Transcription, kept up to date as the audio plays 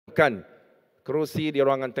Kan kerusi di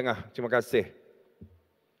ruangan tengah. Terima kasih.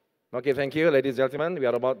 Okay, thank you, ladies and gentlemen. We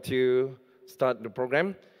are about to start the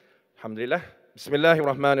program. Alhamdulillah.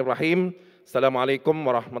 Bismillahirrahmanirrahim. Assalamualaikum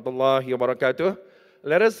warahmatullahi wabarakatuh.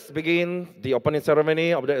 Let us begin the opening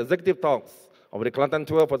ceremony of the executive talks of the Kelantan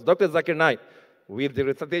tour for Dr. Zakir Naik with the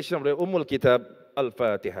recitation of the Ummul Kitab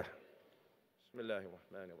Al-Fatihah.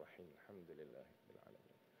 Bismillahirrahmanirrahim. Alhamdulillah.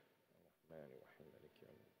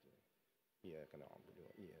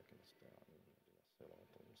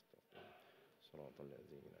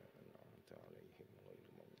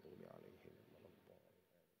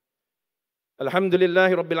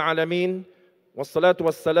 Alhamdulillahi Rabbil Alamin. Wassalatu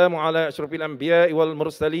wassalamu ala ashrafil anbiya'i wal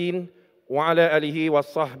mursalin wa ala alihi wa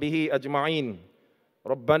sahbihi ajma'in.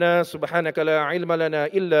 Rabbana subhanaka la ilma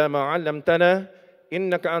lana illa ma 'allamtana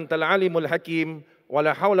innaka antal alimul hakim wa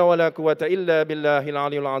la hawla wa la quwwata illa billahil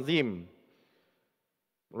aliyil azim.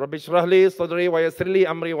 Rabbi shrah li sadri wa yassir li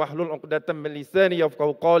amri wahlul 'uqdatam min lisani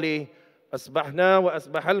yafqahu qawli. Asbahna wa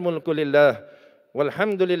asbahal mulku lillah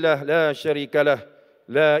walhamdulillah la syarika lah.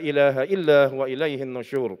 La ilaha illa wa ilaihin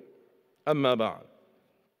nusyur. Amma ba'd.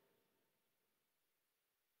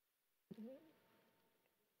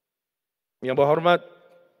 Yang berhormat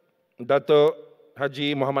Datuk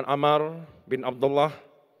Haji Muhammad Amar bin Abdullah,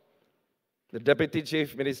 the Deputy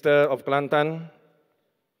Chief Minister of Kelantan.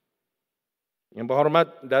 Yang berhormat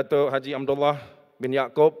Datuk Haji Abdullah bin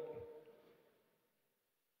Yaakob,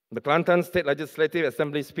 the Kelantan State Legislative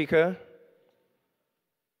Assembly Speaker.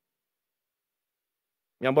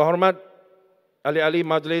 Yang berhormat ahli-ahli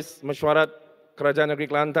Majlis Mesyuarat Kerajaan Negeri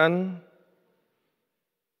Kelantan,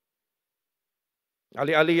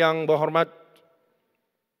 ahli-ahli yang berhormat,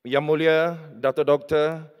 Yang Mulia Datuk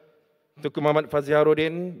Dr. Tunku Muhammad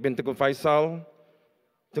Faziharuddin bin Tunku Faisal,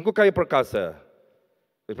 Tunku Kaya Perkasa,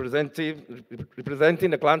 representing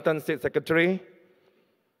the Kelantan State Secretary,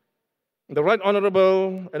 the Right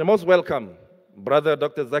Honourable and the most welcome Brother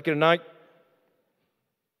Dr. Zakir Naik,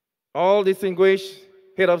 all distinguished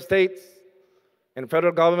head of states and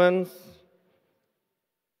federal governments,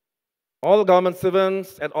 all government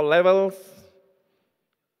servants at all levels,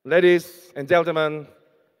 ladies and gentlemen,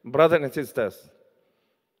 brothers and sisters.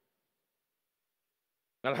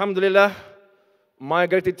 Alhamdulillah, my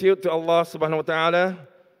gratitude to Allah subhanahu wa ta'ala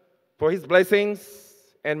for His blessings,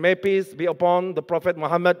 and may peace be upon the Prophet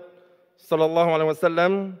Muhammad sallallahu alaihi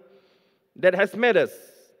wasallam that has made us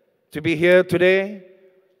to be here today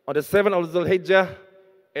on the 7th of Zulhijjah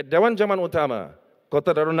at Dewan Jaman Utama,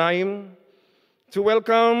 Kota Darul Naim, to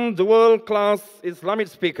welcome the world-class Islamic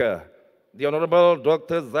speaker, the Honorable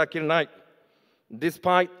Dr. Zakir Naik,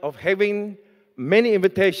 despite of having many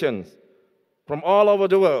invitations from all over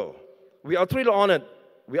the world. We are truly honored,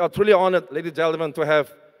 ladies and gentlemen, to have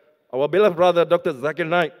our beloved brother, Dr. Zakir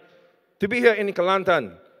Naik, to be here in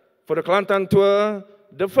Kelantan for the Kelantan tour,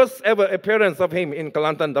 the first ever appearance of him in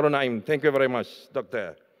Kelantan Darul Naim. Thank you very much,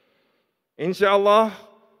 Doctor. Inshallah,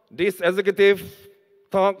 these executive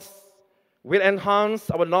talks will enhance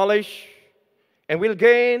our knowledge and will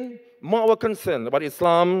gain more our concern about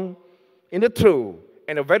Islam in a true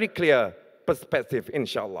and a very clear perspective,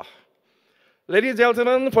 inshallah. Ladies and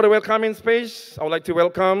gentlemen, for the welcoming speech, I would like to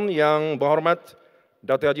welcome Yang Berhormat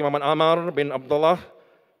Dr. Haji Muhammad Amar bin Abdullah,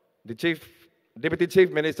 the Deputy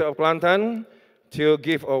Chief Minister of Kelantan, to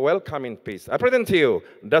give a welcoming speech. I present to you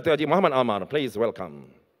Dr. Haji Muhammad Amar. Please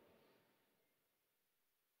welcome.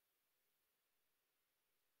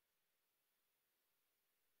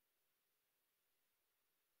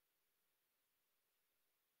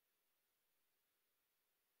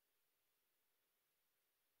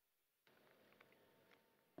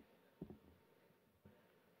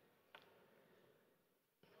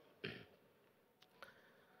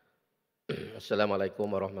 Assalamualaikum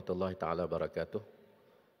warahmatullahi ta'ala wabarakatuh.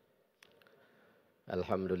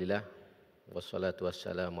 Alhamdulillah, wassalatu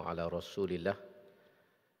wassalamu ala rasulillah,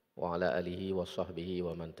 wa ala alihi wa sahbihi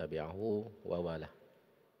wa man tabi'ahu wa wala.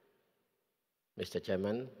 Mr.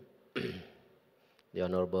 Chairman, the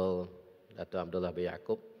Honorable Dr. Abdullah bin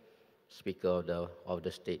Yaakob, Speaker of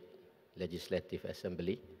the State Legislative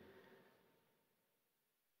Assembly,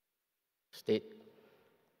 State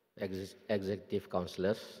Executive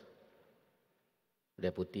Councillors,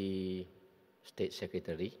 Deputy State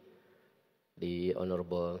Secretary, the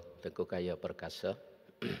Honorable Tunku Kaya Perkasa,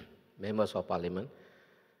 Members of Parliament,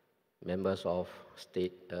 Members of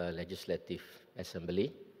State Legislative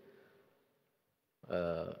Assembly,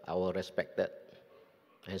 our respected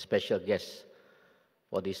and special guests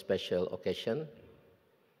for this special occasion,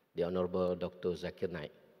 the Honorable Dr. Zakir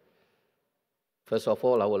Naik. First of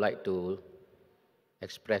all, I would like to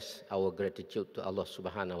express our gratitude to Allah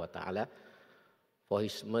Subhanahu wa Ta'ala for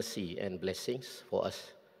His mercy and blessings for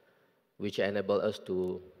us, which enable us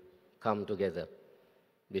to come together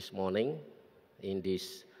this morning in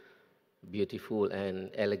this beautiful and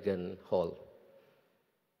elegant hall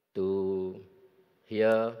to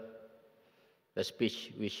hear the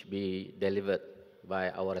speech which be delivered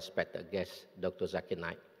by our respected guest, Dr. Zakir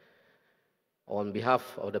Naik. On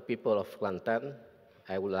behalf of the people of Kelantan,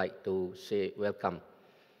 I would like to say welcome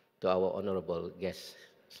to our honorable guest.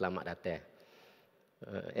 Selamat datang.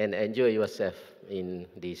 And enjoy yourself in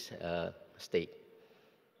this state.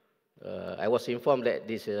 I was informed that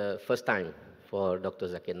this is the first time for Dr.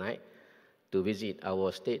 Zakir Naik to visit our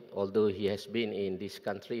state, although he has been in this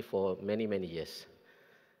country for many, many years.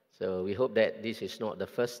 So we hope that this is not the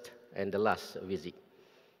first and the last visit.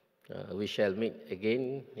 We shall meet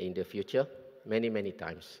again in the future many, many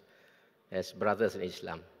times as brothers in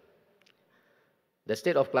Islam. The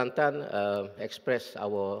state of Kelantan expressed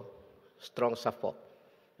our strong support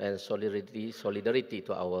and solidarity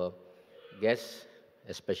to our guests,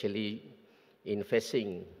 especially in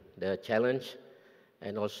facing the challenge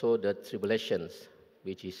and also the tribulations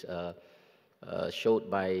which is showed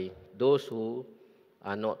by those who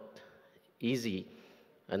are not easy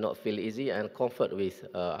and not feel easy and comfort with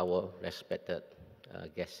our respected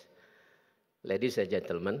guests. Ladies and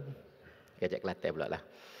gentlemen, kecek Kelantan pula lah.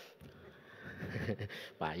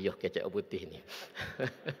 Payuh kecek putih ni.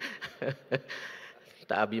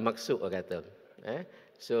 Tak habis maksud orang kata.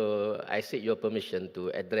 So I seek your permission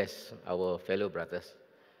to address our fellow brothers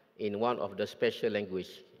in one of the special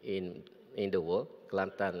language in the world,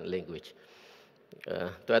 Kelantan language.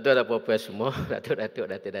 Tuan-tuan dan puan-puan semua,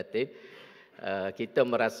 datuk-datuk, datin-datin, kita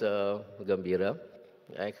merasa gembira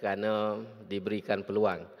kerana diberikan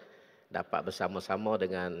peluang dapat bersama-sama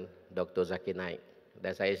dengan Dr. Zakir Naik.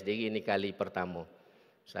 Dan saya sendiri ini kali pertama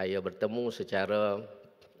saya bertemu secara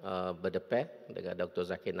berdepan dengan Dr.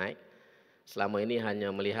 Zakir Naik. Selama ini hanya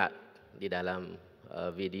melihat di dalam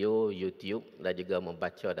video YouTube dan juga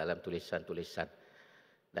membaca dalam tulisan-tulisan.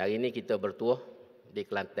 Dan hari ini kita bertuah di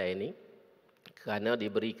Kelantan ini kerana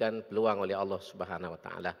diberikan peluang oleh Allah Subhanahu Wa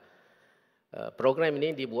Taala. Program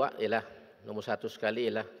ini dibuat ialah nombor satu sekali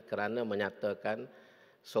ialah kerana menyatakan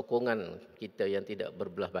sokongan kita yang tidak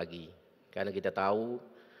berbelah bagi. Kerana kita tahu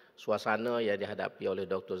suasana yang dihadapi oleh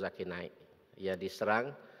Dr. Zakir Naik yang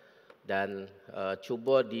diserang dan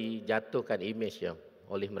cuba dijatuhkan imejnya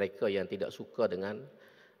oleh mereka yang tidak suka dengan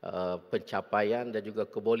pencapaian dan juga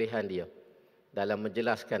kebolehan dia dalam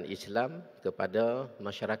menjelaskan Islam kepada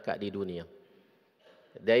masyarakat di dunia.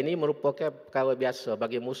 Dan ini merupakan perkara biasa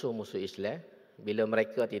bagi musuh-musuh Islam. Bila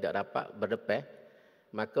mereka tidak dapat berdepan,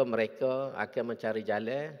 maka mereka akan mencari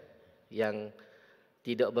jalan yang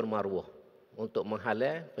tidak bermaruah untuk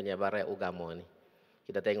menghalang penyebaran agama ini.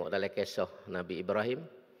 Kita tengok dalam kisah Nabi Ibrahim.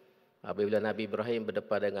 Apabila Nabi Ibrahim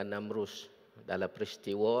berdepan dengan Namrus dalam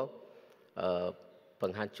peristiwa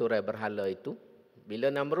penghancuran berhala itu, bila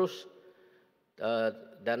Namrus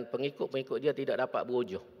dan pengikut-pengikut dia tidak dapat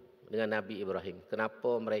berujuh dengan Nabi Ibrahim, kenapa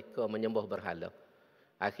mereka menyembah berhala?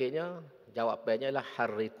 Akhirnya jawapannya adalah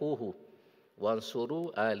harriquhu wansuru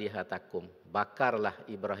alihatakum. Bakarlah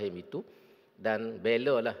Ibrahim itu dan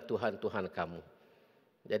belalah Tuhan-Tuhan kamu.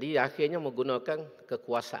 Jadi akhirnya menggunakan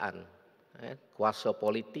kekuasaan, kuasa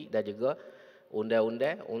politik dan juga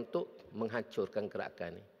undang-undang untuk menghancurkan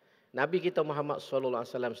gerakan ini. Nabi kita Muhammad SAW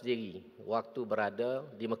sendiri waktu berada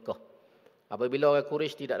di Mekah, apabila orang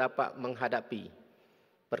Quraisy tidak dapat menghadapi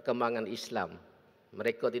perkembangan Islam,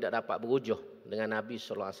 mereka tidak dapat berujuh dengan Nabi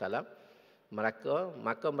SAW,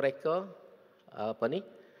 maka mereka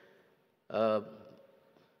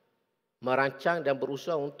merancang dan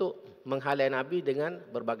berusaha untuk menghalang Nabi dengan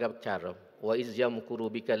berbagai cara. Wa iz yamkuru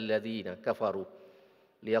bikal ladzina kafaru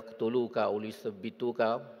liyaqtuluka aw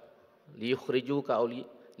liyuthbituka liyukhrijuka aw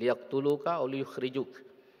liyaqtuluka aw liyukhrijuk.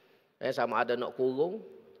 Sama ada nak kurung,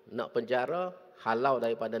 nak penjara, halau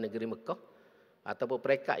daripada negeri Mekah, ataupun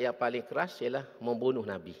perekat yang paling keras ialah membunuh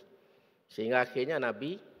Nabi. Sehingga akhirnya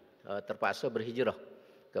Nabi terpaksa berhijrah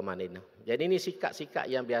ke Madinah. Jadi ini sikap-sikap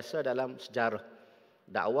yang biasa dalam sejarah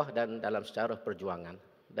dakwah dan dalam sejarah perjuangan.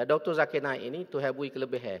 Dan Dr. Zakir Naik ini Tuhan beri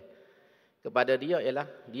kelebihan kepada dia ialah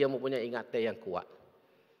dia mempunyai ingatan yang kuat,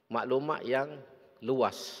 maklumat yang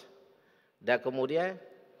luas, dan kemudian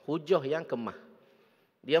hujah yang kemah.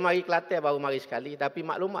 Dia mari Kelantan baru mari sekali, tapi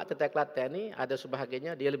maklumat tentang Kelantan ni ada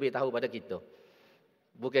sebahagiannya dia lebih tahu pada kita.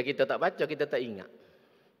 Bukan kita tak baca, kita tak ingat.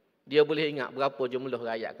 Dia boleh ingat berapa jumlah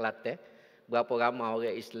rakyat Kelantan, berapa ramai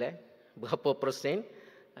orang Islam, berapa persen.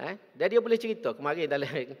 Dan dia boleh cerita kemarin dalam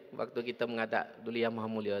waktu kita menghadap Duli Yang Maha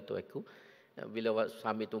Mulia Tuanku, bila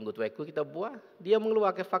sambil tunggu Tuanku kita buat, dia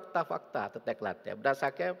mengeluarkan fakta-fakta tentang Kelantan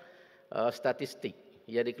berdasarkan statistik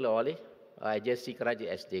yang dikeluarkan oleh agensi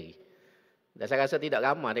kerajaan sendiri. Dan saya rasa tidak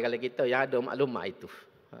ramai di kalangan kita yang ada maklumat itu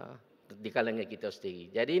di kalangan kita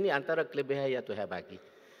sendiri. Jadi ini antara kelebihan yang Tuhan bagi.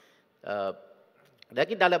 Dan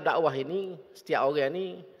dalam dakwah ini, setiap orang ni,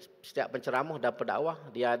 setiap penceramah dan pendakwah,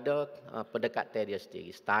 dia ada pendekatan dia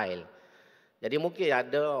sendiri, style. Jadi mungkin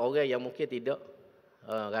ada orang yang mungkin tidak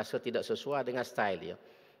rasa tidak sesuai dengan style dia.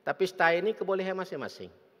 Tapi style ini kebolehan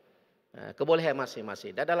masing-masing. Kebolehan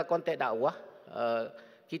masing-masing. Dan dalam konteks dakwah,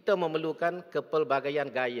 kita memerlukan kepelbagaian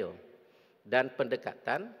gaya dan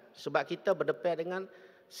pendekatan sebab kita berdepan dengan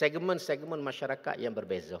segmen-segmen masyarakat yang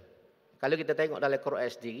berbeza. Kalau kita tengok dalam Quran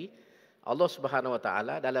sendiri, Allah Subhanahu Wa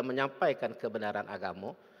Taala dalam menyampaikan kebenaran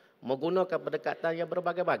agama menggunakan pendekatan yang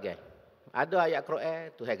berbagai-bagai. Ada ayat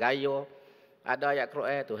Quran Tuhan gaya, ada ayat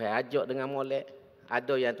Quran Tuhan ajak dengan molek,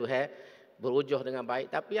 ada yang Tuhan berujuh dengan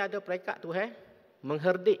baik, tapi ada perekat Tuhan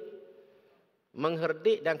mengherdik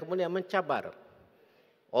dan kemudian mencabar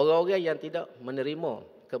orang-orang yang tidak menerima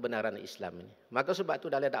kebenaran Islam ini. Maka sebab tu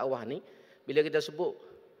dalam dakwah ni, bila kita sebut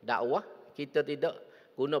dakwah, kita tidak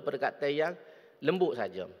guna pendekatan yang lembut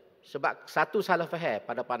saja. Sebab satu salah faham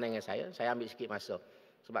pada pandangan saya ambil sikit masa.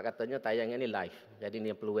 Sebab katanya tayangan ni live. Jadi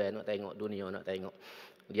ni peluang nak tengok dunia, nak tengok.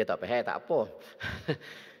 Dia tak faham, tak apa.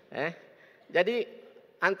 Jadi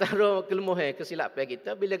antara kelemahan kesilapan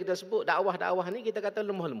kita, bila kita sebut dakwah-dakwah ni, kita kata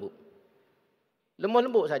lemah lembut. Lemah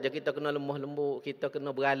lembut saja, kita kena lemah lembut, kita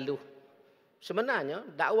kena beraluh. Sebenarnya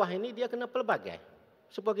dakwah ini dia kena pelbagai.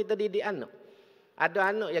 Supaya kita didik anak.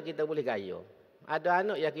 Ada anak yang kita boleh gaya. Ada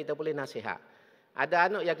anak yang kita boleh nasihat.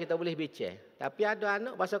 Ada anak yang kita boleh bicara. Tapi ada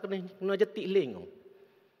anak pasal kena jetik ling.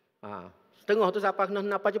 Setengah tu siapa kena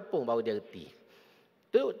napa Jepun baru dia reti.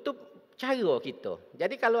 Itu cara kita.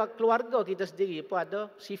 Jadi kalau keluarga kita sendiri pun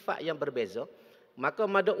ada sifat yang berbeza, maka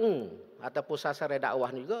mad'u ataupun sasaran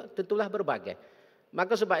dakwah ni juga tentulah berbagai.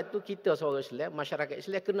 Maka sebab itu kita seorang Islam, masyarakat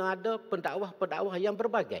Islam kena ada pendakwah yang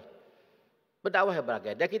berbagai. Pendakwah yang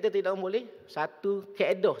berbagai. Dan kita tidak boleh satu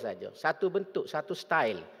kaedah saja, satu bentuk, satu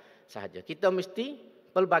style sahaja. Kita mesti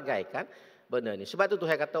pelbagaikan benda ni. Sebab tu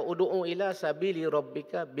Tuhan kata ud'u ila sabili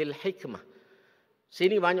rabbika bil hikmah.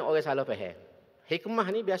 Sini banyak orang salah faham. Hikmah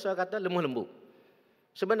ni biasa kata lemah lembut.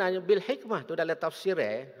 Sebenarnya bil hikmah tu dalam tafsir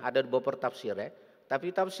ada beberapa tafsir,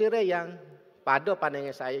 tapi tafsir yang pada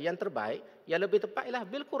pandangan saya yang terbaik, yang lebih tepat ialah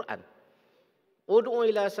bil Quran. Ud'u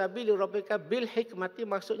ila sabili rabbika bil hikmati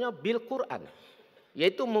maksudnya bil Quran.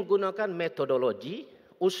 Iaitu menggunakan metodologi,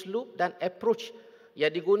 uslub dan approach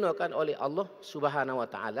yang digunakan oleh Allah Subhanahu Wa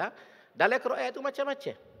Taala. Dalam Quran itu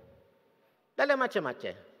macam-macam. Dalam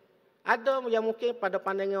macam-macam. Ada yang mungkin pada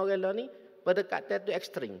pandangan orang lain ni pendekatan itu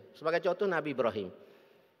ekstrim. Sebagai contoh Nabi Ibrahim.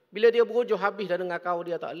 Bila dia berujuh habis dah dengar kaum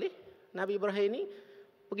dia tak boleh, Nabi Ibrahim ni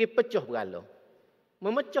pergi pecah berhala.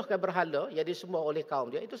 Memecahkan berhala yang disembah oleh kaum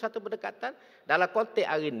dia, itu satu pendekatan dalam konteks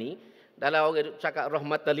hari ini, dalam orang cakap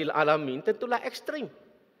rahmatan lil alamin, tentulah ekstrim.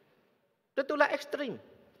 Tentulah ekstrim.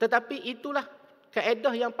 Tetapi itulah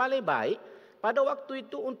kaedah yang paling baik pada waktu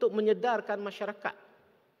itu untuk menyedarkan masyarakat.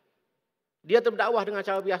 Dia berdakwah dengan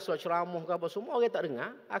cara biasa, ceramah ke apa semua, orang tak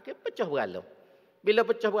dengar, akhirnya pecah berhala. Bila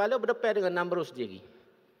pecah berhala, berdepan dengan Namrud sendiri.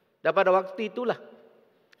 Dan pada waktu itulah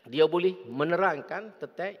dia boleh menerangkan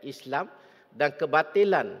tentang Islam dan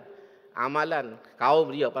kebatilan amalan kaum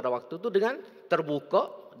dia pada waktu itu dengan terbuka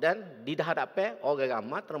dan di hadapan orang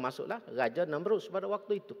ramai, termasuklah Raja Namrud pada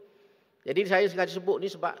waktu itu. Jadi saya sengaja sebut ni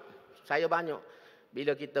sebab saya banyak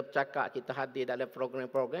bila kita bercakap, kita hadir dalam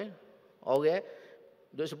program-program, orang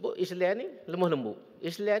duk sebut Islam ni lemah lembut.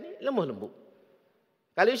 Islam ni lemah lembut.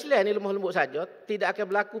 Kalau Islam ni lemah lembut saja, tidak akan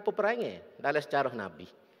berlaku peperangan dalam sejarah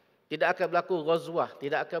Nabi. Tidak akan berlaku ghazwah,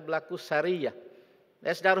 tidak akan berlaku sariyah.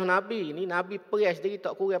 Dan sejarah Nabi ni, Nabi perang sendiri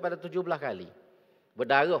tak kurang pada 17 kali.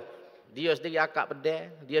 Berdarah. Dia sendiri akak pedang,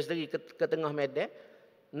 dia sendiri ke tengah medan.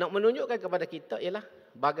 Nak menunjukkan kepada kita ialah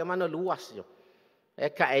bagaimana luasnya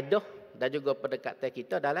kaedah dan juga pendekatan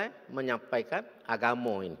kita dalam menyampaikan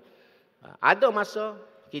agama ini. Ada masa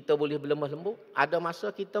kita boleh berlemah lembut, ada masa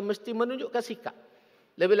kita mesti menunjukkan sikap.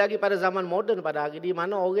 Lebih lagi pada zaman moden pada hari ini,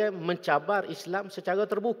 mana orang mencabar Islam secara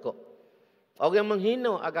terbuka. Orang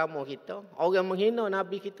menghina agama kita, orang menghina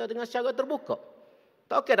Nabi kita dengan secara terbuka.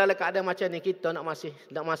 Tak okey dalam keadaan macam ni kita nak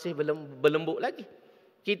masih berlembut lagi.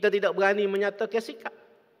 Kita tidak berani menyatakan sikap.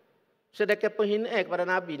 Sedangkan penghinaan kepada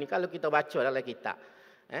Nabi ni kalau kita baca dalam kitab,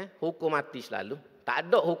 hukum mati selalu.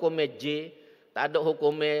 Tak ada hukum meje, tak ada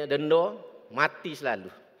hukum denda, mati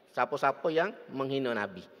selalu. Siapa-siapa yang menghina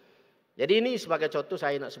Nabi. Jadi ini sebagai contoh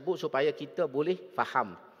saya nak sebut supaya kita boleh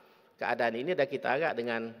faham keadaan ini dan kita harap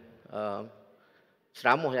dengan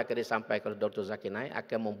ceramah yang akan disampaikan oleh Dr. Zakir Naik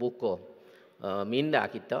akan membuka minda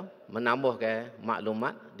kita, menambahkan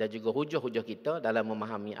maklumat dan juga hujah-hujah kita dalam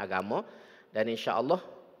memahami agama, dan insya-Allah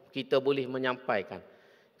kita boleh menyampaikan.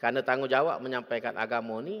 Kerana tanggungjawab menyampaikan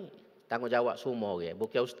agama ni tanggungjawab semua orang,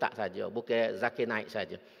 bukan ustaz saja, bukan Zakir Naik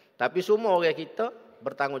saja. Tapi semua orang kita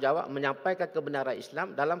bertanggungjawab menyampaikan kebenaran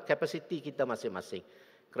Islam dalam kapasiti kita masing-masing.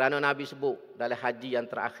 Kerana Nabi sebut dalam haji yang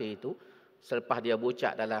terakhir itu, selepas dia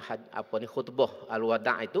bucak dalam khutbah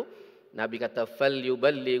al-wada' itu, Nabi kata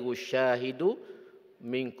falyuballighu syahidu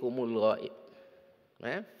minkumul ghaib.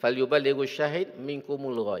 Falyuballighu syahid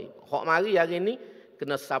minkumul ghaib. Hak mari hari ni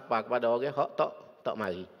kena sapa kepada orang hak tak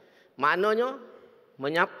mari. Maknanya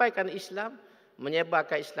menyampaikan Islam,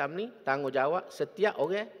 menyebarkan Islam ni tanggungjawab setiap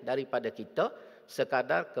orang daripada kita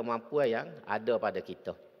sekadar kemampuan yang ada pada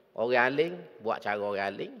kita. Orang alim buat cara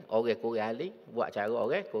orang alim, orang kurang alim buat cara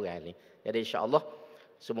orang kurang alim. Jadi insya-Allah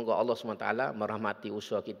semoga Allah SWT merahmati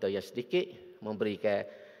usaha kita yang sedikit, memberikan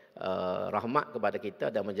rahmat kepada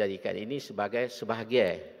kita dan menjadikan ini sebagai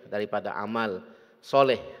sebahagian daripada amal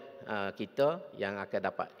soleh kita yang akan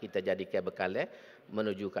dapat kita jadikan bekalan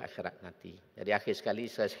menuju ke akhirat nanti. Jadi akhir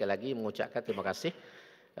sekali saya sekali lagi mengucapkan terima kasih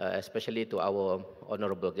especially to our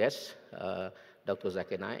honorable guest Dr.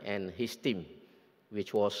 Zakir Naik and his team,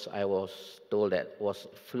 which I was told that was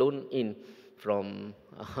flown in from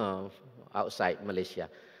outside Malaysia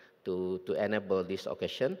to enable this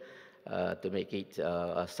occasion to make it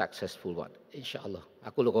a successful one, insyaAllah.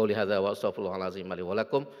 Aku lu qauli hadza wa astaghfirullahalazim li wa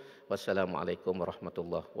lakum. Wassalamualaikum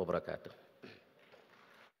warahmatullahi wabarakatuh.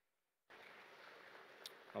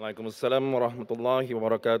 Waalaikumsalam warahmatullahi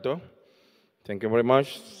wabarakatuh. Thank you very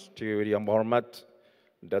much to Yang Berhormat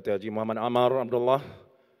Dr. Haji Muhammad Amar Abdullah,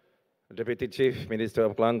 Deputy Chief Minister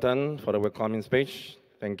of Kelantan, for the welcoming speech.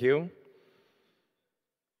 Thank you.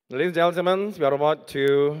 Ladies and gentlemen, we are about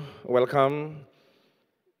to welcome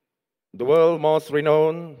the world's most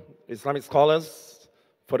renowned Islamic scholars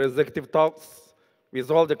for executive talks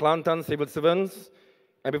with all the Kelantan civil servants.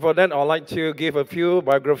 And before that, I'd like to give a few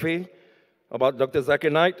biography about Dr.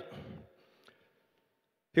 Zakir Naik.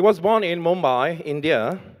 He was born in Mumbai,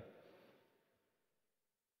 India,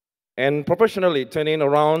 and professionally turning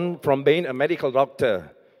around from being a medical doctor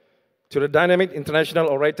to the dynamic international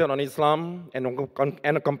orator on Islam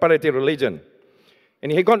and comparative religion.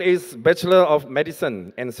 And he got his Bachelor of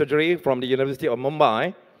Medicine and Surgery from the University of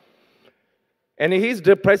Mumbai. And he is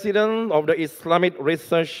the president of the Islamic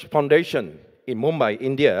Research Foundation in Mumbai,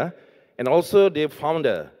 India, and also the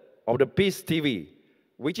founder of the Peace TV,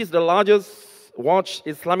 which is the largest watched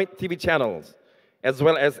Islamic TV channels, as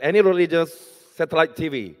well as any religious satellite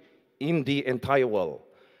TV in the entire world,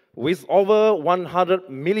 with over 100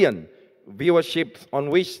 million viewerships, on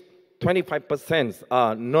which 25%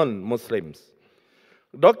 are non-Muslims.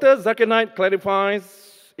 Dr. Zakir Naik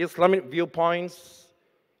clarifies Islamic viewpoints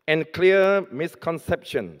and clear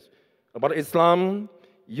misconceptions about Islam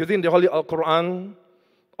using the Holy Al-Quran,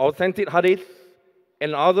 authentic hadith,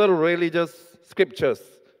 and other religious scriptures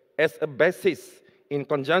as a basis in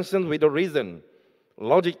conjunction with the reason,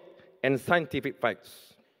 logic, and scientific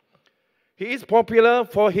facts. He is popular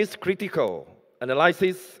for his critical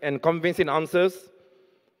analysis and convincing answers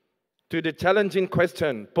to the challenging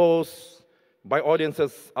question posed by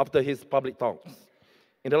audiences after his public talks.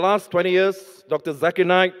 In the last 20 years, Dr. Zakir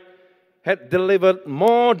Naik had delivered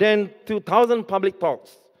more than 2,000 public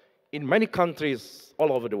talks in many countries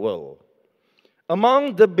all over the world.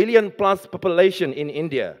 Among the billion-plus population in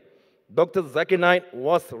India, Dr. Zakir Naik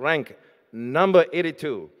was ranked number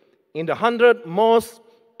 82 in the 100 most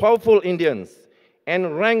powerful Indians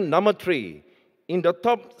and ranked number 3 in the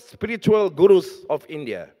top spiritual gurus of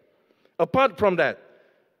India. Apart from that,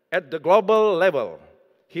 at the global level,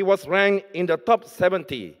 he was ranked in the top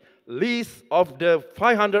 70 list of the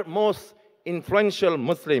 500 most influential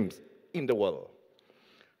Muslims in the world.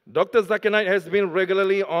 Dr. Zakir Naik has been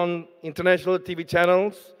regularly on international TV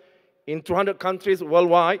channels in 200 countries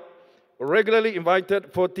worldwide, regularly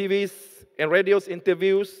invited for TVs and radios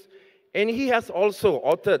interviews, and he has also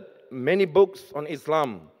authored many books on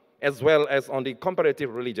Islam as well as on the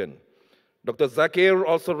comparative religion. Dr. Zakir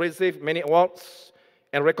also received many awards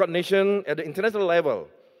and recognition at the international level.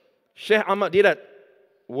 Sheikh Ahmad Didat,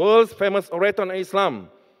 world's famous orator on Islam,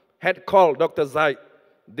 had called Dr. Zaid,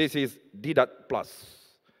 this is Didat Plus.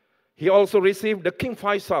 He also received the King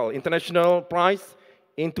Faisal International Prize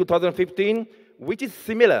in 2015, which is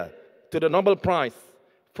similar to the Nobel Prize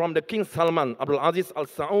from the King Salman Abdul Aziz Al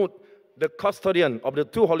Saud, the custodian of the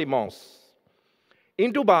two holy mosques.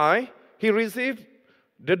 In Dubai, he received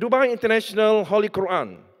the Dubai International Holy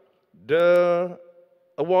Quran, the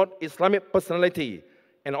award Islamic Personality,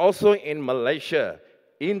 and also in Malaysia.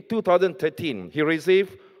 In 2013, he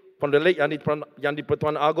received from the late Yang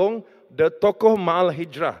di-Pertuan Agong, the Tokoh Ma'al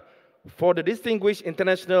Hijrah, for the Distinguished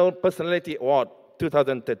International Personality Award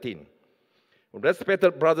 2013.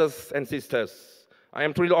 Respected brothers and sisters, I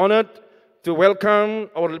am truly honored to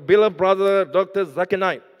welcome our beloved brother, Dr. Zakir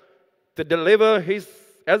Naik, to deliver his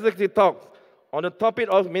executive talk on the topic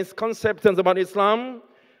of misconceptions about Islam,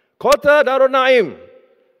 Kota Darul Naim.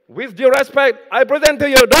 With due respect, I present to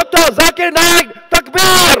you Dr. Zakir Naik.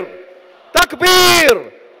 Takbir!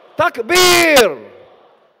 Takbir! Takbir!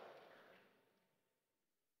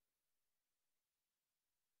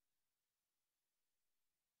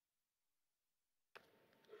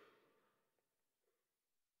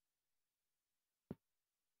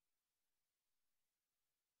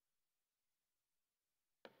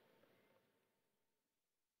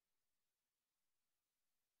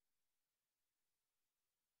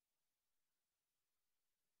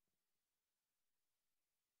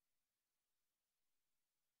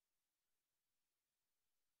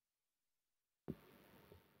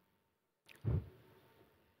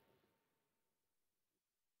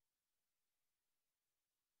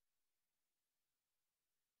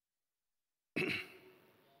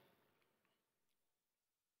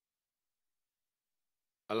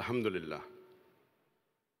 Alhamdulillah.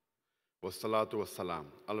 Wassalatu wassalam.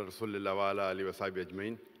 Ala Rasulillah wa ala alihi wa sahbihi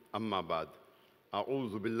ajmain. Amma ba'd.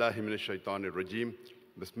 A'udhu billahi minash shaitanir rajim.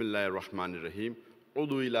 Bismillahir rahmanir rahim.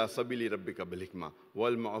 Udu ila sabili rabbika bil hikma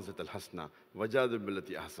wal mau'izati al hasana wajadil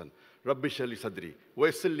billati ahsan. Rabbi shrah li sadri wa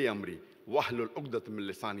yassir li amri wahlul 'uqdatam min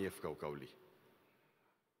lisani yafqahu qawli.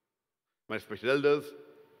 My special elders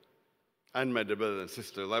and my dear brothers and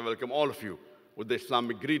sisters, I welcome all of you with the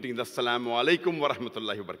Islamic greetings. Assalamu alaikum wa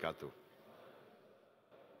rahmatullahi wa barakatuh.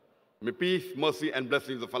 May peace, mercy, and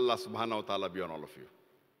blessings of Allah subhanahu wa ta'ala be on all of you.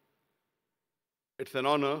 It's an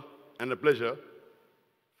honor and a pleasure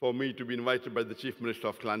for me to be invited by the Chief Minister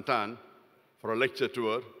of Kelantan for a lecture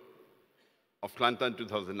tour of Kelantan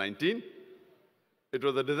 2019. It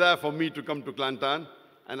was a desire for me to come to Kelantan,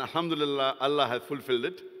 and alhamdulillah, Allah has fulfilled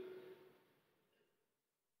it.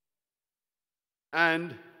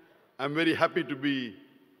 And I'm very happy to be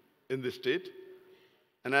in this state.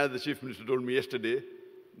 And as the Chief Minister told me yesterday,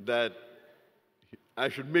 that I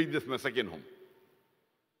should make this my second home.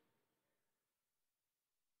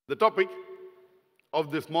 The topic of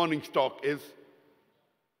this morning's talk is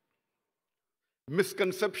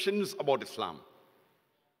misconceptions about Islam.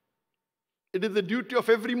 It is the duty of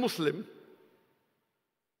every Muslim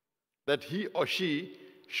that he or she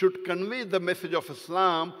should convey the message of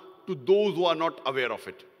Islam to those who are not aware of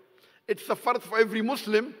it. It's a fard for every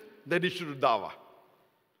Muslim that he should do dawah.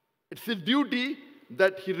 It's his duty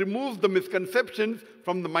that he removes the misconceptions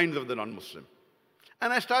from the minds of the non-Muslim.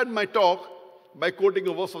 And I started my talk by quoting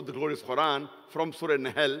a verse of the glorious Quran from Surah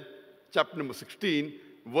Nahl, chapter number 16,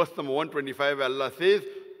 verse number 125, where Allah says,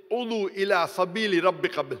 Udu ila sabili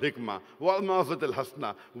rabbika bil hikma wal mau'izatil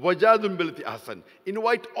hasana wajadil billati ahsan.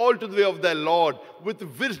 Invite all to the way of their Lord with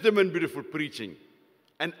wisdom and beautiful preaching,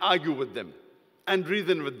 and argue with them and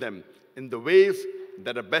reason with them in the ways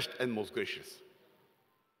that are best and most gracious.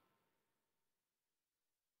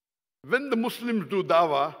 When the Muslims do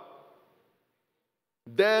dawah,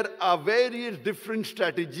 there are various different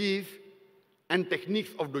strategies and techniques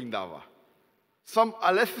of doing dawah. Some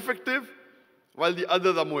are less effective, while the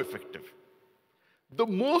others are more effective. The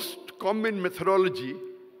most common methodology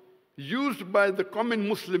used by the common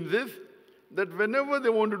Muslims is that whenever they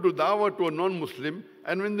want to do dawah to a non-Muslim,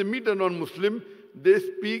 and when they meet a non-Muslim, they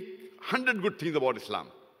speak 100 good things about Islam.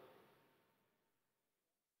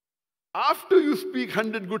 After you speak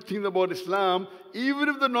 100 good things about Islam, even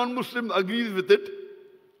if the non-Muslim agrees with it,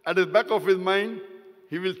 at the back of his mind,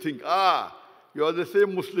 he will think, you are the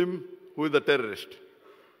same Muslim who is a terrorist.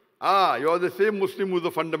 You are the same Muslim who is a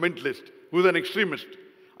fundamentalist, who is an extremist.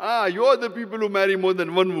 You are the people who marry more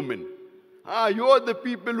than one woman. You are the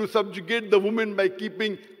people who subjugate the woman by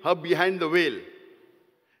keeping her behind the veil.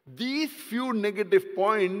 These few negative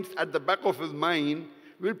points at the back of his mind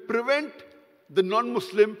will prevent the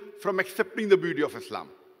non-Muslim from accepting the beauty of Islam.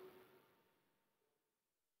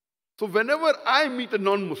 So whenever I meet a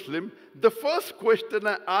non-Muslim, the first question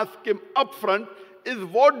I ask him upfront is,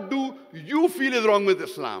 what do you feel is wrong with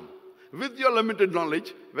Islam? With your limited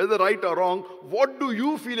knowledge, whether right or wrong, what do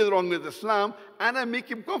you feel is wrong with Islam? And I make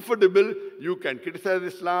him comfortable. You can criticize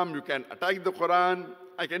Islam, you can attack the Quran,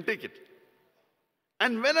 I can take it.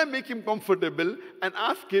 And when I make him comfortable and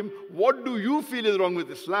ask him, what do you feel is wrong with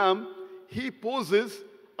Islam? He poses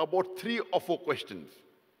about 3 or 4 questions.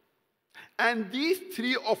 And these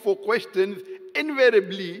 3 or 4 questions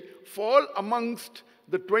invariably fall amongst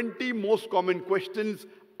the 20 most common questions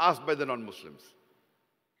asked by the non-Muslims.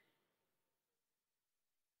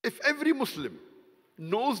 If every Muslim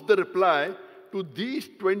knows the reply to these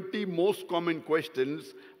 20 most common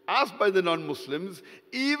questions asked by the non-Muslims,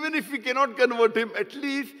 even if we cannot convert him, at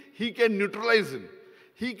least he can neutralize him.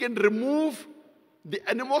 He can remove the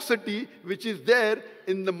animosity which is there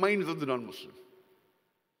in the minds of the non-Muslim.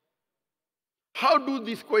 How do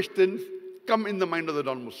these questions come in the mind of the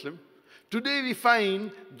non-Muslim? Today we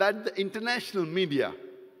find that the international media,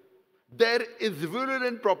 there is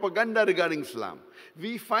virulent propaganda regarding Islam.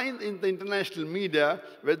 We find in the international media,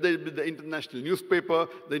 whether it be the international newspaper,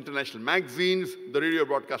 the international magazines, the radio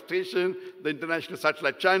broadcast station, the international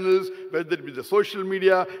satellite channels, whether it be the social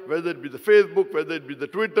media, whether it be the Facebook, whether it be the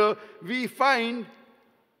Twitter, we find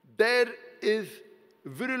there is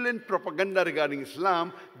virulent propaganda regarding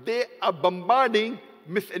Islam. They are bombarding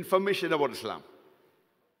misinformation about Islam.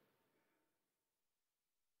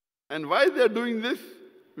 And why they are doing this,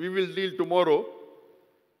 we will deal tomorrow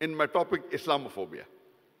in my topic, Islamophobia.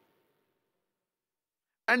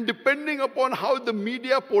 And depending upon how the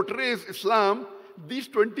media portrays Islam, these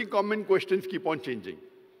 20 common questions keep on changing.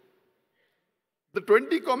 The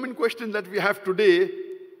 20 common questions that we have today,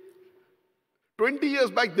 20 years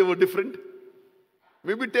back they were different.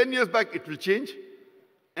 Maybe 10 years back it will change.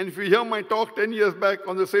 And if you hear my talk 10 years back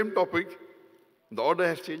on the same topic, the order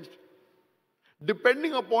has changed.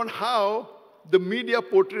 Depending upon how the media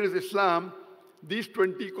portrays Islam, these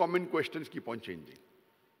 20 common questions keep on changing.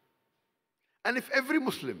 And if every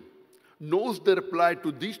Muslim knows the reply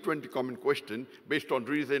to these 20 common questions based on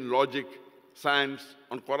reason, logic, science,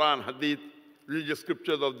 on Quran, Hadith, religious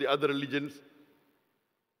scriptures of the other religions,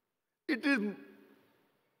 it is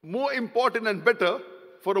more important and better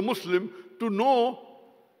for a Muslim to know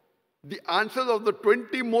the answers of the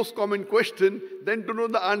 20 most common questions than to know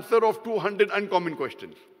the answer of 200 uncommon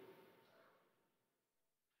questions.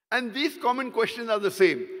 And these common questions are the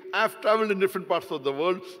same. I've traveled in different parts of the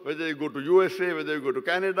world, whether you go to USA, whether you go to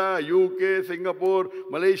Canada, UK, Singapore,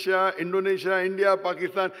 Malaysia, Indonesia, India,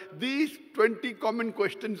 Pakistan. These 20 common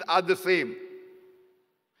questions are the same.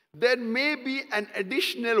 There may be an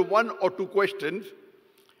additional 1 or 2 questions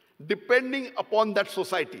depending upon that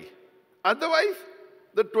society. Otherwise,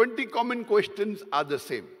 the 20 common questions are the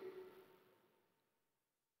same.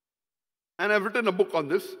 And I've written a book on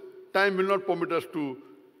this. Time will not permit us to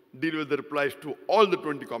deal with the replies to all the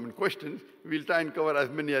 20 common questions. We'll try and cover as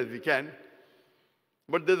many as we can.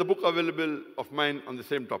 But there's a book available of mine on the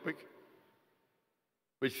same topic,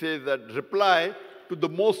 which says that reply to the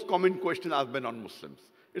most common question asked by non-Muslims.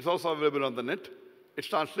 It's also available on the net. It's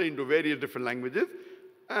translated into various different languages.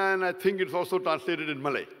 And I think it's also translated in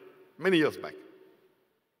Malay, many years back.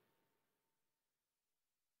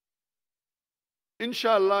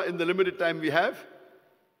 Inshallah, in the limited time we have,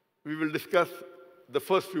 we will discuss the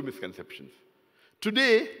first few misconceptions.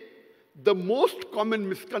 Today, the most common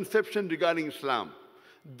misconception regarding Islam,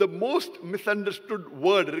 the most misunderstood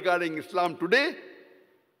word regarding Islam today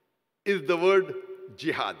is the word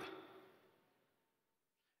jihad.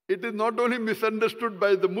 It is not only misunderstood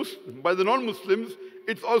by the non-Muslims,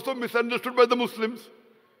 it's also misunderstood by the Muslims.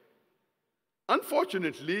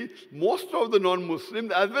 Unfortunately, most of the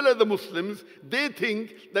non-Muslims, as well as the Muslims, they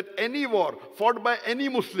think that any war fought by any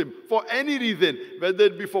Muslim for any reason, whether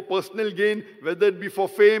it be for personal gain, whether it be for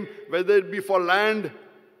fame, whether it be for land,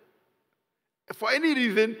 for any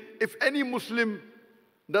reason, if any Muslim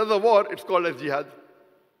does a war, it's called as jihad.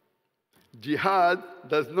 Jihad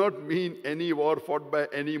does not mean any war fought by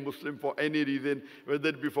any Muslim for any reason, whether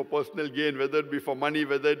it be for personal gain, whether it be for money,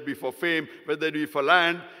 whether it be for fame, whether it be for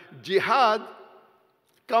land. Jihad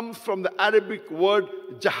comes from the Arabic word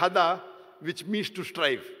jahada, which means to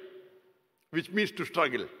strive, which means to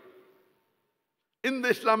struggle. In the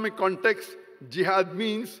Islamic context, jihad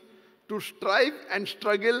means to strive and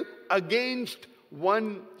struggle against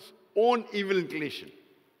one's own evil inclination.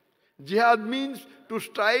 Jihad means to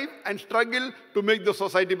strive and struggle to make the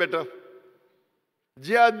society better.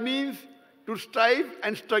 Jihad means to strive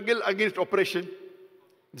and struggle against oppression.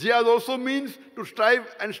 Jihad also means to strive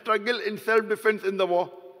and struggle in self-defense in the war.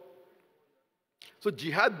 So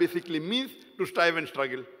jihad basically means to strive and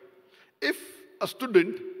struggle. If a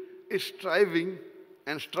student is striving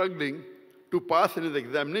and struggling to pass in his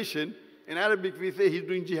examination, in Arabic we say he's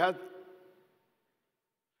doing jihad.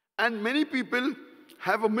 And many people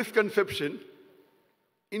have a misconception,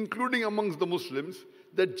 including amongst the Muslims,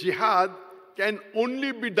 that jihad can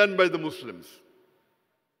only be done by the Muslims.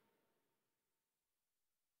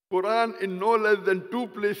 Quran in no less than 2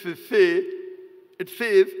 places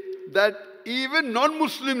says that even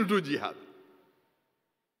non-Muslims do jihad.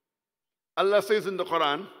 Allah says in the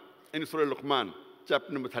Quran, in Surah Luqman,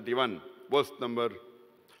 chapter number 31, verse number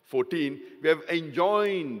 14, we have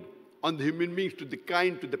enjoined on the human beings to be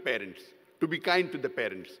kind to the parents. To be kind to the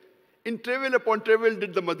parents. In travail upon travail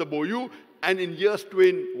did the mother bore you, and in years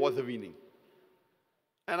twain was a weaning.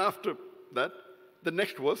 And after that, the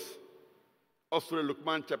next verse of Surah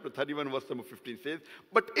Luqman, chapter 31, verse number 15 says,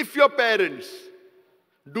 but if your parents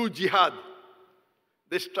do jihad,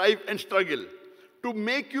 they strive and struggle to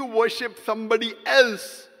make you worship somebody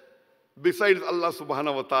else besides Allah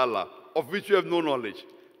subhanahu wa ta'ala, of which you have no knowledge,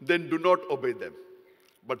 then do not obey them,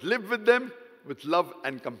 but live with them with love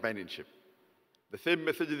and companionship. The same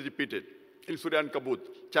message is repeated in Surah Ankabut,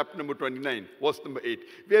 chapter number 29, verse number 8.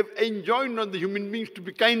 We have enjoined on the human beings to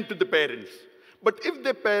be kind to the parents. But if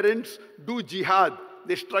the parents do jihad,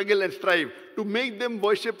 they struggle and strive to make them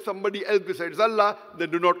worship somebody else besides Allah, then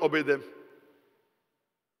do not obey them.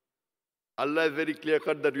 Allah is very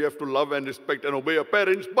clear-cut that you have to love and respect and obey your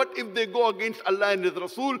parents. But if they go against Allah and His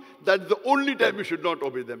Rasul, that's the only time you should not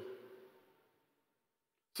obey them.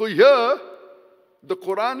 So here, the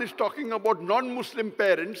Quran is talking about non-Muslim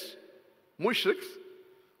parents, mushriks,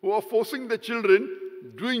 who are forcing the children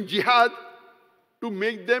doing jihad to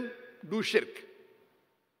make them do shirk.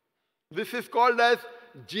 This is called as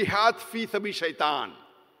jihad fi sabi shaitan.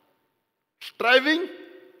 Striving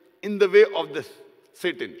in the way of this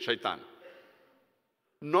Satan, shaitan.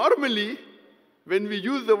 Normally, when we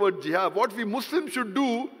use the word jihad, what we Muslims should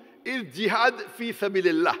do is jihad fi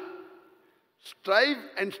sabilillah. Strive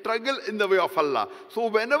and struggle in the way of Allah. So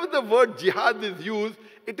whenever the word jihad is used,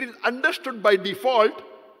 it is understood by default,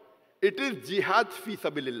 it is jihad fi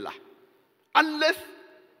sabilillah. Unless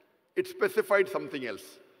it specified something else.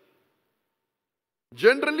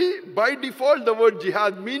 Generally, by default, the word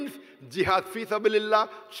jihad means jihad fi sabilillah,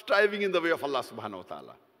 striving in the way of Allah subhanahu wa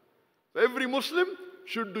ta'ala. So every Muslim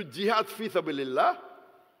should do jihad fi sabilillah.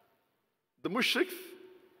 The mushriks,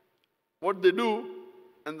 what they do,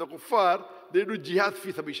 and the kuffar, they do jihad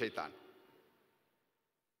fi sabi shaitan.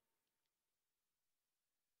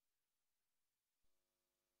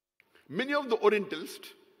 Many of the Orientalists,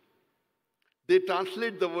 they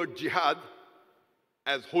translate the word jihad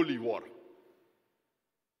as holy war.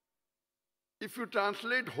 If you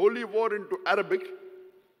translate holy war into Arabic,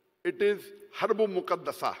 it is harbu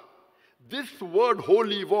muqaddasa. This word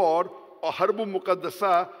holy war or harbu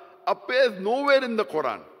muqaddasa appears nowhere in the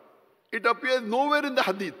Quran. It appears nowhere in the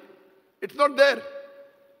hadith. It's not there.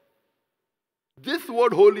 This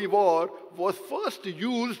word holy war was first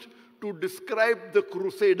used to describe the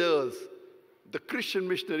Crusaders, the Christian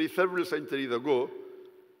missionaries several centuries ago,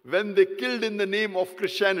 when they killed in the name of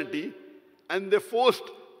Christianity and they forced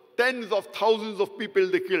tens of thousands of people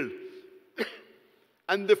they killed.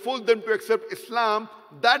 And they forced them to accept Islam.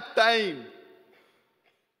 That time,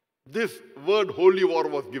 this word holy war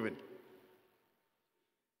was given.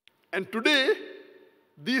 And today,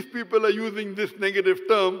 these people are using this negative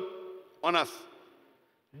term on us.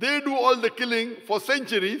 They do all the killing for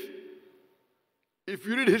centuries. If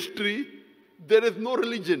you read history, there is no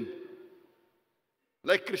religion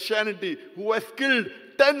like Christianity who has killed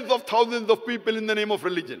tens of thousands of people in the name of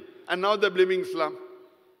religion. And now they're blaming Islam.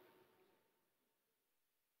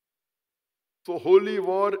 So holy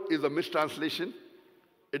war is a mistranslation.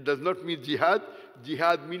 It does not mean jihad.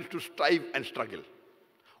 Jihad means to strive and struggle.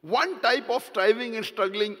 One type of striving and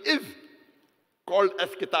struggling is called as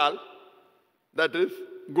qital, that is,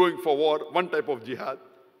 going for war, one type of jihad.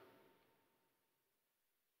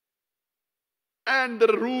 And there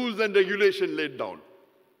are rules and regulations laid down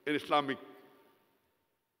in Islamic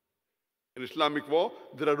war.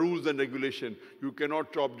 There are rules and regulations. You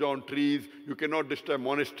cannot chop down trees, you cannot destroy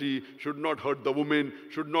monastery, should not hurt the women,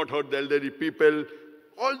 should not hurt the elderly people.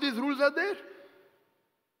 All these rules are there.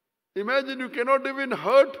 Imagine you cannot even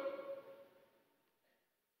hurt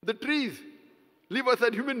the trees. Leave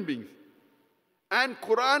aside human beings. And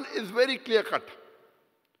Quran is very clear-cut.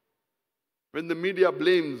 When the media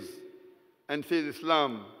blames and says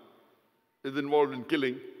Islam is involved in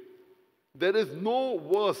killing, there is no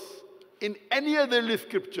verse in any other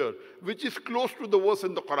scripture which is close to the verse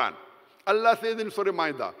in the Quran. Allah says in Surah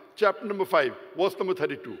Ma'idah, chapter number 5, verse number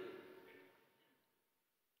 32,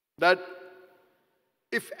 that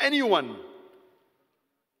if anyone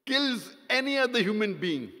kills any other human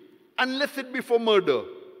being, unless it be for murder,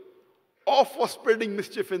 or for spreading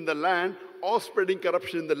mischief in the land, or spreading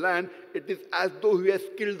corruption in the land, it is as though he has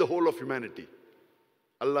killed the whole of humanity.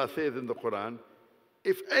 Allah says in the Quran,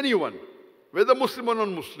 if anyone, whether Muslim or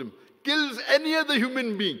non-Muslim, kills any other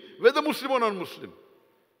human being, whether Muslim or non-Muslim,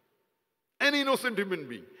 any innocent human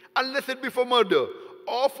being, unless it be for murder,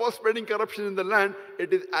 or for spreading corruption in the land,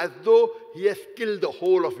 it is as though he has killed the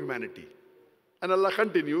whole of humanity. And Allah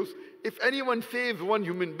continues, if anyone saves one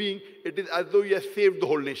human being, it is as though he has saved the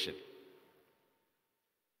whole nation.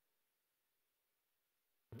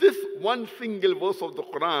 This one single verse of the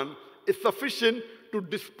Quran is sufficient to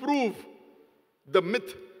disprove the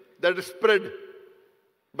myth that is spread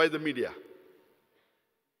by the media.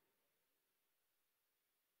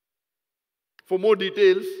 For more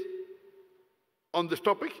details on this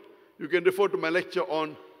topic, you can refer to my lecture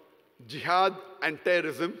on Jihad and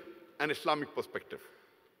Terrorism, an Islamic Perspective.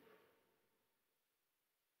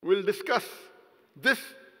 We'll discuss this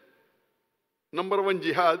number one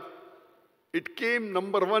jihad. It came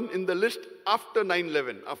number one in the list after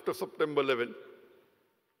 9/11, after September 11.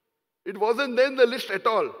 It wasn't there in the list at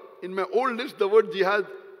all. In my old list, the word jihad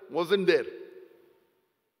wasn't there.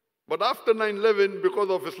 But after 9/11, because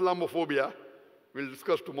of Islamophobia, we'll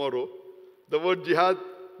discuss tomorrow, the word jihad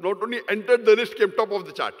not only entered the list, came top of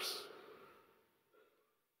the charts.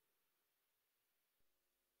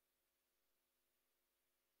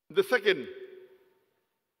 The second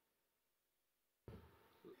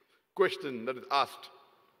question that is asked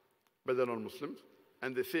by the non-Muslims,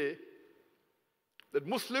 and they say that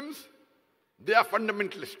Muslims, they are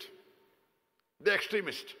fundamentalist, they are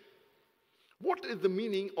extremist. What is the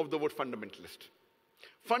meaning of the word fundamentalist?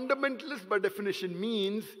 Fundamentalist by definition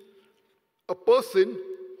means a person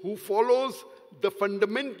who follows the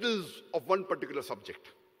fundamentals of one particular subject.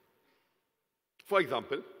 For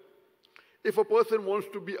example, if a person wants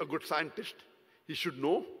to be a good scientist, he should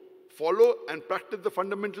know, follow, and practice the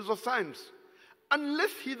fundamentals of science.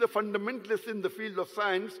 Unless he is a fundamentalist in the field of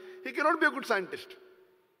science, he cannot be a good scientist.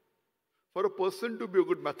 For a person to be a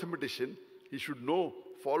good mathematician, he should know,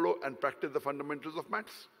 follow, and practice the fundamentals of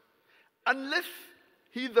maths. Unless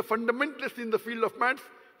he is a fundamentalist in the field of maths,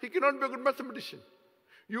 he cannot be a good mathematician.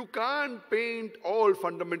 You can't paint all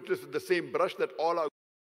fundamentalists with the same brush that all are.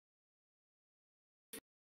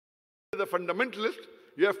 The fundamentalist,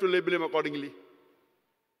 you have to label him accordingly.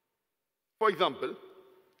 For example,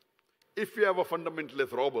 if you have a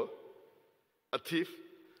fundamentalist robber, a thief,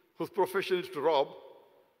 whose profession is to rob,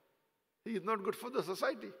 he is not good for the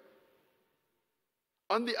society.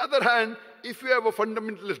 On the other hand, if you have a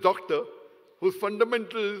fundamentalist doctor, whose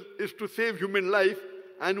fundamental is to save human life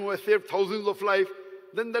and who has saved thousands of lives,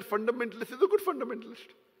 then that fundamentalist is a good fundamentalist.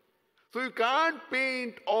 So you can't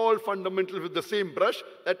paint all fundamentals with the same brush,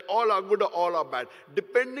 that all are good or all are bad.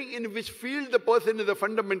 Depending in which field the person is a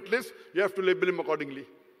fundamentalist, you have to label him accordingly.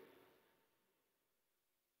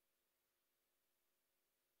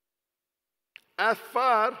 As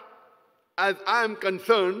far as I am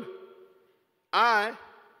concerned, I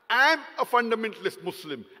am a fundamentalist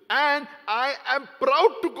Muslim. And I am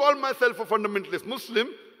proud to call myself a fundamentalist Muslim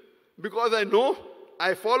because I know,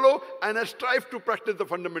 I follow, and I strive to practice the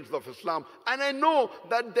fundamentals of Islam. And I know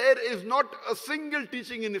that there is not a single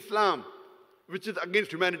teaching in Islam which is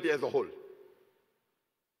against humanity as a whole.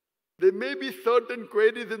 There may be certain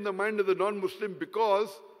queries in the mind of the non-Muslim because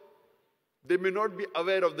they may not be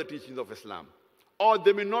aware of the teachings of Islam. Or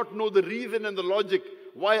they may not know the reason and the logic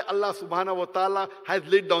why Allah subhanahu wa ta'ala has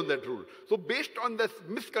laid down that rule. So based on this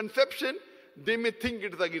misconception, they may think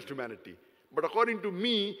it is against humanity. But according to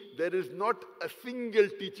me, there is not a single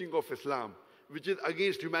teaching of Islam which is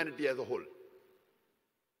against humanity as a whole.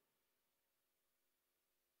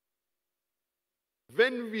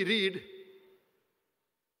 When we read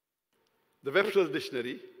the Webster's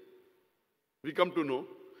dictionary, we come to know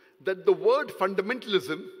that the word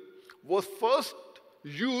fundamentalism was first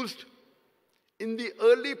used in the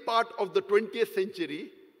early part of the 20th century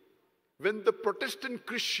when the Protestant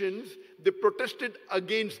Christians, they protested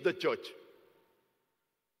against the church.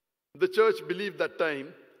 The church believed that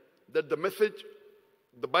time that the message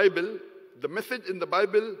in the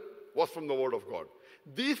Bible was from the Word of God.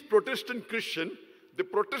 These Protestant Christians, they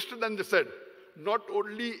protested and they said, not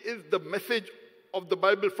only is the message of the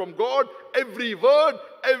Bible from God, every word,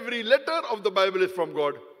 every letter of the Bible is from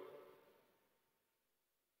God.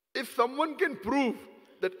 If someone can prove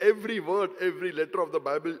that every word, every letter of the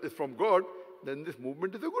Bible is from God, then this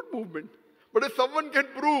movement is a good movement. But if someone can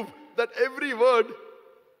prove that every word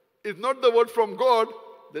is not the word from God,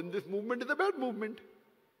 then this movement is a bad movement.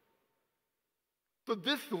 So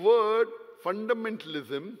this word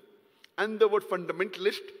fundamentalism and the word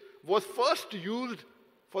fundamentalist was first used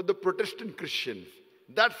for the Protestant Christians.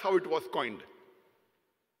 That's how it was coined.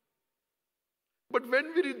 But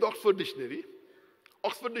when we read the Oxford Dictionary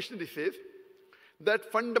says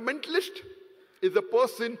that fundamentalist is a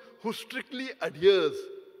person who strictly adheres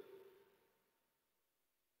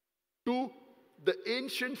to the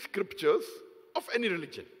ancient scriptures of any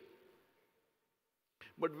religion.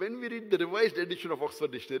 But when we read the revised edition of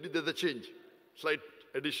Oxford Dictionary, there's a change, slight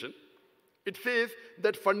addition. It says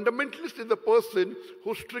that fundamentalist is a person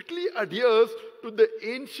who strictly adheres to the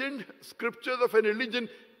ancient scriptures of a religion,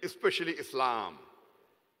 especially Islam.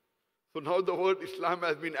 So now the word Islam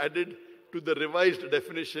has been added to the revised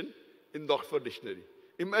definition in the Oxford Dictionary.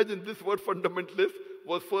 Imagine this word fundamentalist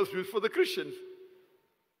was first used for the Christians.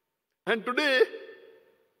 And today,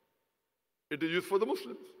 it is used for the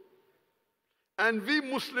Muslims. And we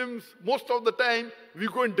Muslims, most of the time, we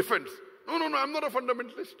go in defense. No, I'm not a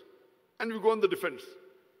fundamentalist. And we go on the defense.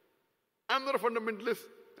 I'm not a fundamentalist.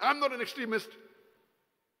 I'm not an extremist.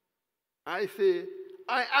 I say,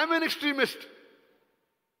 I am an extremist.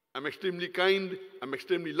 I'm extremely kind. I'm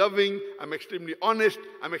extremely loving. I'm extremely honest.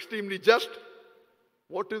 I'm extremely just.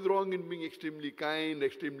 What is wrong in being extremely kind,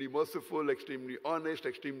 extremely merciful, extremely honest,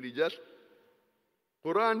 extremely just?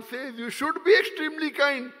 Quran says you should be extremely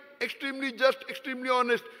kind, extremely just, extremely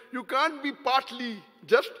honest. You can't be partly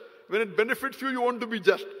just. When it benefits you, you want to be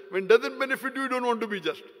just. When it doesn't benefit you, you don't want to be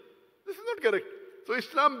just. This is not correct. So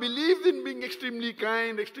Islam believes in being extremely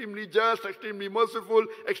kind, extremely just, extremely merciful,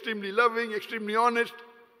 extremely loving, extremely honest.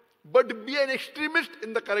 But be an extremist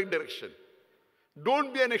in the correct direction.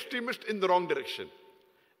 Don't be an extremist in the wrong direction.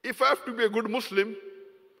 If I have to be a good Muslim,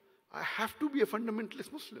 I have to be a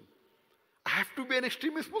fundamentalist Muslim. I have to be an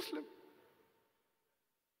extremist Muslim.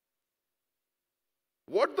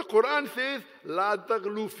 What the Quran says, La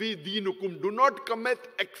taghlu fi deenukum, do not commit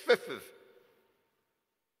excesses.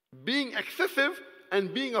 Being excessive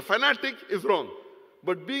and being a fanatic is wrong.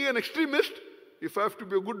 But being an extremist, if I have to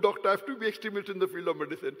be a good doctor, I have to be extremist in the field of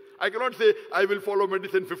medicine. I cannot say, I will follow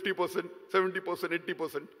medicine 50%, 70%,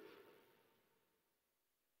 80%.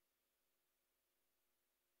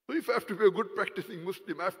 So if I have to be a good practicing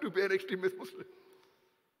Muslim, I have to be an extremist Muslim.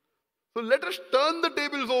 So let us turn the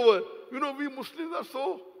tables over. You know, we Muslims are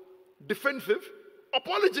so defensive,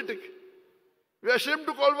 apologetic. We are ashamed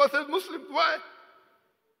to call ourselves Muslims. Why?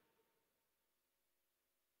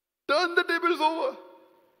 Turn the tables over.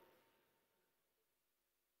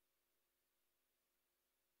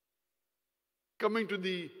 Coming to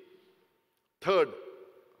the third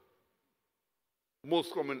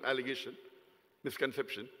most common allegation,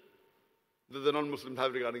 misconception, that the non-Muslims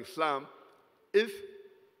have regarding Islam is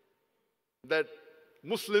that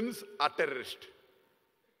Muslims are terrorists.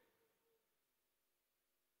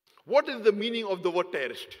 What is the meaning of the word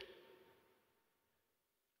terrorist?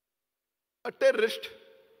 A terrorist,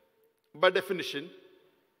 by definition,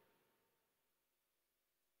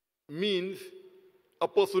 means a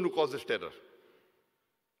person who causes terror.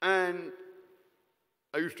 And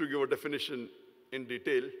I used to give a definition in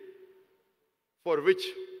detail for which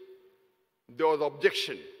there was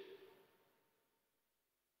objection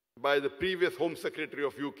by the previous Home Secretary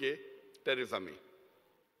of UK, Theresa May,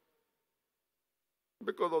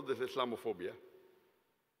 because of this Islamophobia.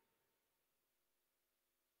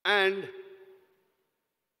 And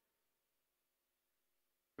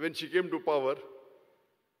when she came to power,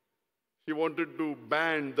 she wanted to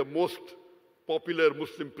ban the most popular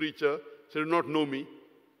Muslim preacher. She did not know me.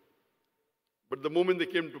 But the moment they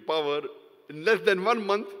came to power, in less than 1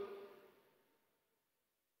 month,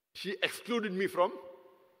 she excluded me from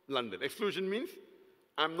London. Exclusion means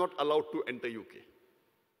I'm not allowed to enter UK.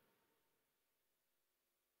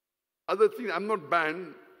 Other things, I'm not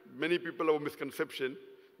banned. Many people have a misconception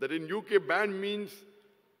that in UK, ban means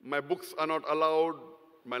my books are not allowed,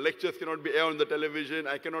 my lectures cannot be aired on the television,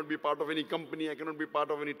 I cannot be part of any company, I cannot be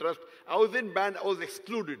part of any trust. I wasn't banned, I was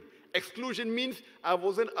excluded. Exclusion means I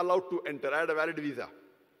wasn't allowed to enter. I had a valid visa.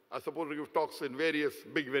 I was supposed to give talks in various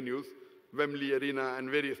big venues, Wembley Arena and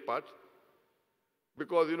various parts.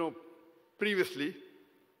 Because, you know, previously,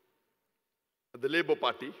 the Labour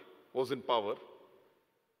Party was in power.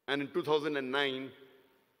 And in 2009,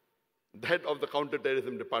 the head of the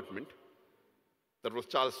counter-terrorism department, that was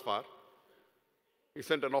Charles Farr, he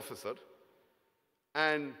sent an officer.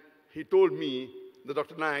 And he told me, that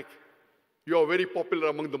Dr. Naik, you are very popular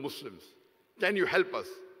among the Muslims. Can you help us?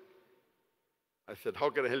 I said, how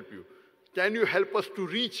can I help you? Can you help us to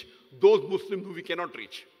reach those Muslims who we cannot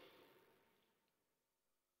reach?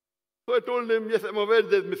 So I told him, yes, I'm aware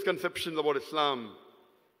there's misconceptions about Islam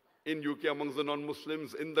in UK amongst the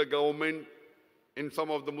non-Muslims, in the government, in some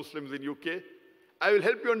of the Muslims in UK. I will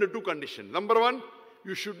help you under 2 conditions. Number 1,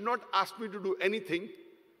 you should not ask me to do anything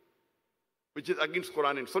which is against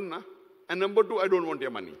Quran and Sunnah. And number 2, I don't want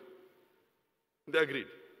your money. They agreed.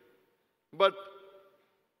 But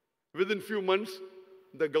within few months,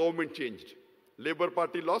 the government changed. Labour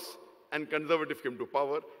Party lost and Conservative came to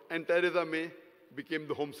power, and Theresa May became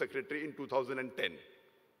the Home Secretary in 2010.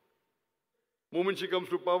 Moment she comes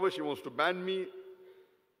to power, she wants to ban me.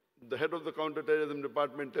 the head of the counterterrorism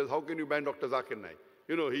department tells, how can you ban Dr. Zakir Naik?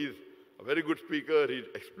 You know, he's a very good speaker. He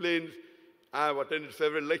explains. I have attended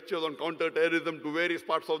several lectures on counterterrorism to various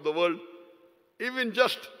parts of the world. Even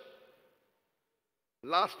just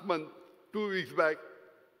last month, 2 weeks back,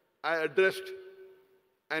 I addressed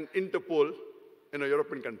an Interpol in a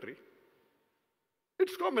European country.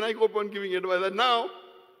 It's common. I go on giving advice. And now,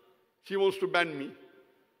 she wants to ban me.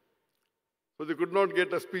 So they could not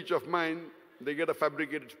get a speech of mine. They get a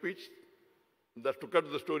fabricated speech. That's to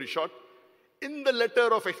cut the story short. In the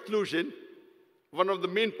letter of exclusion, one of the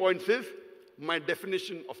main points is my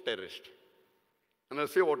definition of terrorist. And I'll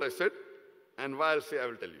say what I said, and why I'll say I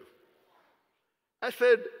will tell you. I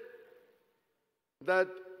said that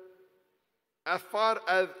as far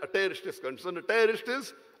as a terrorist is concerned, a terrorist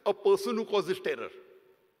is a person who causes terror.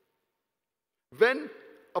 When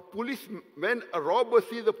a robber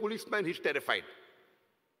sees a policeman, he's terrified.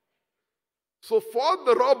 So for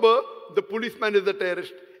the robber, the policeman is a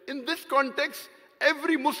terrorist. In this context,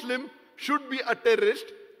 every Muslim should be a terrorist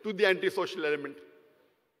to the antisocial element.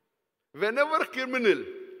 Whenever a criminal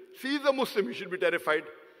sees a Muslim, he should be terrified.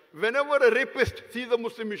 Whenever a rapist sees a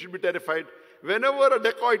Muslim, he should be terrified. Whenever a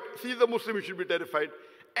dacoit sees a Muslim, he should be terrified.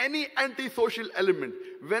 Any antisocial element,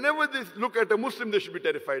 whenever they look at a Muslim, they should be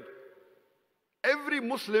terrified. Every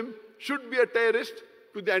Muslim should be a terrorist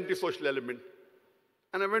to the antisocial element.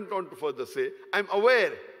 And I went on to further say, I'm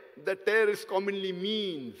aware that terrorist commonly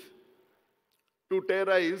means to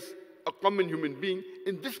terrorize a common human being.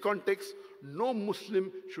 In this context, no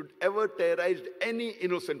Muslim should ever terrorize any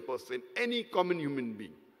innocent person, any common human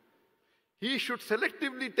being. He should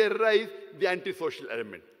selectively terrorize the antisocial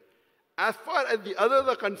element. As far as the others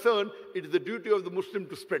are concerned, it is the duty of the Muslim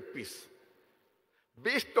to spread peace.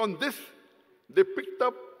 Based on this, they picked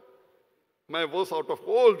up my verse out of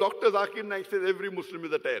all. Dr. Zakir Naik says every Muslim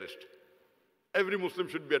is a terrorist. Every Muslim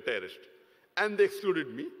should be a terrorist. And they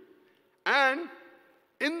excluded me. And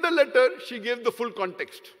in the letter, she gave the full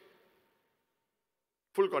context.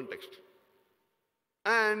 Full context.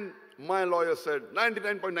 And my lawyer said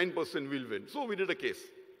 99.9% will win. So we did a case.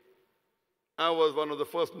 I was one of the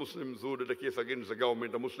first Muslims who did a case against the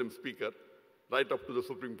government, a Muslim speaker, right up to the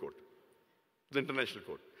Supreme Court, the International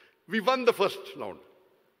Court. We won the first round.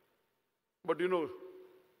 But you know,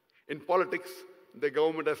 in politics, the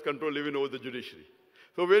government has control even over the judiciary.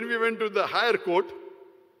 So when we went to the higher court,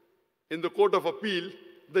 in the Court of Appeal,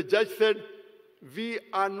 the judge said, we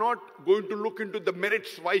are not going to look into the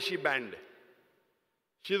merits why she banned.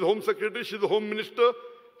 She's the Home Secretary, she's the Home Minister.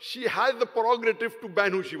 She has the prerogative to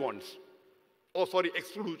ban who she wants. Oh, sorry,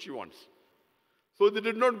 exclude who she wants. So they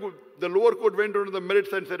did not go. The lower court went on to the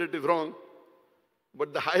merits and said it is wrong.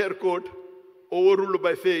 But the higher court overruled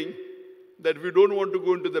by saying that we don't want to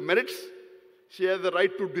go into the merits. She has the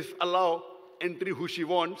right to disallow entry who she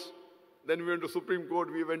wants. Then we went to Supreme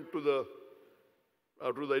Court, we went to the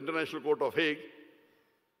International Court of Hague.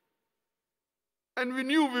 And we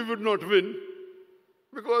knew we would not win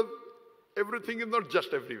because everything is not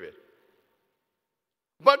just everywhere.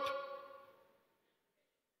 But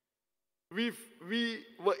we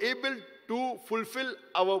were able to fulfill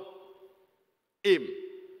our aim.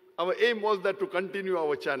 Our aim was that to continue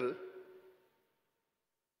our channel.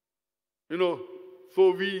 You know,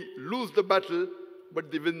 so we lose the battle,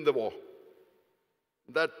 but they win the war.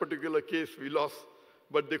 That particular case we lost,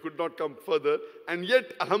 but they could not come further. And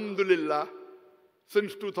yet, alhamdulillah,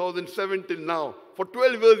 since 2007 till now, for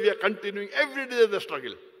 12 years we are continuing. Every day there's a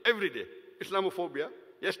struggle. Every day. Islamophobia.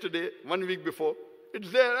 Yesterday, 1 week before, it's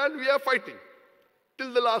there and we are fighting.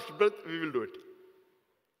 Till the last breath, we will do it.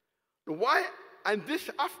 Why? And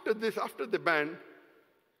after the ban,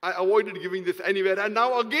 I avoided giving this anywhere. And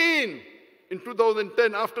now again, in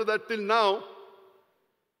 2010, after that till now,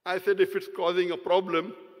 I said if it's causing a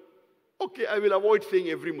problem, okay, I will avoid saying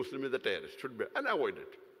every Muslim is a terrorist. Should be. And I avoid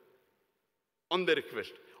it. On the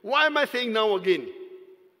request. Why am I saying now again?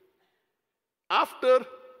 After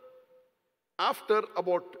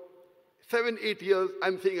about 7-8 years,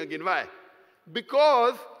 I'm saying again. Why?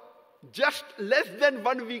 Because just less than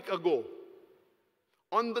 1 week ago,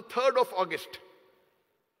 on the 3rd of August,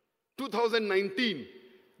 2019,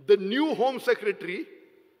 the new Home Secretary,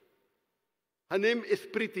 her name is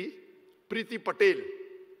Priti Patel,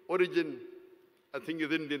 origin, I think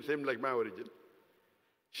is Indian, same like my origin.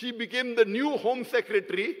 She became the new Home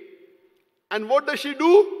Secretary, and what does she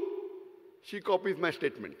do? She copies my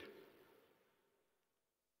statement.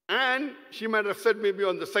 And she might have said maybe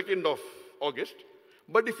on the 2nd of August,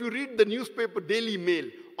 but if you read the newspaper Daily Mail,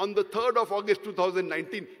 on the 3rd of August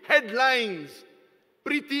 2019, headlines,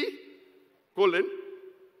 Priti,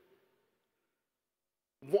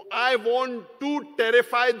 I want to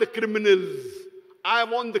terrify the criminals. I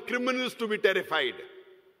want the criminals to be terrified.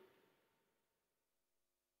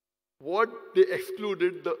 What they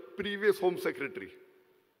excluded, the previous Home Secretary,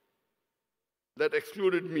 that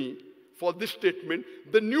excluded me for this statement,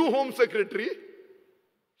 the new Home Secretary,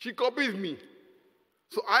 she copies me.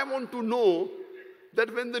 So I want to know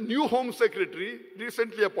that when the new Home Secretary,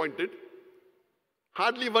 recently appointed,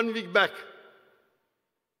 hardly 1 week back,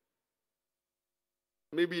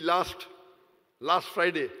 maybe last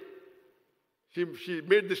Friday, she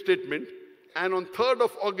made this statement, and on 3rd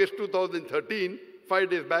of August 2013, 5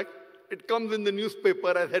 days back, it comes in the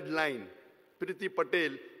newspaper as headline, Priti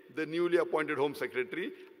Patel, the newly appointed Home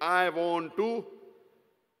Secretary, I want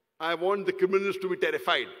the criminals to be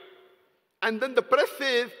terrified. And then the press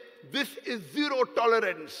says, this is zero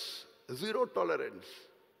tolerance. Zero tolerance.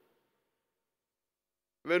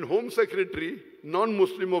 When Home Secretary,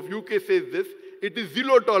 non-Muslim of UK says this, it is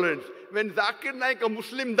zero tolerance. When Zakir Naik, a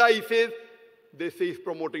Muslim Dai, says, they say he's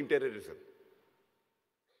promoting terrorism.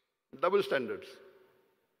 Double standards.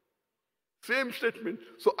 Same statement.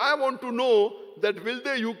 So I want to know that will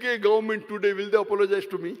the UK government today, will they apologize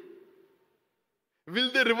to me?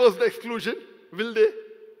 Will they reverse the exclusion? Will they?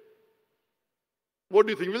 What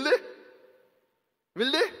do you think? Will they?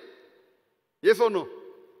 Will they? Yes or no?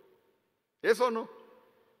 Yes or no?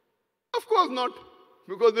 Of course not,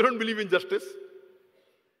 because they don't believe in justice.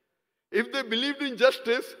 If they believed in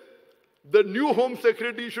justice, the new Home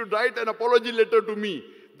Secretary should write an apology letter to me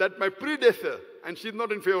that my predecessor, and she's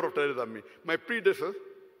not in favor of Theresa May, my predecessor,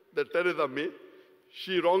 that Theresa May,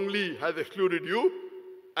 she wrongly has excluded you,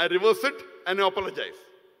 I reverse it and I apologize.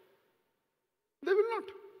 They will not.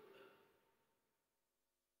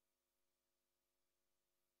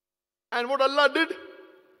 And what Allah did,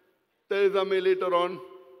 Theresa May later on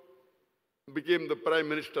became the Prime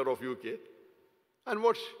Minister of UK. And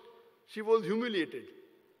what? She was humiliated.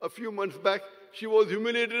 A few months back, she was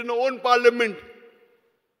humiliated in her own parliament.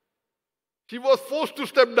 She was forced to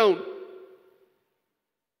step down.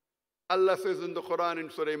 Allah says in the Quran in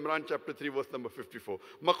Surah Imran chapter 3 verse number 54,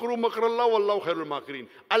 Makru makrallah wallahu khairul makirin.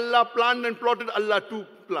 Allah planned and plotted, Allah too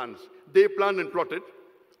plans. They planned and plotted,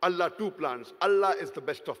 Allah too plans. Allah is the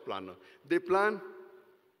best of planner. They plan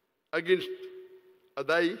against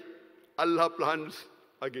Adai, Allah plans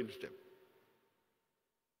against them.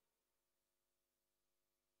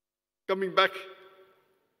 Coming back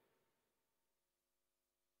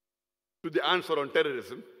to the answer on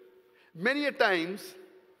terrorism, many a times,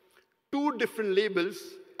 two different labels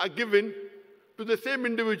are given to the same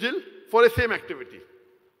individual for the same activity.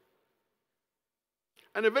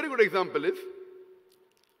 And a very good example is,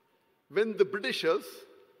 when the Britishers,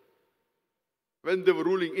 when they were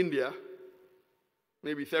ruling India,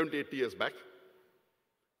 maybe 70, 80 years back,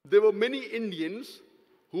 there were many Indians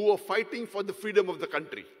who were fighting for the freedom of the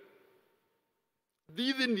country.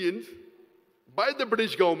 These Indians, by the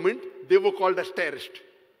British government, they were called as terrorists.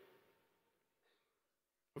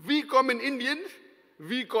 We common Indians,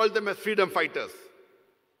 we call them as freedom fighters.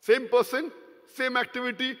 Same person, same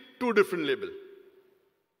activity, two different labels.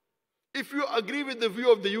 If you agree with the view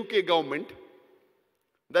of the UK government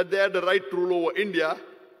that they had the right to rule over India,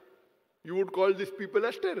 you would call these people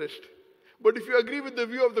as terrorists. But if you agree with the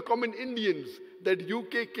view of the common Indians that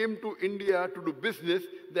UK came to India to do business,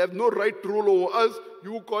 they have no right to rule over us,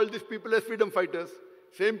 you would call these people as freedom fighters.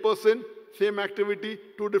 Same person, same activity,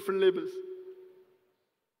 two different labels.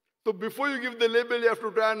 So before you give the label, you have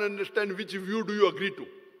to try and understand which view do you agree to.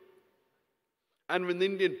 And when the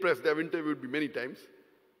Indian press, they have interviewed me many times,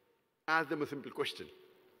 ask them a simple question.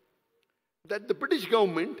 That the British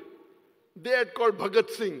government, they had called Bhagat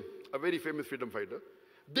Singh, a very famous freedom fighter,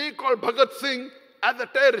 they called Bhagat Singh as a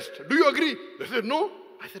terrorist. Do you agree? They said, no.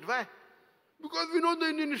 I said, why? Because we know the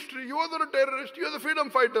Indian history. He was not a terrorist. He was a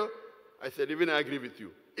freedom fighter. I said, even I agree with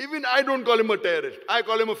you. Even I don't call him a terrorist. I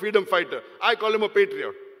call him a freedom fighter. I call him a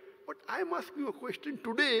patriot. But I'm asking you a question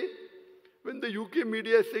today, when the UK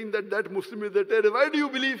media is saying that that Muslim is a terrorist, why do you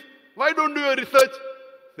believe? Why don't do your research?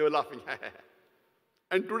 They were laughing.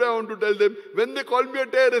 And today I want to tell them, when they call me a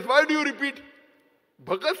terrorist, why do you repeat?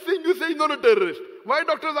 Bhagat Singh, you say he's not a terrorist. Why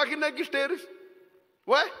Dr. Zakir Naik is terrorist?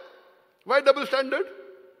 Why? Why double standard?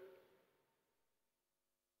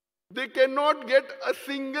 They cannot get a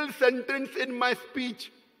single sentence in my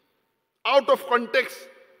speech out of context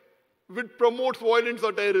which promotes violence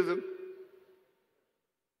or terrorism.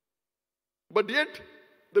 But yet,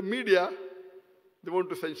 the media, they want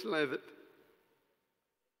to sensationalize it.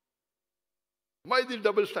 Why these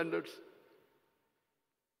double standards?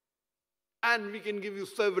 And we can give you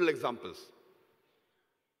several examples.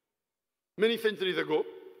 Many centuries ago,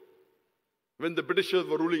 when the Britishers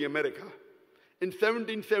were ruling America. In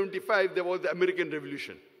 1775, there was the American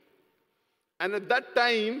Revolution. And at that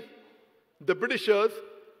time, the Britishers,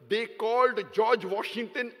 they called George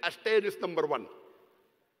Washington as terrorist number one.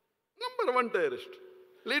 Number one terrorist.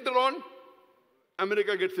 Later on,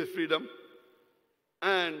 America gets its freedom,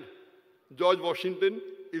 and George Washington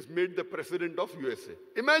is made the president of USA.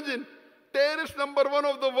 Imagine, terrorist number one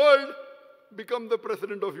of the world become the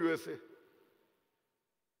president of USA.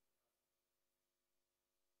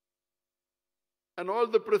 And all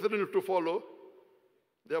the presidents to follow,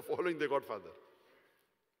 they are following their godfather.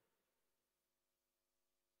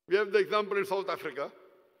 We have the example in South Africa.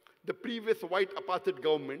 The previous white apartheid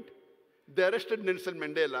government, they arrested Nelson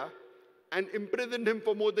Mandela and imprisoned him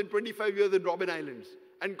for more than 25 years in Robben Islands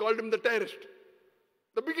and called him the terrorist,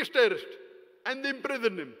 the biggest terrorist, and they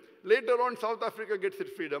imprisoned him. Later on, South Africa gets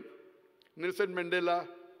its freedom. Nelson Mandela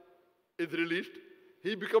is released.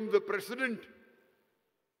 He becomes the president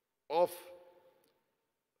of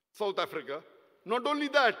South Africa. Not only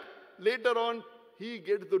that, later on, he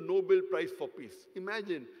gets the Nobel Prize for Peace.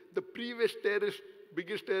 Imagine, the previous terrorist,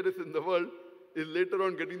 biggest terrorist in the world, is later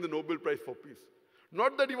on getting the Nobel Prize for Peace.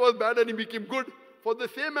 Not that he was bad and he became good. For the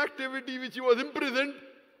same activity which he was imprisoned,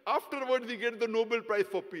 afterwards he gets the Nobel Prize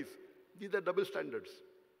for Peace. These are double standards.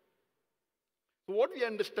 So what we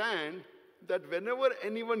understand, that whenever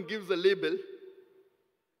anyone gives a label,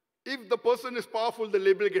 if the person is powerful, the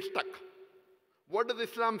label gets stuck. What does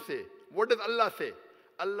Islam say? What does Allah say?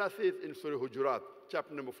 Allah says in Surah Hujurat,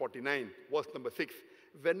 chapter number 49, verse number 6,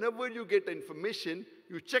 whenever you get information,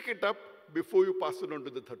 you check it up before you pass it on to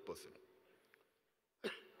the third person.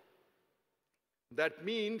 That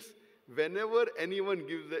means whenever anyone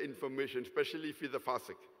gives the information, especially if he's a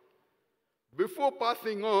fasik, before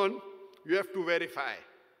passing on, you have to verify.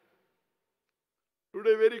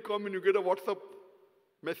 Today, very common, you get a WhatsApp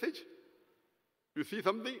message, you see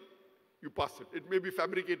something, you pass it. It may be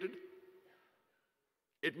fabricated,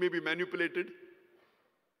 it may be manipulated,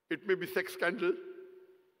 it may be sex scandal,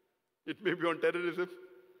 it may be on terrorism,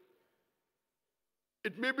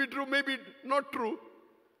 it may be true, maybe not true.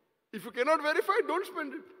 If you cannot verify, don't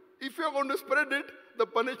spend it. If you are going to spread it, the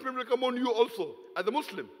punishment will come on you also, as a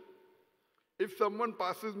Muslim. If someone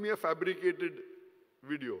passes me a fabricated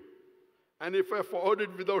video, and if I forward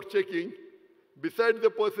it without checking, besides the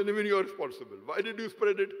person, even you are responsible. Why did you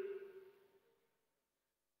spread it?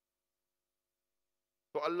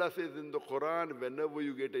 So Allah says in the Quran, whenever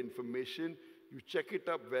you get information, you check it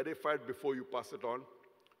up, verify it before you pass it on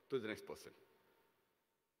to the next person.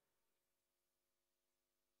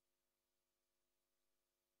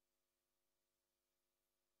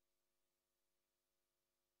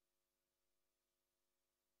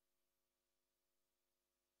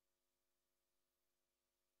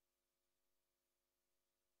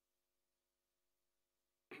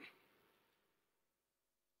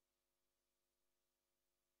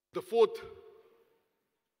 The fourth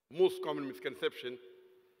most common misconception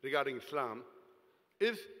regarding Islam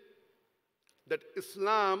is that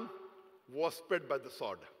Islam was spread by the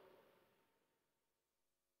sword.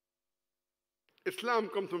 Islam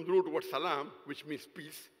comes from the root word salam, which means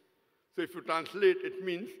peace. So if you translate, it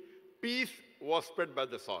means peace was spread by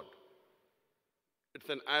the sword. It's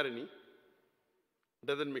an irony.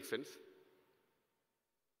 Doesn't make sense.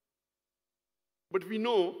 But we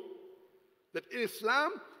know that in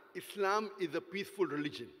Islam, Islam is a peaceful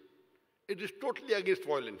religion. It is totally against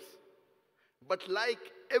violence. But like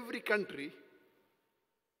every country,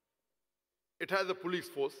 it has a police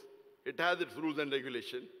force, it has its rules and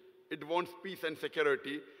regulation, it wants peace and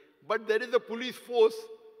security, but there is a police force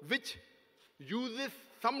which uses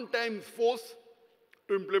sometimes force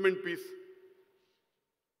to implement peace.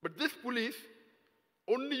 But this police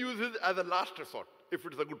only uses as a last resort, if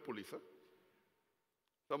it's a good police. Huh?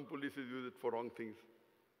 Some polices use it for wrong things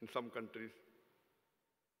in some countries.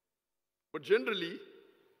 But generally,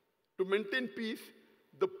 to maintain peace,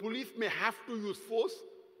 the police may have to use force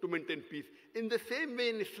to maintain peace. In the same way,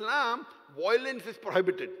 in Islam, violence is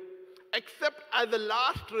prohibited, except as a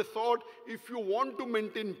last resort. If you want to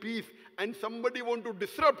maintain peace and somebody want to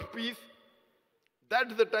disrupt peace,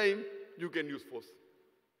 that's the time you can use force.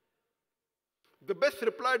 The best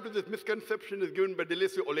reply to this misconception is given by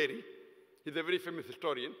Deleuze O'Leary. He's a very famous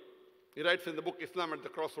historian. He writes in the book Islam at the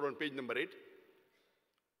Crossroad on page number 8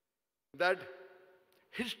 that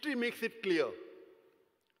history makes it clear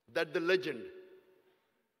that the legend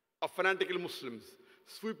of fanatical Muslims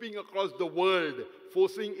sweeping across the world,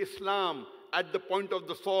 forcing Islam at the point of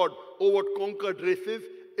the sword over conquered races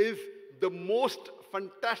is the most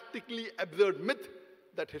fantastically absurd myth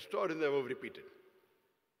that historians have ever repeated.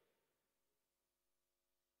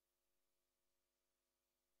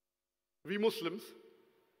 We Muslims,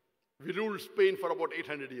 we ruled Spain for about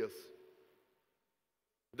 800 years.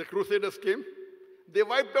 The Crusaders came. They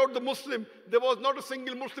wiped out the Muslim. There was not a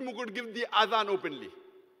single Muslim who could give the adhan openly.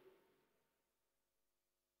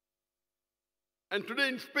 And today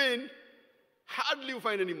in Spain, hardly you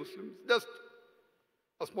find any Muslims, just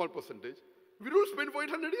a small percentage. We ruled Spain for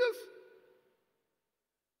 800 years.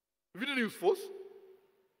 We didn't use force.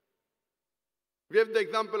 We have the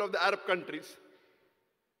example of the Arab countries.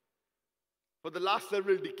 For the last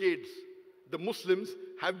several decades, the Muslims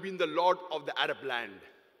have been the lord of the Arab land.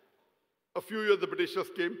 A few years the Britishers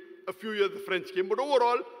came, a few years the French came, but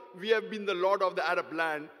overall, we have been the lord of the Arab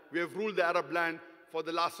land. We have ruled the Arab land for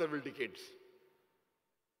the last several decades.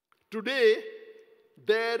 Today,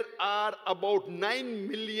 there are about 9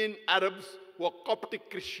 million Arabs who are Coptic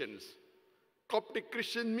Christians. Coptic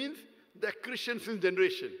Christian means they're Christians since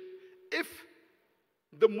generation. If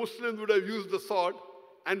the Muslims would have used the sword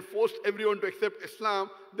and forced everyone to accept Islam,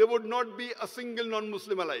 there would not be a single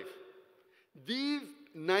non-Muslim alive. These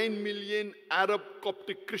 9 million Arab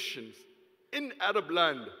Coptic Christians in Arab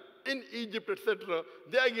land, in Egypt, etc.,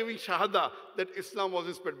 they are giving shahada that Islam was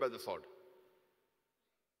inspired by the sword.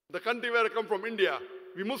 The country where I come from, India,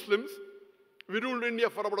 we Muslims, we ruled India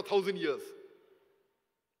for about 1,000 years.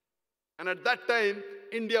 And at that time,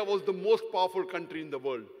 India was the most powerful country in the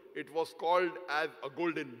world. It was called as a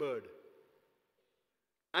golden bird.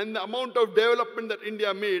 And the amount of development that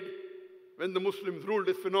India made when the Muslims ruled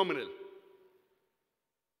is phenomenal.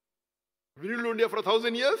 We ruled India for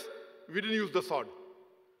 1,000 years, we didn't use the sword.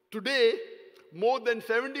 Today, more than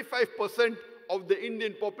 75% of the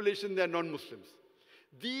Indian population, they are non-Muslims.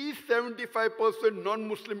 These 75%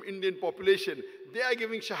 non-Muslim Indian population, they are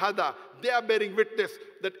giving shahada, they are bearing witness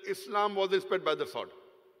that Islam was inspired by the sword.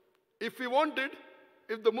 If we wanted,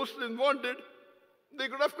 if the Muslims wanted, they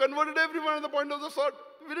could have converted everyone at the point of the sword.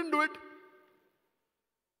 We didn't do it.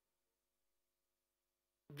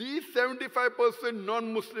 These 75%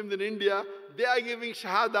 non-Muslims in India, they are giving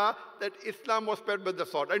shahada that Islam was inspired by the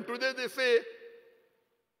sword. And today they say,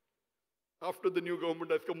 after the new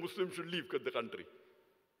government has come, Muslims should leave the country.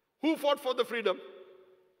 Who fought for the freedom?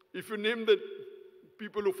 If you name the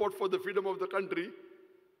people who fought for the freedom of the country,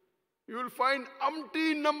 you will find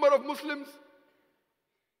umpteen number of Muslims.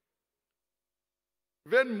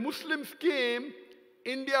 When Muslims came,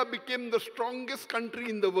 India became the strongest country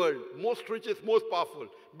in the world, most richest, most powerful.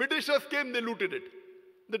 Britishers came, they looted it.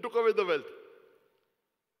 They took away the wealth.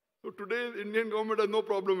 So today, the Indian government has no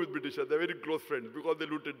problem with Britishers. They're very close friends because they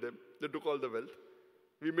looted them. They took all the wealth.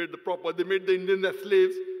 We made they made the Indians as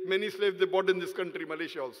slaves. Many slaves they bought in this country,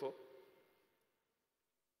 Malaysia also.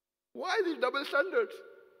 Why these double standards?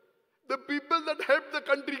 The people that helped the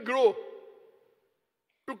country grow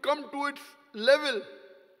to come to its level,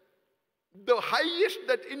 the highest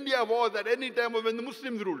that India was at any time was when the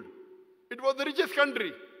Muslims ruled. It was the richest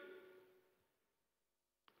country.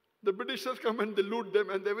 The Britishers come and they loot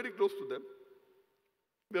them and they're very close to them.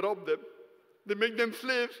 They rob them. They make them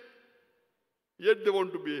slaves. Yet they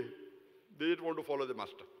want to follow the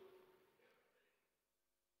master.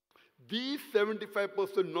 These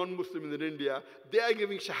 75% non-Muslims in India, they are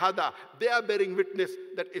giving shahada. They are bearing witness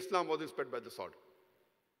that Islam was inspired by the sword.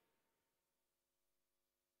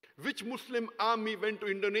 Which Muslim army went to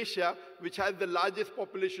Indonesia, which has the largest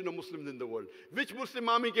population of Muslims in the world? Which Muslim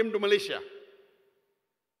army came to Malaysia?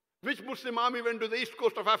 Which Muslim army went to the east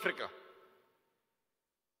coast of Africa?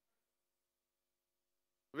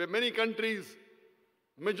 Where many countries,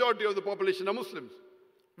 majority of the population are Muslims.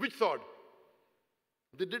 Which sword?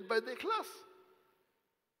 They did by their class.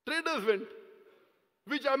 Traders went.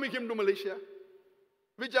 Which army came to Malaysia?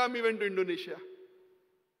 Which army went to Indonesia?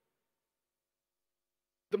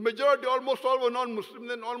 The majority, almost all were non-Muslims,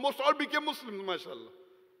 then almost all became Muslims, mashallah.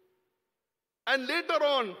 And later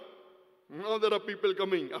on, now there are people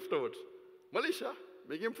coming afterwards. Malaysia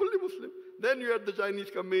became fully Muslim. Then you had the Chinese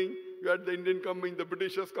coming, you had the Indian coming, the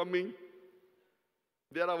Britishers coming.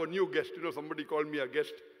 They are our new guest. You know, somebody called me a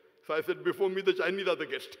guest. So I said, before me, the Chinese are the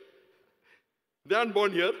guest. They aren't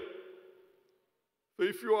born here. So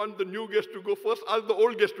if you want the new guest to go first, ask the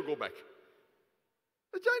old guest to go back.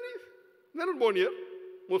 The Chinese, they're not born here,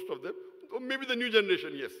 most of them. Or maybe the new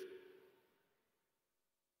generation, yes.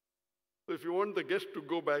 So if you want the guest to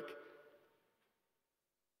go back,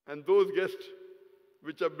 and those guests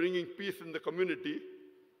which are bringing peace in the community,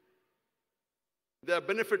 they are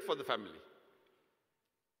benefit for the family.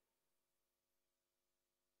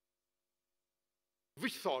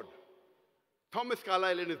 Which sword? Thomas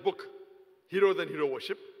Carlyle in his book, Heroes and Hero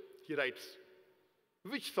Worship, he writes,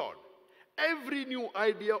 which sword? Every new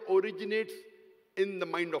idea originates in the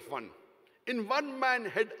mind of one. In one man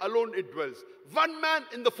head alone it dwells. One man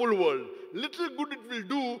in the full world. Little good it will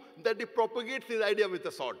do that he propagates his idea with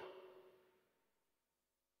a sword.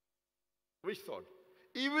 Which sword?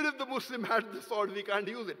 Even if the Muslim had the sword, we can't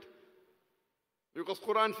use it. Because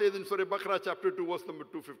Quran says in Surah Baqarah chapter 2 verse number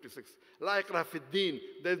 256, La ikraha fid deen,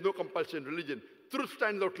 there is no compulsion in religion. Truth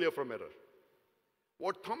stands out clear from error.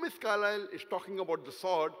 What Thomas Carlyle is talking about the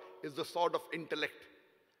sword is the sword of intellect,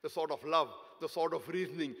 the sword of love, the sword of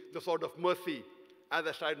reasoning, the sword of mercy. As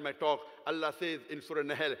I started my talk, Allah says in Surah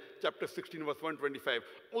Nahl, chapter 16, verse 125,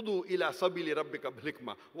 Udu ila sabili rabbika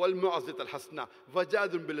bil-hikmah wal-mu'azzat al-hasna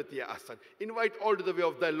wajadun billati ahsan. Invite all to the way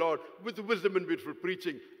of thy Lord with wisdom and beautiful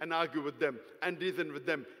preaching, and argue with them and reason with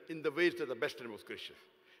them in the ways that are best and most gracious.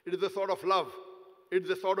 It is the sword of love. It is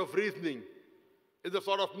the sword of reasoning. It is the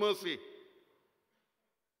sword of mercy,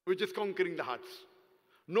 which is conquering the hearts.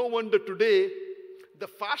 No wonder today, the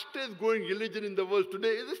fastest growing religion in the world today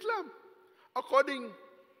is Islam. According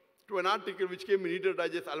to an article which came in Reader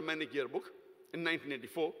Digest Almanac Yearbook in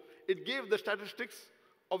 1984, it gave the statistics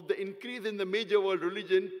of the increase in the major world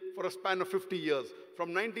religion for a span of 50 years,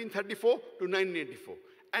 from 1934 to 1984.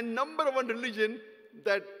 And number one religion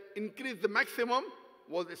that increased the maximum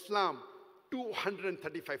was Islam,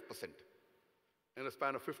 235%. In a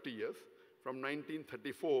span of 50 years, from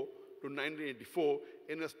 1934 to 1984,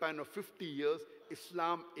 in a span of 50 years,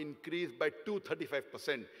 Islam increased by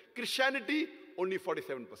 235%. Christianity, only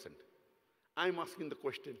 47%. I'm asking the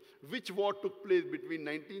question, which war took place between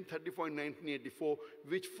 1934 and 1984,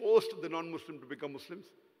 which forced the non-Muslim to become Muslims?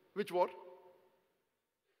 Which war?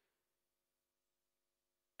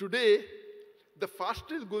 Today, the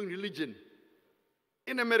fastest growing religion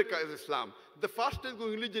in America is Islam. The fastest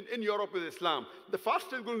growing religion in Europe is Islam. The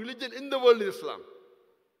fastest growing religion in the world is Islam.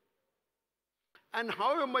 And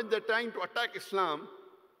however much they're trying to attack Islam,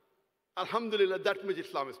 alhamdulillah, that much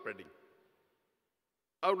Islam is spreading.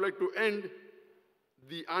 I would like to end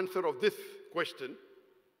the answer of this question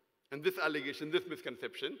and this allegation, this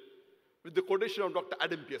misconception, with the quotation of Dr.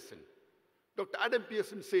 Adam Pearson. Dr. Adam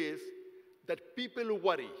Pearson says that people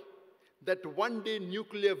worry that one day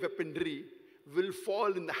nuclear weaponry will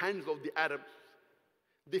fall in the hands of the Arabs.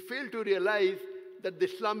 They fail to realize that the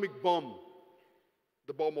Islamic bomb,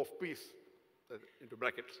 the bomb of peace, into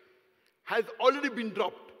brackets, has already been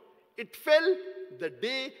dropped. It fell the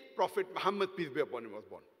day Prophet Muhammad, peace be upon him, was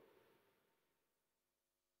born.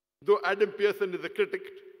 Though Adam Pearson is a critic,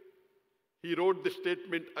 he wrote this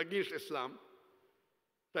statement against Islam,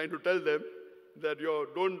 trying to tell them that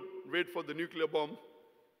don't wait for the nuclear bomb.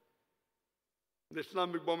 The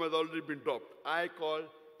Islamic bomb has already been dropped. I call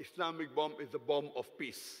Islamic bomb is the bomb of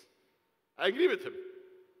peace. I agree with him.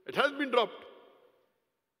 It has been dropped.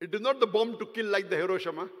 It is not the bomb to kill like the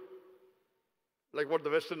Hiroshima, like what the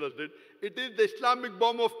Westerners did. It is the Islamic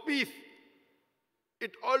bomb of peace.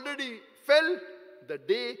 It already fell the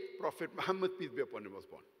day Prophet Muhammad, peace be upon him, was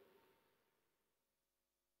born.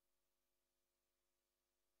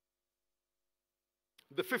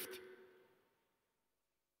 The fifth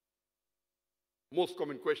most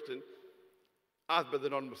common question asked by the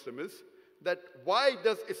non-Muslim is that why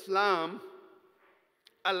does Islam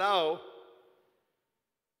allow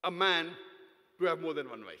a man to have more than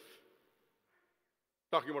one wife?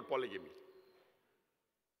 Talking about polygamy.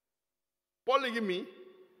 Polygamy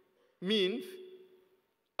means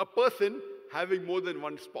a person having more than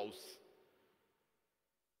one spouse.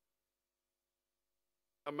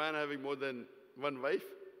 A man having more than one wife,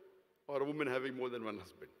 or a woman having more than one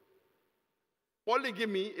husband.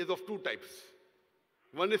 Polygamy is of two types.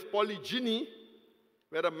 One is polygyny,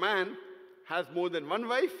 where a man has more than one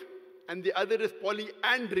wife, and the other is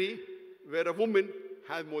polyandry, where a woman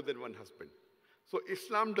has more than one husband. So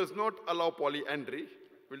Islam does not allow polyandry.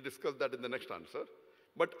 We'll discuss that in the next answer.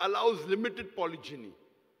 But allows limited polygyny,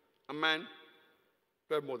 a man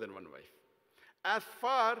to have more than one wife. As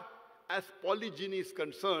far as polygyny is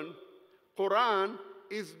concerned, Quran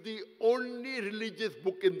is the only religious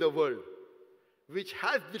book in the world which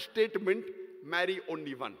has the statement, marry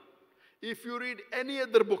only one. If you read any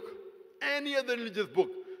other book, any other religious book,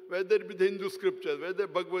 whether it be the Hindu scriptures, whether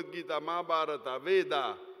Bhagavad Gita, Mahabharata,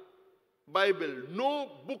 Veda, Bible, no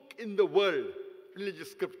book in the world,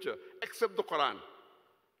 religious scripture, except the Quran,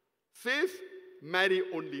 says marry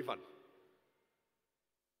only one.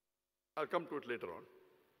 I'll come to it later on.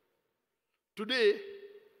 Today,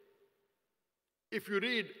 if you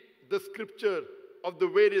read the scripture of the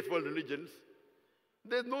various world religions,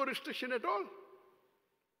 there's no restriction at all.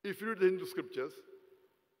 If you read the Hindu scriptures,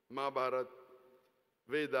 Mahabharata,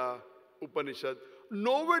 Veda, Upanishad,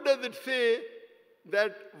 nowhere does it say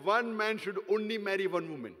that one man should only marry one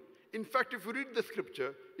woman. In fact, if you read the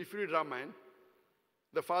scripture, if you read Ramayana,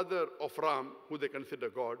 the father of Ram, who they consider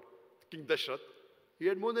God, King Dashrath, he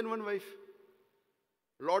had more than one wife.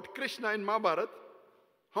 Lord Krishna in Mahabharata,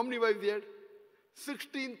 how many wives he had?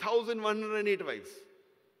 16,108 wives.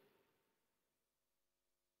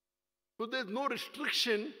 So there's no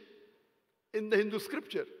restriction in the Hindu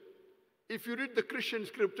scripture. If you read the Christian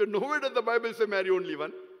scripture, nowhere does the Bible say marry only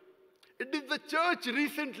one. It is the church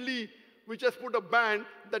recently which has put a ban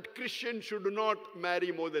that Christians should not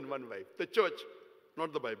marry more than one wife. The church,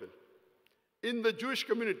 not the Bible. In the Jewish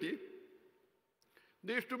community,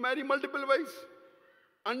 they used to marry multiple wives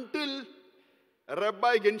until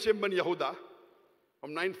Rabbi Genshem ben Yehuda,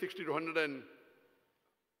 from 960 to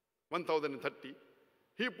 1030,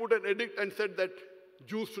 he put an edict and said that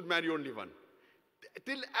Jews should marry only one.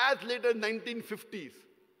 Till as late as 1950s,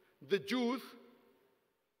 the Jews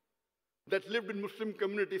that lived in Muslim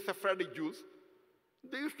communities, Sephardic Jews,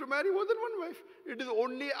 they used to marry more than one wife. It is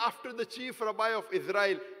only after the chief rabbi of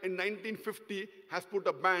Israel in 1950 has put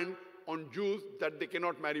a ban on Jews that they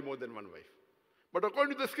cannot marry more than one wife. But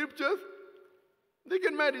according to the scriptures, they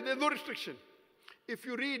can marry, there's no restriction. If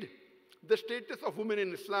you read the status of women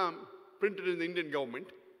in Islam printed in the Indian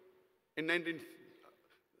government in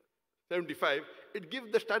 1975, it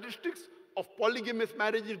gives the statistics of polygamous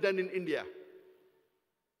marriages done in India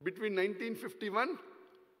between 1951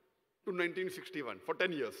 to 1961, for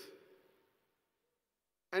 10 years.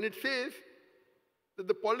 And it says that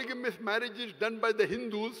the polygamous marriages done by the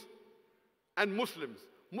Hindus and Muslims.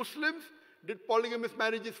 Muslims did polygamous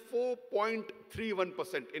marriages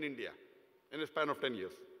 4.31% in India in a span of 10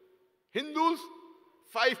 years. Hindus,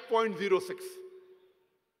 5.06.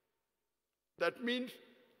 That means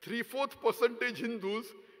 3/4%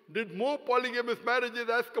 Hindus did more polygamous marriages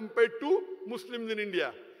as compared to Muslims in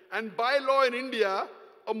India. And by law in India,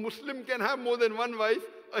 a Muslim can have more than one wife,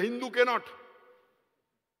 a Hindu cannot.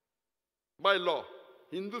 By law.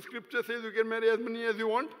 Hindu scripture says you can marry as many as you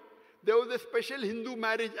want. There was a special Hindu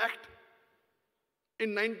Marriage Act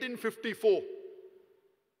in 1954,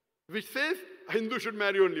 which says a Hindu should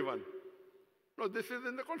marry only one. No, this is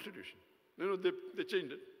in the constitution. They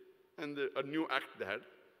changed it, and a new act they had.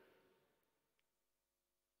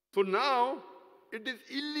 So now, it is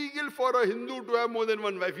illegal for a Hindu to have more than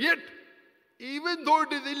one wife. Yet, even though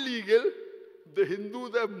it is illegal, the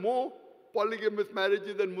Hindus have more polygamous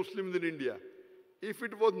marriages than Muslims in India. If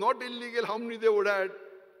it was not illegal, how many they would have?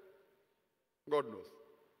 God knows.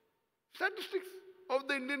 Statistics of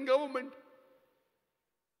the Indian government.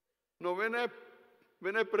 Now, when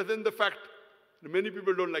I present the fact, many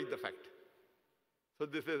people don't like the fact. So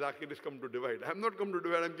they say, Zakir has come to divide. I have not come to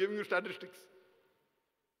divide. I am giving you statistics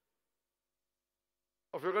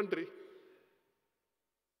of your country.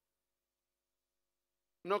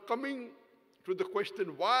 Now coming to the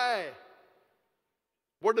question, why?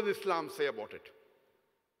 What does Islam say about it?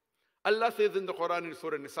 Allah says in the Quran in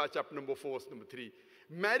Surah Nisa, chapter number 4, verse number 3,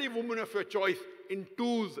 marry women of your choice in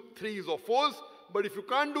 2s, 3s or 4s, but if you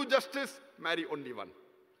can't do justice, marry only one.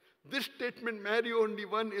 This statement, marry only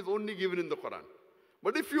one, is only given in the Quran.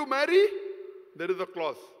 But if you marry, there is a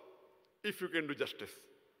clause, if you can do justice.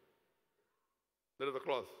 There is a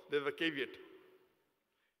clause, there is a caveat.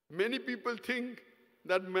 Many people think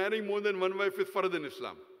that marrying more than one wife is fard in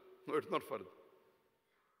Islam. No, it's not fard.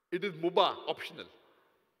 It is mubah, optional.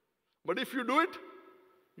 But if you do it,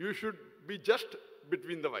 you should be just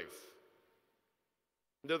between the wives.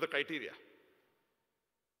 There's the criteria.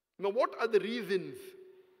 Now, what are the reasons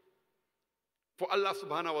for Allah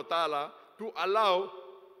subhanahu wa ta'ala to allow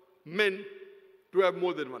men to have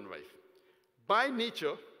more than one wife? By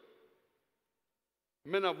nature,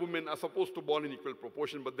 men and women are supposed to be born in equal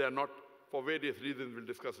proportion, but they are not, for various reasons we'll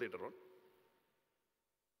discuss later on.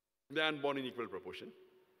 They aren't born in equal proportion.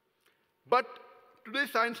 But today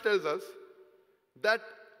science tells us that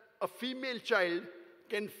a female child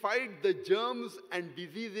can fight the germs and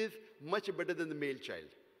diseases much better than the male child.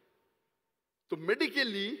 So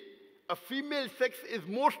medically, a female sex is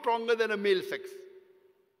more stronger than a male sex.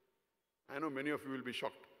 I know many of you will be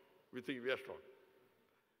shocked. We think we are strong.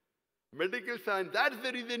 Medical science, that's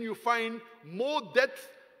the reason you find more deaths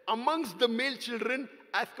amongst the male children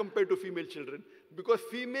as compared to female children. Because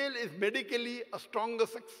female is medically a stronger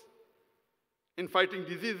sex in fighting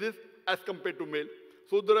diseases as compared to male.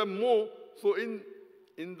 So there are more, so in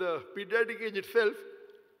the pediatric age itself,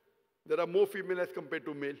 there are more female as compared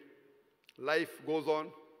to male. Life goes on.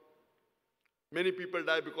 Many people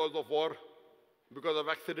die because of war, because of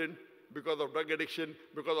accident, because of drug addiction,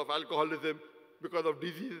 because of alcoholism, because of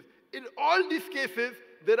disease. In all these cases,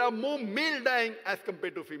 there are more male dying as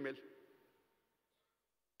compared to female.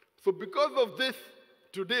 So because of this,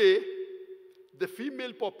 Today, the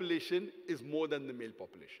female population is more than the male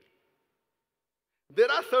population.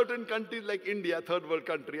 There are certain countries like India, third world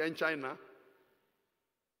country, and China,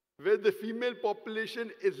 where the female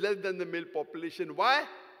population is less than the male population. Why?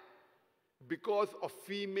 Because of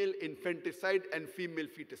female infanticide and female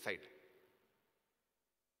feticide.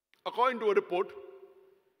 According to a report,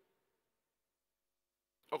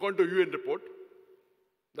 according to a UN report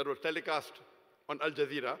that was telecast on Al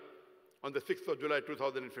Jazeera on the 6th of July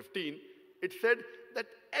 2015, it said that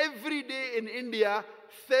every day in India,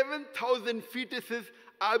 7,000 fetuses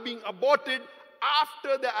are being aborted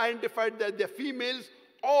after they identified that they're females,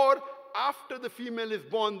 or after the female is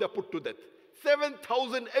born, they're put to death.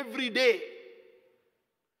 7,000 every day.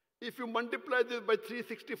 If you multiply this by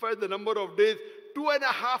 365, the number of days,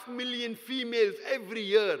 2.5 million females every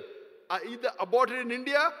year are either aborted in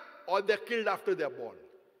India or they're killed after they're born.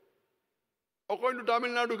 According to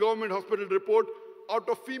Tamil Nadu government hospital report, out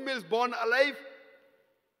of females born alive,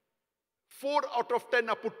 4 out of 10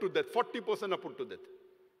 are put to death, 40% are put to death.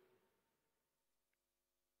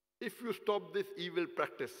 If you stop this evil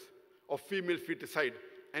practice of female feticide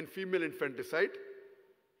and female infanticide,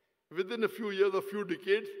 within a few years or few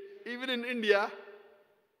decades, even in India,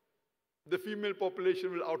 the female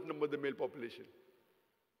population will outnumber the male population.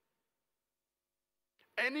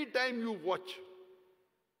 Anytime you watch,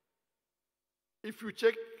 if you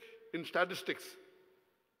check in statistics,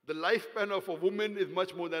 the lifespan of a woman is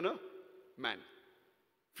much more than a man,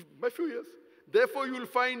 by few years. Therefore, you will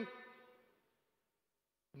find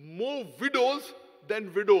more widows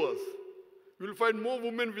than widowers. You will find more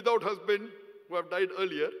women without husband who have died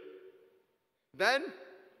earlier than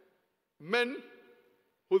men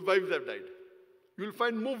whose wives have died. You will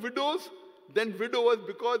find more widows than widowers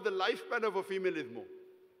because the lifespan of a female is more.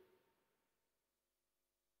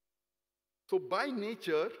 So by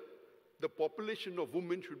nature, the population of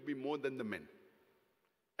women should be more than the men.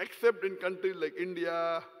 Except in countries like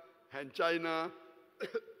India and China,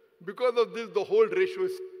 because of this, the whole ratio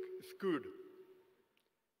is skewed.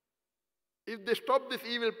 If they stop this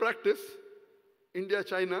evil practice, India,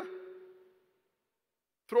 China,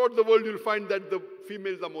 throughout the world you'll find that the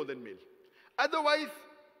females are more than male. Otherwise,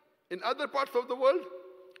 in other parts of the world,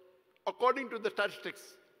 according to the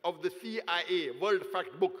statistics of the CIA World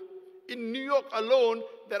Fact Book, in New York alone,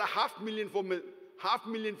 there are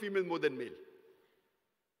 500,000 females more than male.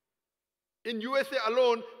 In USA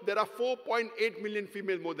alone, there are 4.8 million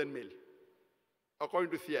females more than male, according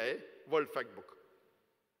to CIA World Fact Book.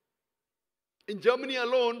 In Germany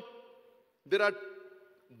alone, there are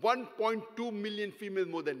 1.2 million females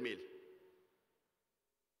more than male.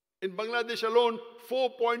 In Bangladesh alone,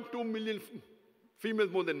 4.2 million females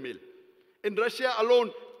more than male. In Russia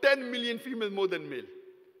alone, 10 million females more than male.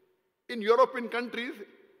 In European countries,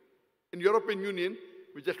 in European Union,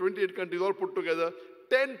 which is 28 countries all put together,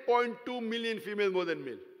 10.2 million females more than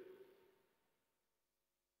male.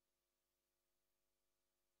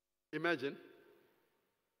 Imagine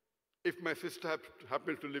if my sister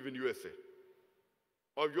happens to live in USA,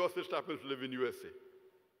 or your sister happens to live in USA,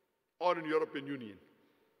 or in European Union.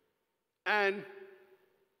 And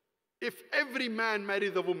if every man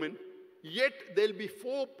marries a woman, yet there'll be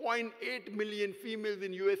 4.8 million females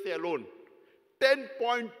in USA alone,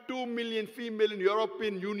 10.2 million females in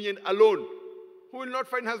European Union alone, who will not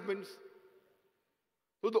find husbands.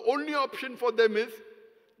 So the only option for them is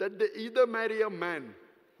that they either marry a man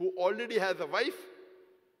who already has a wife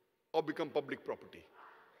or become public property.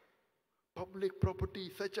 Public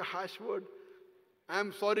property, such a harsh word.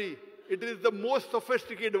 I'm sorry, it is the most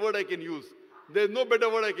sophisticated word I can use. There's no better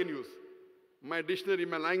word I can use. My dictionary,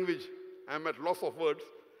 my language, I'm at loss of words.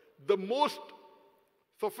 The most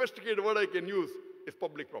sophisticated word I can use is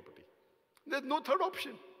public property. There's no third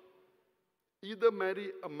option. Either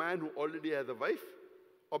marry a man who already has a wife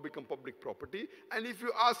or become public property. And if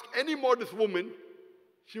you ask any modest woman,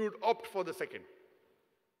 she would opt for the second.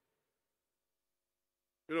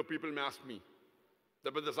 You know, people may ask me,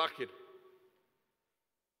 Brother Zakir,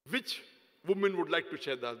 which woman would like to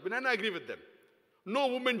share the husband? And I agree with them. No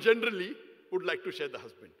woman generally would like to share the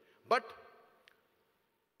husband. But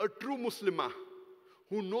a true Muslimah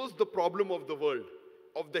who knows the problem of the world,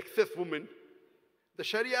 of the excess woman, the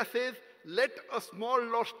Sharia says, let a small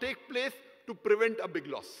loss take place to prevent a big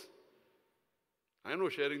loss. I know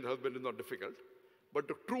sharing the husband is not difficult, but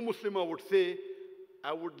a true Muslimah would say,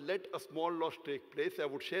 I would let a small loss take place, I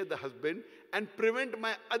would share the husband and prevent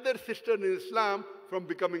my other sister in Islam from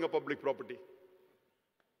becoming a public property.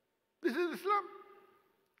 This is Islam.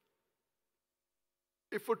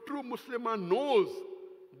 If a true Muslimah knows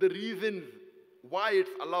the reasons why it's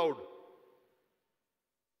allowed,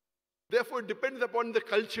 Therefore, it depends upon the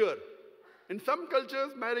culture. In some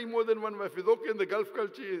cultures, marrying more than one wife is okay. In the Gulf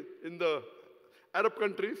culture, in the Arab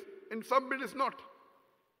countries, in some it is not.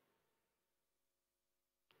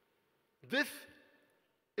 This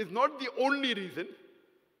is not the only reason,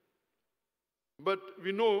 but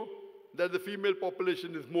we know that the female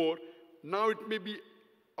population is more. Now it may be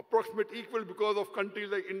approximate equal because of countries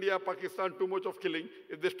like India, Pakistan, too much of killing.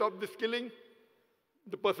 If they stop this killing,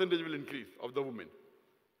 the percentage will increase of the women.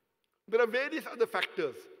 There are various other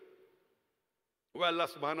factors where Allah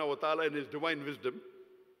subhanahu wa ta'ala in His divine wisdom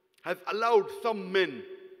has allowed some men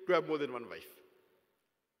to have more than one wife.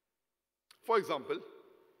 For example,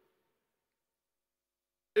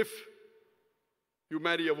 if you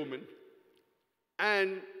marry a woman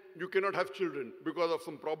and you cannot have children because of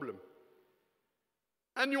some problem,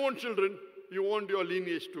 and you want children, you want your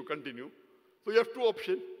lineage to continue, so you have two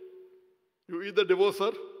options. You either divorce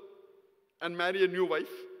her and marry a new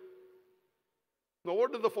wife. Now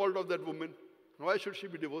what is the fault of that woman? Why should she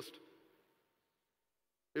be divorced?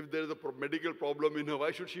 If there is a medical problem in her,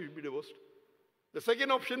 why should she be divorced? The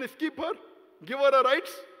second option is keep her, give her her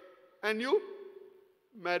rights, and you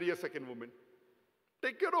marry a second woman.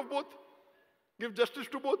 Take care of both. Give justice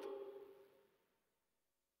to both.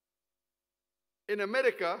 In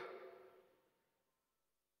America,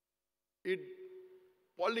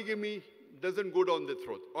 polygamy doesn't go down the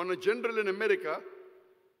throat. On a general in America,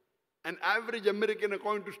 an average American,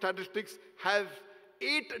 according to statistics, has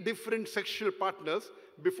 8 different sexual partners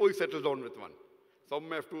before he settles down with one. Some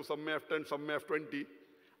may have 2, some may have 10, some may have 20.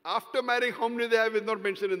 After marrying, how many they have is not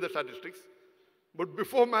mentioned in the statistics. But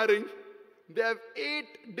before marrying, they have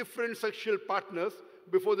 8 different sexual partners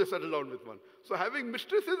before they settle down with one. So having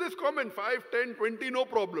mistresses is common, 5, 10, 20, no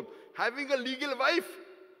problem. Having a legal wife,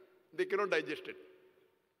 they cannot digest it.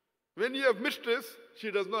 When you have mistress, she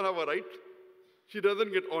does not have a right. She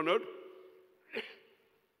doesn't get honored.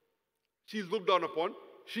 She's looked down upon.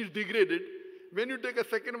 She's degraded. When you take a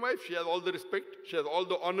second wife, she has all the respect. She has all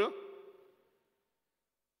the honor.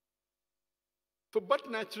 So, but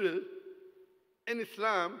natural in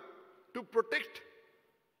Islam, to protect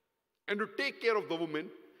and to take care of the woman,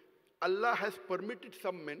 Allah has permitted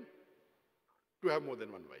some men to have more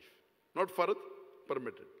than one wife. Not farad,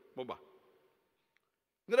 permitted. Mubah.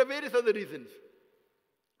 There are various other reasons.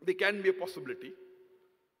 There can be a possibility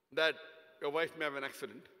that your wife may have an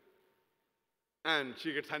accident and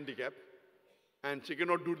she gets handicapped and she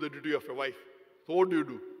cannot do the duty of your wife. So what do?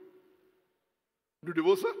 Do you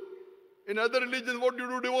divorce her? In other religions, what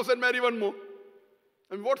do? Divorce and marry one more.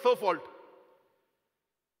 And what's her fault?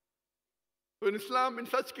 So in Islam, in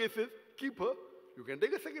such cases, keep her. You can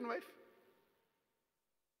take a second wife.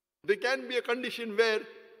 There can be a condition where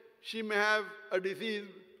she may have a disease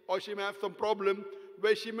or she may have some problem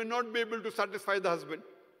where she may not be able to satisfy the husband.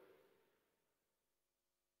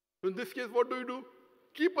 So in this case, what do?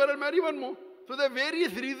 Keep her and marry one more. So there are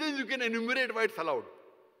various reasons you can enumerate why it's allowed.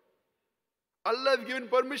 Allah has given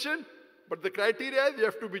permission, but the criteria is you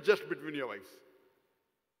have to be just between your wives.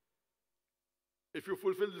 If you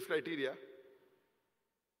fulfill this criteria,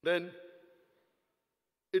 then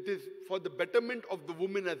it is for the betterment of the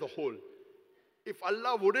woman as a whole. If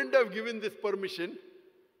Allah wouldn't have given this permission,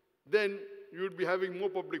 then you would be having more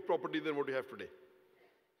public property than what you have today.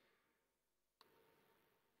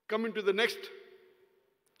 Coming to the next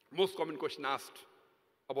most common question asked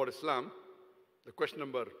about Islam, the question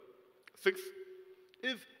number 6,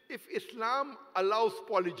 is if Islam allows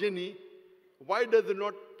polygyny, why does it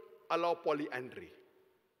not allow polyandry?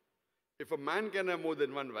 If a man can have more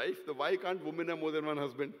than one wife, then why can't women have more than one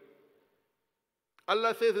husband?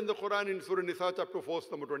 Allah says in the Quran in Surah Nisa chapter 4,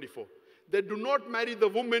 number 24, they do not marry the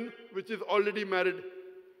woman which is already married.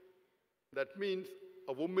 That means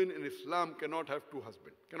a woman in Islam cannot have 2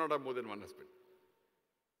 husbands, cannot have more than one husband.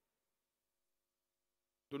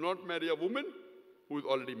 Do not marry a woman who is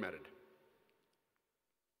already married.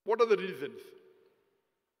 What are the reasons?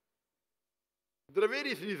 There are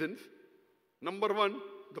various reasons. Number 1,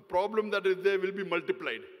 the problem that is there will be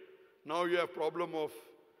multiplied. Now you have problem of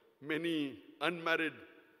many unmarried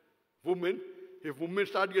women. If women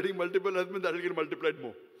start getting multiple husbands, that will get multiplied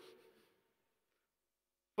more.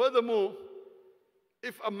 Furthermore,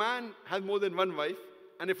 if a man has more than one wife,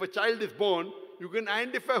 and if a child is born, you can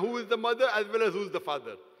identify who is the mother as well as who is the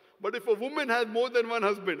father. But if a woman has more than one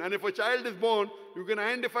husband, and if a child is born, you can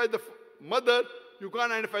identify the mother, you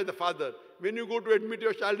can't identify the father. When you go to admit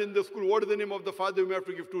your child in the school, what is the name of the father? You may have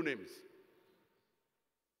to give 2 names.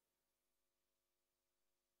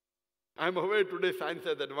 I'm aware today science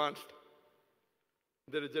has advanced.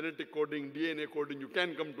 There is genetic coding, DNA coding, you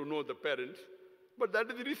can come to know the parents. But that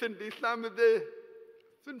is recent. Islam is there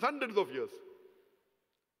since hundreds of years.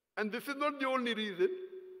 And this is not the only reason.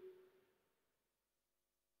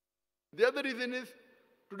 The other reason is,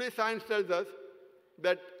 today science tells us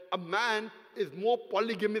that a man is more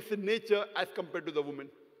polygamous in nature as compared to the woman.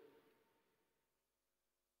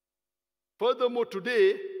 Furthermore,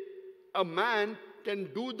 today, a man can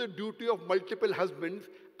do the duty of multiple husbands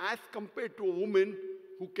as compared to a woman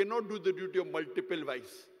who cannot do the duty of multiple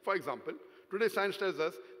wives. For example, today science tells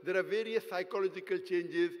us there are various psychological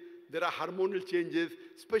changes, there are hormonal changes,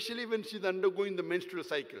 especially when she's undergoing the menstrual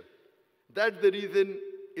cycle. That's the reason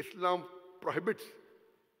Islam prohibits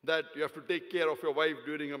that you have to take care of your wife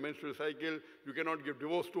during a menstrual cycle, you cannot give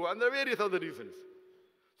divorce to her, and there are various other reasons.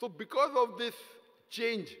 So because of this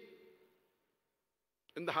change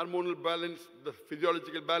in the hormonal balance, the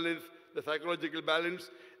physiological balance, the psychological balance,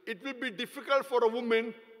 it will be difficult for a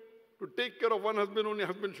woman to take care of one husband. Only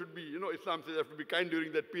husband should be, Islam says you have to be kind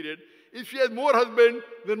during that period. If she has more husbands,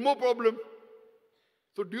 then more problem.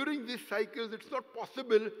 So during these cycles, it's not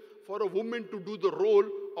possible for a woman to do the role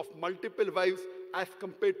of multiple wives as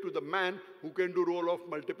compared to the man who can do role of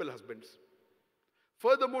multiple husbands.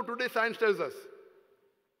 Furthermore, today science tells us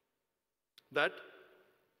that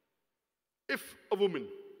if a woman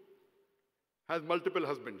has multiple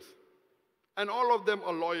husbands and all of them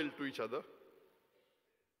are loyal to each other,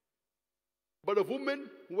 but a woman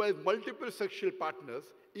who has multiple sexual partners,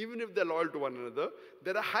 even if they're loyal to one another,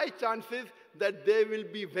 there are high chances that there will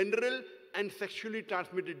be venereal and sexually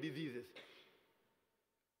transmitted diseases,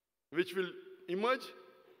 which will emerge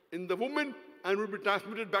in the woman and will be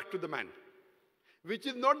transmitted back to the man. Which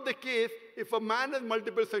is not the case if a man has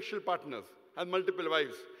multiple sexual partners, has multiple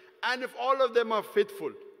wives, and if all of them are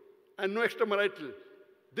faithful and no extramarital,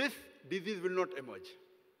 this disease will not emerge.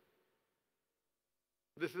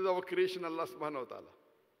 This is our creation, Allah subhanahu wa ta'ala.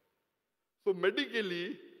 So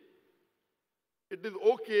medically, it is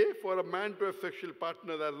okay for a man to have sexual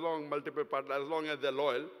partners multiple partners, as long as they're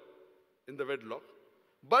loyal in the wedlock.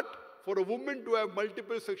 But for a woman to have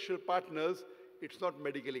multiple sexual partners, it's not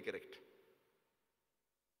medically correct.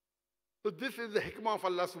 So this is the hikmah of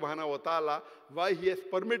Allah subhanahu wa ta'ala, why He has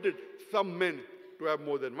permitted some men to have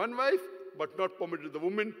more than one wife, but not permitted the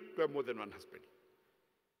woman to have more than one husband.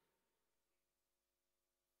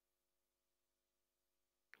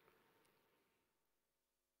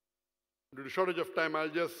 Due to shortage of time, I'll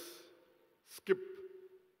just skip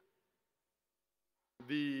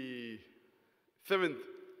the 7th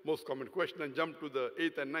most common question and jump to the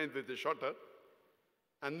 8th and 9th, which is shorter.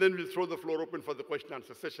 And then we'll throw the floor open for the question and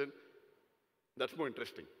answer session. That's more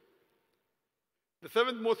interesting. The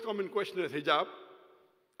 7th most common question is hijab.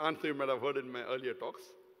 Answer you might have heard in my earlier talks.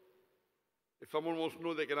 If someone wants to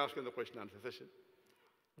know, they can ask in the question and answer session.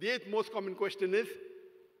 The 8th most common question is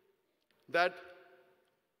that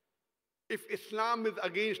if Islam is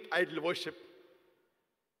against idol worship,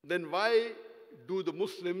 then why do the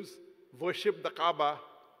Muslims worship the Kaaba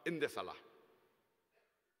in their salah?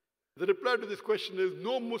 The reply to this question is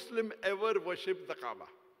no Muslim ever worships the Kaaba.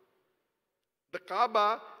 The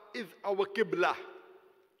Kaaba is our Qibla.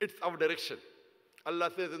 It's our direction. Allah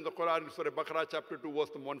says in the Quran, Surah Baqarah, chapter 2, verse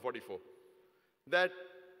 144, that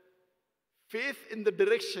face in the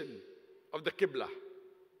direction of the Qibla.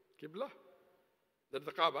 Qibla? That's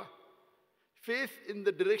the Kaaba. Face in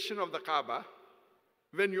the direction of the Kaaba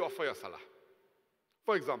when you offer your salah.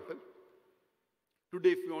 For example,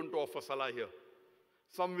 today if you want to offer salah here,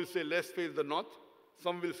 some will say let's face the north,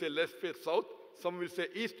 some will say let's face south, some will say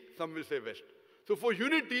east, some will say west. So for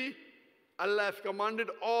unity, Allah has commanded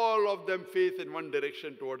all of them face in one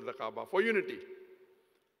direction towards the Kaaba, for unity.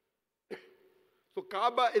 So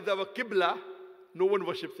Kaaba is our Qibla, no one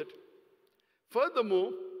worships it.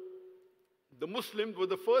 Furthermore, the Muslims were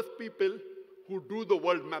the first people who drew the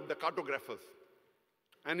world map, the cartographers.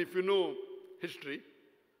 And if you know history,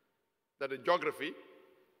 that is geography,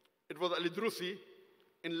 it was Al-Idrusi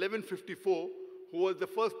in 1154 who was the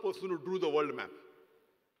first person who drew the world map.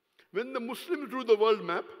 When the Muslims drew the world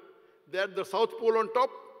map, they had the South Pole on top,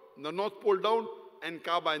 the North Pole down, and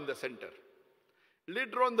Kaaba in the center.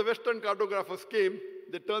 Later on, the Western cartographers came,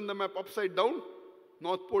 they turned the map upside down,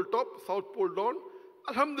 North Pole top, South Pole down.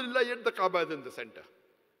 Alhamdulillah, yet the Kaaba is in the center.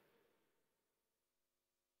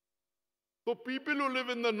 So people who live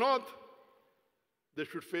in the north, they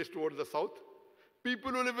should face towards the south.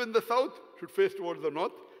 People who live in the south should face towards the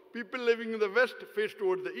north. People living in the west face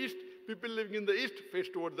towards the east. People living in the east face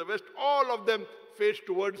towards the west. All of them face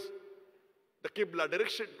towards the Qibla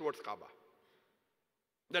direction, towards Kaaba.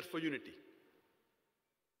 That's for unity.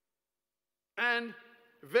 And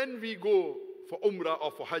when we go for Umrah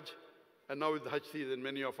or for Hajj, and now with the Hajj season,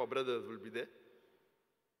 many of our brothers will be there,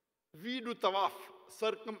 we do tawaf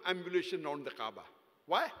circumambulation around the Kaaba.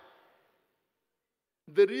 Why?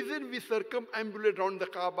 The reason we circumambulate around the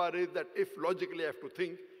Kaaba is that if logically I have to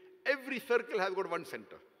think, every circle has got one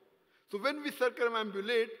center. So when we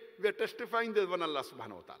circumambulate, we are testifying there's one Allah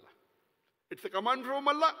subhanahu wa ta'ala. It's a command from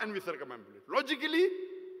Allah and we circumambulate. Logically,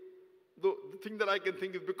 the thing that I can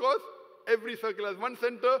think is because every circle has one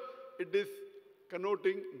center, it is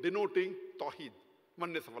denoting Tawheed,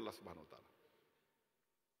 oneness of Allah subhanahu wa ta'ala.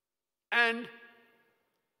 And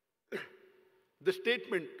the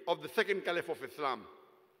statement of the second Caliph of Islam,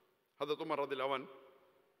 Hazrat Umar radiallahu anh,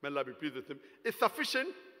 may Allah be pleased with him, is sufficient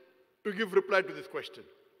to give reply to this question.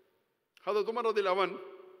 Hazrat Umar radiallahu anh,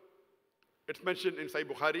 it's mentioned in Sahih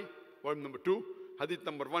Bukhari, volume number 2, hadith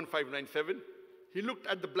number 1597. He looked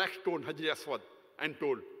at the black stone, Hajar Aswad, and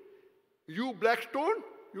told, "You black stone,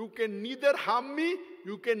 you can neither harm me,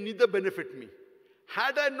 you can neither benefit me.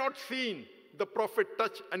 Had I not seen the Prophet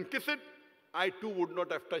touch and kiss it, I too would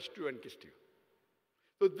not have touched you and kissed you."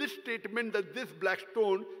 So this statement that this black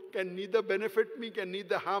stone can neither benefit me, can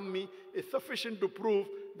neither harm me, is sufficient to prove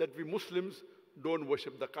that we Muslims don't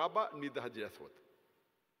worship the Kaaba, neither Hajar Aswad.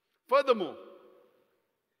 Furthermore,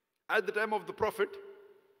 at the time of the Prophet,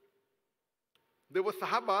 there were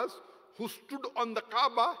Sahabas who stood on the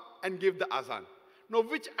Kaaba and gave the azan. Now,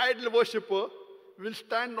 which idol worshipper will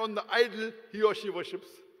stand on the idol he or she worships?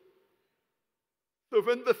 So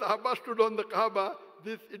when the Sahaba stood on the Kaaba,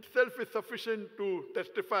 this itself is sufficient to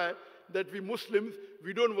testify that we Muslims,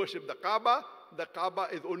 we don't worship the Kaaba. The Kaaba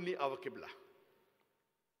is only our Qibla.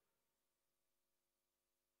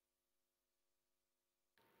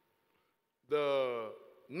 The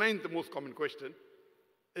ninth most common question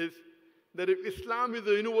is that if Islam is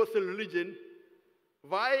a universal religion,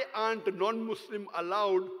 why aren't non-Muslims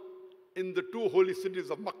allowed in the two holy cities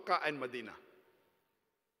of Makkah and Medina?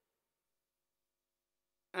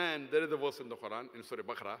 And there is a verse in the Quran, in Surah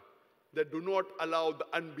Baqarah, that do not allow the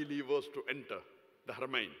unbelievers to enter the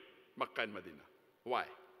Haramain, Makkah and Medina. Why?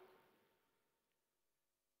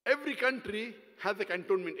 Every country has a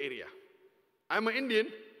cantonment area. I'm an Indian,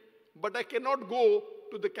 but I cannot go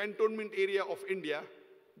to the cantonment area of India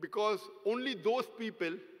because only those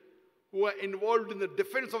people who are involved in the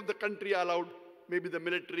defense of the country are allowed, maybe the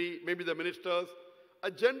military, maybe the ministers. A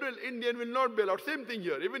general Indian will not be allowed. Same thing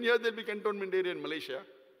here. Even here there will be cantonment area in Malaysia.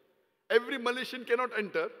 Every Malaysian cannot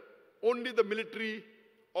enter. Only the military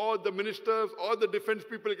or the ministers or the defense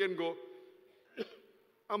people can go.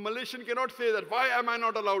 A Malaysian cannot say that, why am I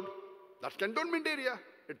not allowed? That's cantonment area.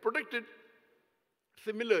 It's protected.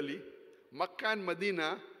 Similarly, Makkah and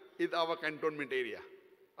Medina is our cantonment area,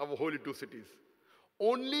 our holy two cities.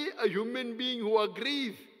 Only a human being who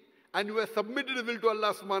agrees and who has submitted his will to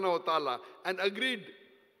Allah subhanahu wa ta'ala and agreed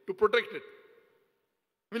to protect it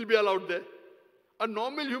will be allowed there. A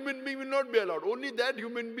normal human being will not be allowed. Only that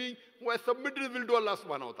human being who has submitted his will to Allah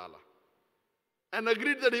subhanahu wa ta'ala and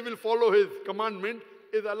agreed that he will follow his commandment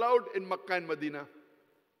is allowed in Makkah and Medina.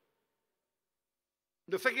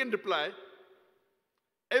 The second reply,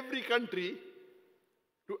 every country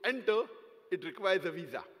to enter, it requires a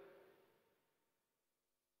visa.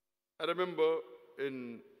 I remember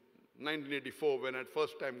in 1984 when I had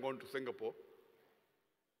first time gone to Singapore,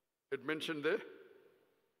 it mentioned there,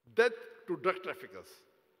 death to drug traffickers.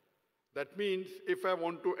 That means if I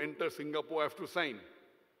want to enter Singapore, I have to sign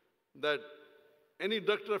that any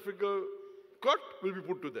drug trafficker caught will be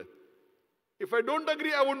put to death. If I don't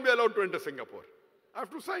agree, I won't be allowed to enter Singapore. I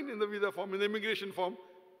have to sign in the visa form, in the immigration form,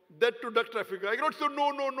 death to drug trafficker. I cannot say,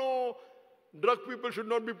 no, drug people should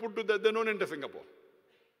not be put to death, they don't enter Singapore.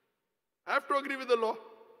 I have to agree with the law.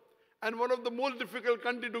 And one of the most difficult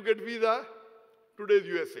countries to get visa today is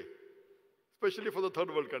USA, especially for the third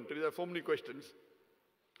world country. There are so many questions.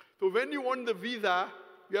 So when you want the visa,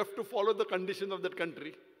 you have to follow the conditions of that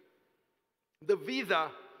country. The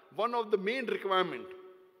visa, one of the main requirements,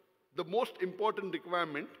 the most important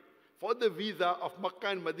requirement for the visa of Makkah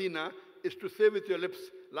and Medina is to say with your lips,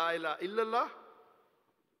 La ilaha illallah,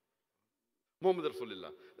 Muhammad Rasulullah.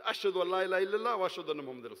 Ashhadu an la ilaha illallah wa ashhadu anna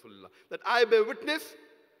Muhammad Rasulullah. That I bear witness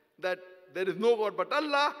that there is no God but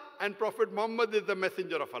Allah and Prophet Muhammad is the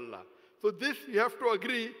messenger of Allah. So this you have to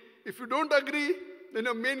agree. If you don't agree, then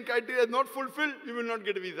your main criteria is not fulfilled, you will not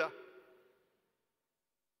get a visa.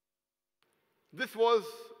 This was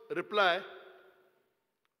a reply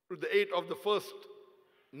to the 8 of the first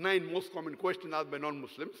 9 most common questions asked by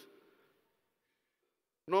non-Muslims.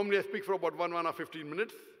 Normally I speak for about 1 hour 15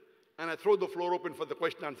 minutes and I throw the floor open for the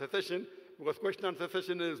question and answer session because question and answer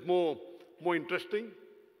session is more interesting.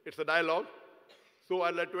 It's a dialogue. So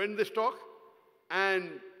I'd like to end this talk and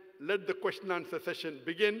let the question and answer session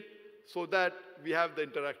begin so that we have the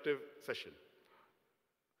interactive session.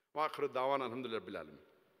 Wa akhiru da'wana alhamdulillah bil alamin.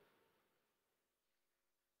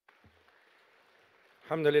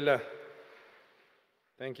 Alhamdulillah.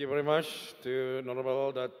 Thank you very much to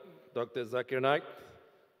Honorable Dr. Zakir Naik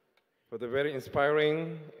for the very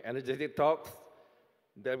inspiring, energetic talks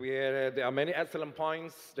that we had. There are many excellent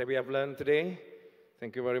points that we have learned today.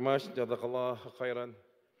 Thank you very much. Jazakallah khairan.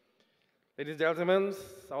 Ladies and gentlemen,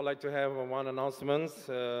 I would like to have one announcement.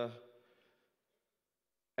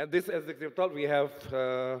 At this executive talk, we have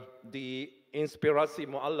the Inspirasi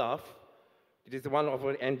Mu'allaf. It is one of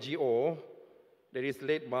our NGO that is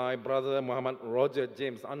led by Brother Muhammad Roger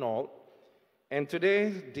James Arnold. And today,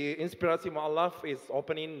 the Inspirasi Mu'allaf is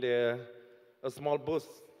opening a small booth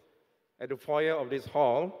at the foyer of this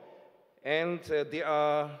hall. And they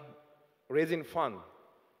are raising funds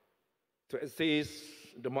to assist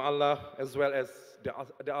the Mu'allaf as well as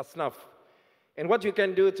the Asnaf. And what you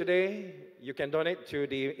can do today, you can donate to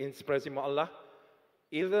the Inspirasi Mu'allaf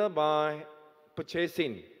either by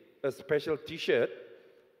purchasing a special t-shirt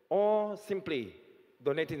or simply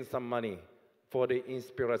donating some money for the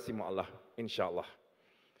Inspirasi Mu'allaf, inshallah.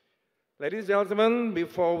 Ladies and gentlemen,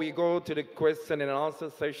 before we go to the question and answer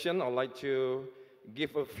session, I'd like to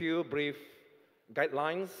give a few brief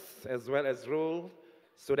guidelines as well as rules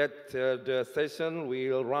so that the session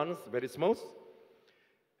will run very smooth.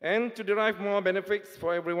 And to derive more benefits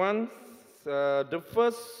for everyone, the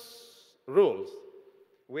first rules,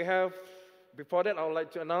 we have, before that I would like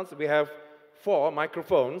to announce, we have 4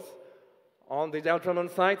 microphones. On the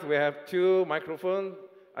gentleman's side, we have 2 microphones.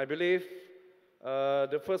 I believe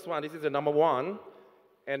the first one, this is the number 1,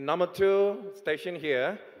 and number 2 station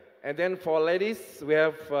here. And then for ladies, we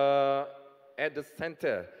have at the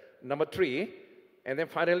center, number 3. And then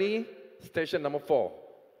finally, station number 4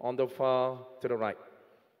 on the far to the right.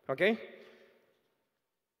 Okay?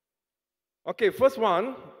 Okay, first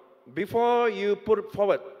one, before you put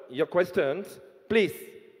forward your questions, please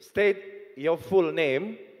state your full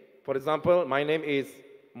name. For example, my name is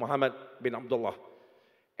Muhammad bin Abdullah.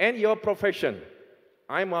 And your profession.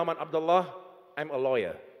 I'm Muhammad Abdullah, I'm a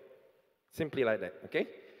lawyer. Simply like that, okay?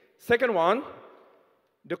 Second one,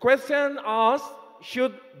 the question asked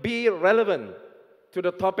should be relevant to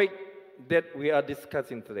the topic that we are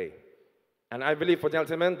discussing today. And I believe, for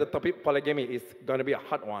gentlemen, the topic polygamy is going to be a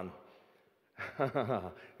hot one.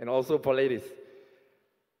 And also for ladies.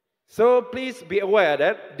 So please be aware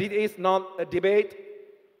that this is not a debate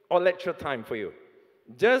or lecture time for you.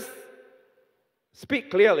 Just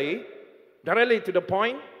speak clearly, directly to the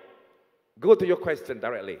point, go to your question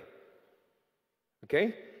directly.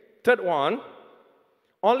 Okay? Third one,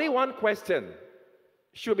 only one question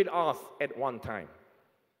should be asked at one time.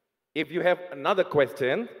 If you have another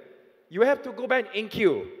question, you have to go back in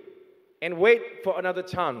queue and wait for another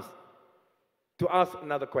chance to ask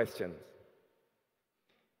another question.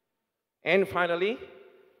 And finally,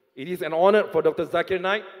 it is an honor for Dr. Zakir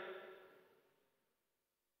Naik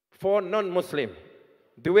for non-Muslim.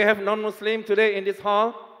 Do we have non-Muslim today in this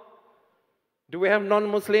hall? Do we have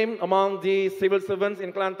non-Muslim among the civil servants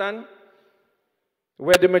in Kelantan?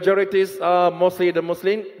 Where the majorities are mostly the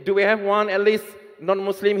Muslim. Do we have one at least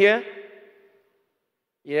non-Muslim here?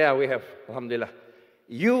 Yeah, we have, alhamdulillah.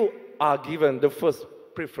 You are given the first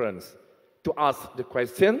preference to ask the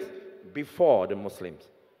questions before the Muslims.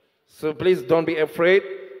 So please don't be afraid.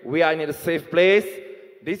 We are in a safe place.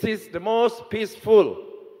 This is the most peaceful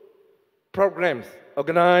programs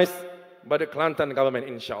organized by the Kelantan government,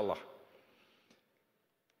 inshallah.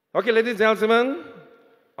 Okay, ladies and gentlemen,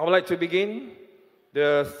 I would like to begin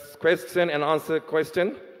the question and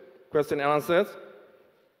answers.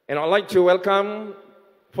 And I'd like to welcome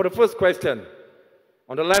for the first question,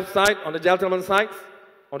 on the left side, on the gentleman's side,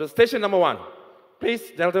 on the station number 1.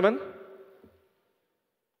 Please, gentlemen.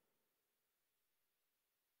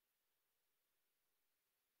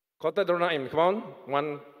 Kota Darul Naim, come on.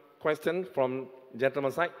 One question from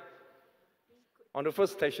gentleman's side. On the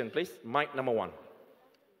first station, please, mic number 1.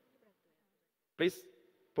 Please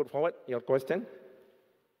put forward your question.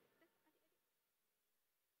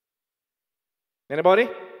 Anybody?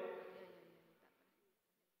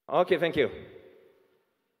 Okay, thank you.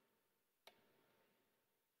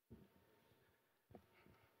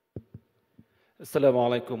 Assalamu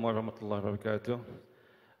alaikum wa rahmatullahi wa barakatuh.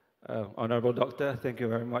 Honorable Doctor, thank you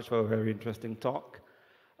very much for a very interesting talk.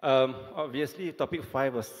 Obviously, topic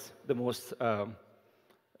 5 was the most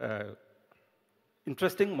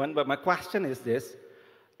interesting one, but my question is this.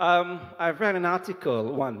 I read an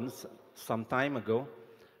article once, some time ago,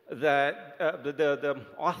 that the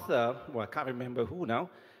author, well, I can't remember who now,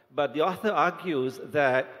 but the author argues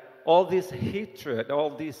that all this hatred,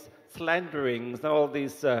 all these slanderings, all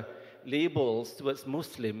these labels towards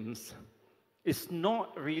Muslims is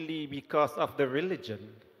not really because of the religion.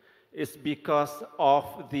 It's because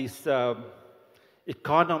of this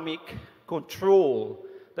economic control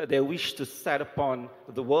that they wish to set upon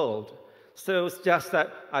the world. So it's just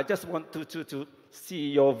that I just want to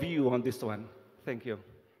see your view on this one. Thank you.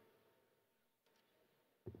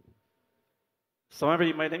 So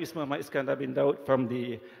my name is Muhammad Iskandar bin Daud from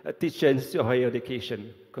the Teacher Institute of Higher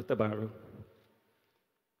Education, Kota Baru.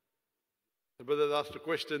 The brother asked a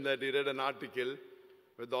question that he read an article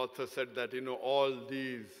where the author said that, all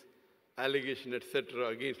these allegations, etc.,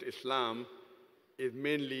 against Islam is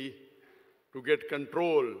mainly to get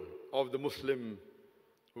control of the Muslim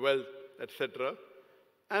wealth, etc.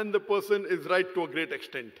 And the person is right to a great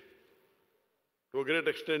extent. To a great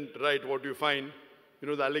extent, right, what you find,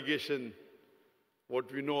 the allegation,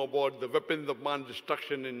 what we know about the weapons of mass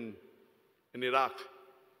destruction in Iraq.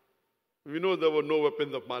 We know there were no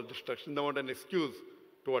weapons of mass destruction. They want an excuse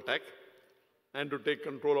to attack and to take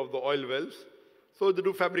control of the oil wells. So they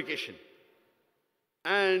do fabrication.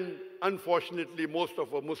 And unfortunately, most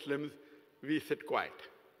of our Muslims, we sit quiet.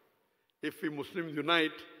 If we Muslims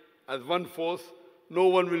unite as one force, no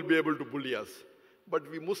one will be able to bully us. But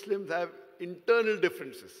we Muslims have internal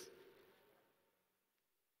differences.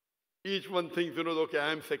 Each one thinks, okay,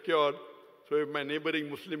 I am secured, so if my neighboring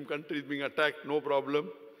Muslim country is being attacked, no problem.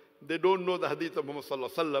 They don't know the hadith of Muhammad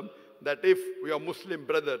Sallallahu Alaihi Wasallam, that if your Muslim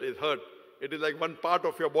brother is hurt, it is like one part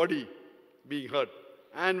of your body being hurt.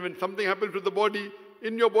 And when something happens to the body,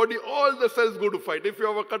 in your body, all the cells go to fight. If you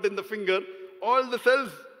have a cut in the finger, all the cells,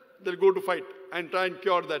 they'll go to fight and try and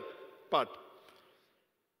cure that part.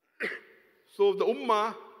 So the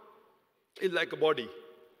ummah is like a body.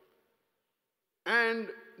 And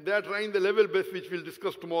they are trying the level best, which we'll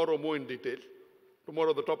discuss tomorrow more in detail.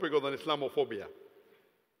 Tomorrow the topic was on Islamophobia.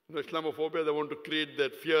 Islamophobia, they want to create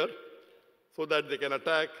that fear so that they can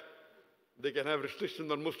attack, they can have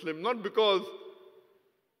restrictions on Muslims, not because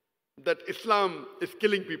that Islam is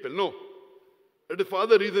killing people, no. It is for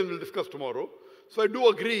other reasons we'll discuss tomorrow. So I do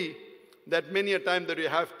agree that many a time that we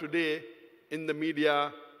have today in the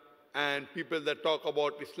media and people that talk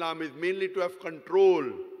about Islam is mainly to have control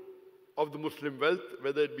of the Muslim wealth,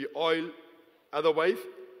 whether it be oil, otherwise.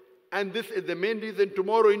 And this is the main reason.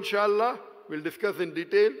 Tomorrow, inshallah, we'll discuss in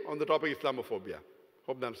detail on the topic Islamophobia.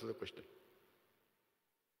 Hope that answers the question.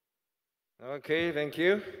 Okay, thank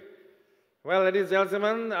you. Well, ladies and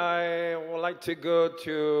gentlemen, I would like to go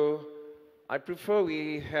to, I prefer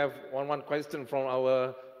we have one question from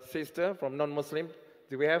our sister, from non-Muslim.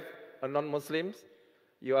 Do we have a non-Muslims?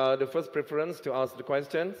 You are the first preference to ask the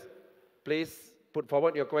questions. Please put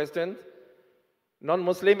forward your questions.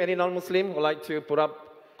 Non-Muslim, any non-Muslim would like to put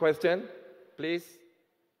up question? Please.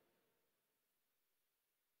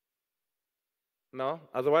 No?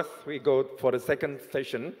 Otherwise, we go for the second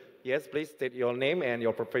session. Yes, please state your name and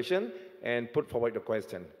your profession and put forward your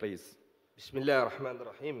question, please. Bismillah ar-Rahman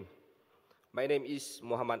ar-Rahim. My name is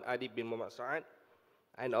Muhammad Adi bin Muhammad Sa'ad,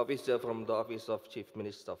 an officer from the Office of Chief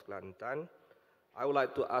Minister of Kelantan. I would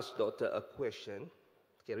like to ask Doctor a question.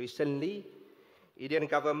 Okay, recently, Indian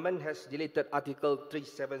government has deleted Article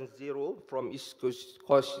 370 from its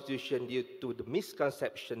constitution due to the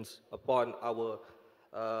misconceptions upon our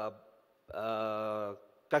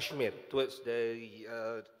Kashmir, towards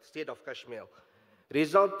the state of Kashmir,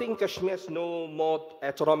 resulting Kashmir has no more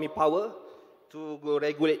autonomy power to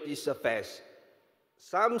regulate its affairs.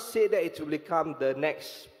 Some say that it will become the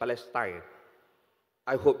next Palestine.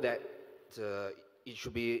 I hope that it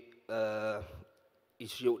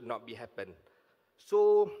should not be happen.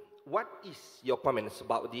 So, what is your comments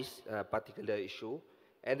about this particular issue?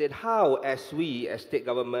 And then how, as we, as state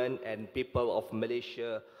government and people of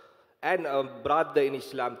Malaysia, and a brother in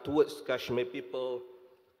Islam towards Kashmir people,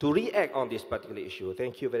 to react on this particular issue?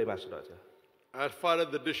 Thank you very much, Doctor. As far as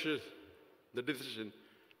the decision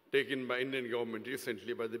taken by Indian government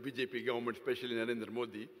recently, by the BJP government, especially Narendra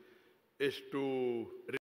Modi, is to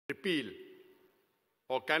repeal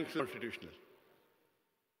or cancel constitutional.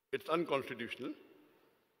 It's unconstitutional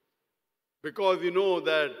because you know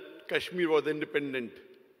that Kashmir was independent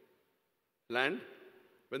land.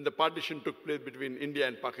 When the partition took place between India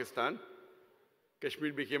and Pakistan,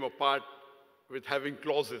 Kashmir became a part with having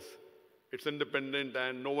clauses. It's independent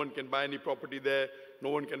and no one can buy any property there, no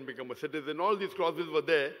one can become a citizen. All these clauses were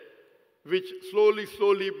there, which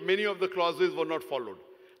slowly, many of the clauses were not followed.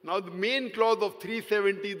 Now the main clause of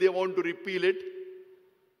 370, they want to repeal it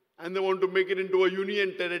and they want to make it into a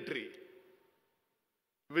union territory,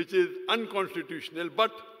 which is unconstitutional.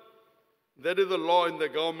 But there is a law in the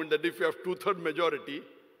government that if you have 2/3 majority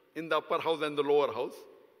in the upper house and the lower house,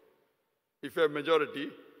 if you have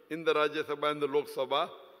majority in the Rajya Sabha and the Lok Sabha,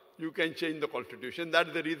 you can change the constitution.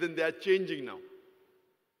 That's the reason they are changing now,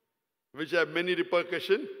 which have many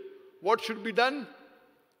repercussions. What should be done?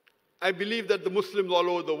 I believe that the Muslims all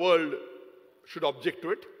over the world should object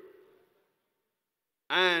to it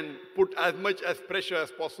and put as much as pressure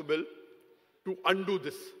as possible to undo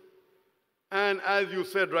this. And as you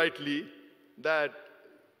said rightly, that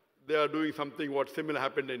they are doing something what similar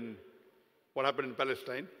happened in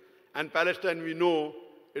Palestine. And Palestine, we know,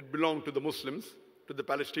 it belonged to the Muslims, to the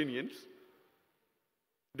Palestinians.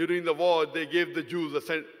 During the war, they gave the Jews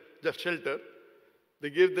just shelter. They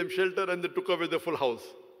gave them shelter and they took away the full house.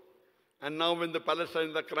 And now when the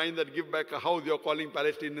Palestinians are crying that give back a house, you're calling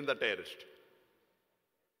Palestinians a terrorist.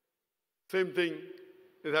 Same thing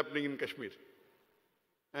is happening in Kashmir.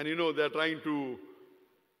 And you know, they're trying to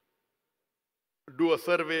do a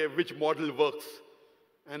survey which model works.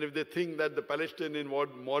 And if they think that the Palestinian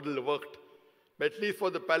model worked, but at least for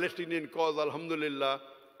the Palestinian cause, alhamdulillah,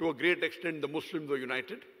 to a great extent the Muslims were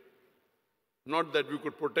united. Not that we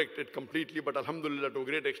could protect it completely, but alhamdulillah, to a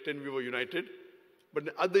great extent we were united. But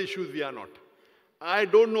in other issues we are not. I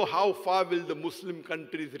don't know how far will the Muslim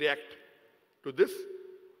countries react to this,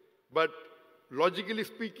 but logically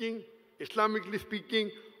speaking, Islamically speaking,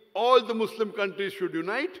 all the Muslim countries should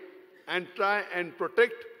unite and try and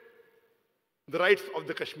protect the rights of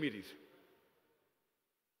the Kashmiris.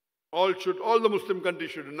 All the Muslim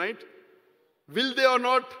countries should unite. Will they or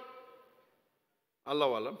not?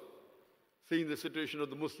 Allahu Alam. Seeing the situation of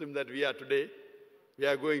the Muslim that we are today, we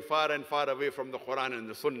are going far and far away from the Quran and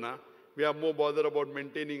the Sunnah. We are more bothered about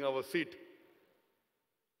maintaining our seat,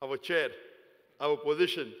 our chair, our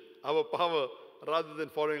position, our power, rather than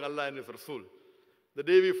following Allah and His Rasul. The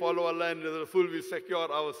day we follow Allah and His Rasul, we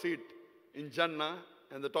secure our seat in Jannah.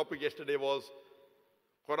 And the topic yesterday was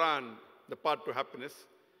Quran, the path to happiness.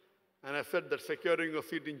 And I said that securing a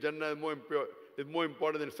seat in Jannah is more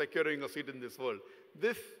important than securing a seat in this world.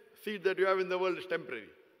 This seat that you have in the world is temporary.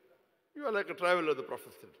 You are like a traveler, the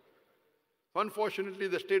Prophet said. Unfortunately,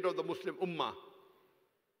 the state of the Muslim Ummah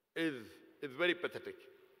is very pathetic.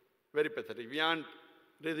 Very pathetic. We aren't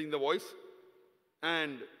raising the voice.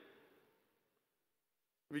 And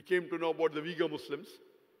we came to know about the Uyghur Muslims.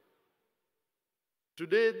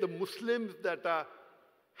 Today, the Muslims that are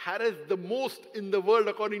harassed the most in the world,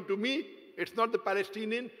 according to me, it's not the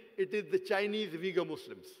Palestinian, it is the Chinese Uyghur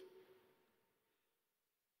Muslims.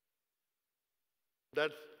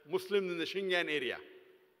 That's Muslims in the Xinjiang area.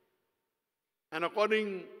 And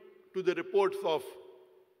according to the reports of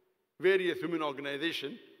various human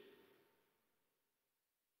organizations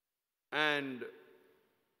and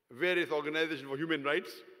various organizations for human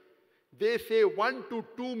rights, they say 1 to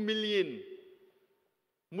 2 million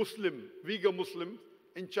Uyghur Muslims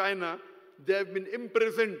in China, they have been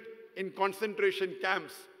imprisoned in concentration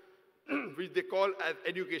camps, which they call as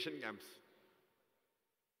education camps.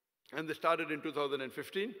 And they started in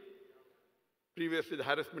 2015. Previously, the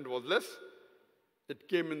harassment was less. It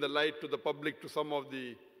came in the light to the public, to some of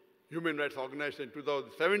the human rights organizations in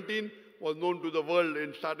 2017, was known to the world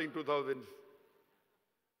in starting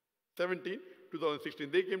 2017, 2016.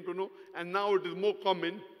 They came to know, and now it is more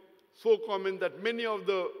common, so common that many of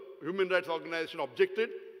the human rights organizations objected.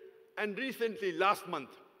 And recently, last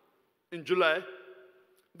month, in July,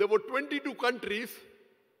 there were 22 countries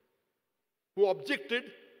who objected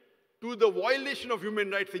to the violation of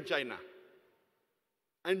human rights in China.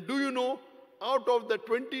 And do you know, out of the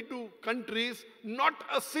 22 countries, not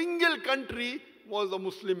a single country was a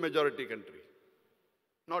Muslim majority country.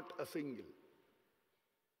 Not a single.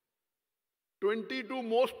 22,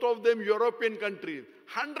 most of them European countries,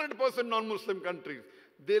 100% non-Muslim countries.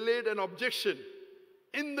 They laid an objection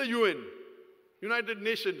in the UN, United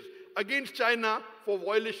Nations, against China for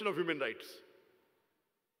violation of human rights.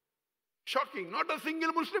 Shocking, not a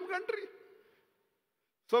single Muslim country.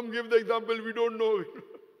 Some give the example, we don't know.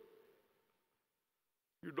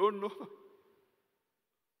 You don't know.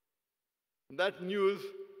 That news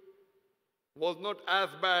was not as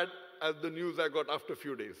bad as the news I got after a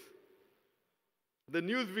few days. The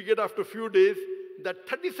news we get after a few days that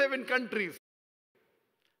 37 countries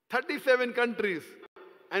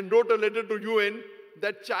and wrote a letter to UN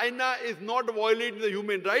that China is not violating the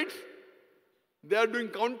human rights. They are doing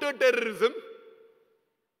counter-terrorism.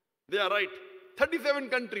 They are right. 37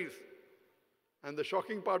 countries. And the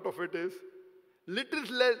shocking part of it is, little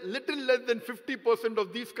less than 50%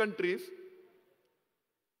 of these countries,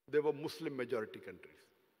 they were Muslim majority countries.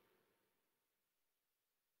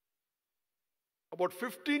 About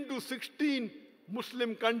 15 to 16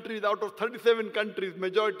 Muslim countries out of 37 countries,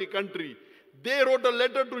 majority country, they wrote a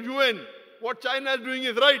letter to UN. What China is doing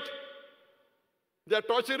is right. They are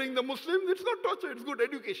torturing the Muslims. It's not torture, it's good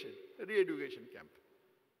education, a re-education camp.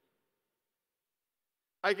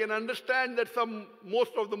 I can understand that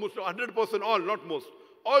most of the Muslim, 100% all, not most,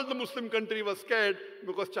 all the Muslim country was scared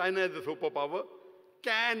because China is a superpower.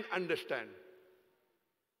 Can understand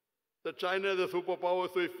that China is a superpower,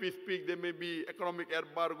 so if we speak, there may be economic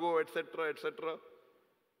embargo, etc., etc.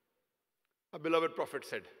 Our beloved Prophet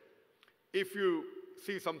said, if you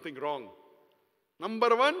see something wrong,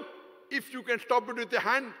 number one, if you can stop it with your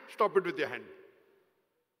hand, stop it with your hand.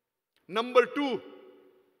 Number two,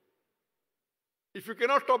 if you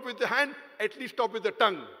cannot stop with the hand, at least stop with the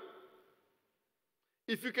tongue.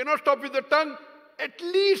 If you cannot stop with the tongue, at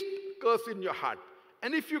least curse in your heart.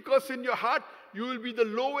 And if you curse in your heart, you will be the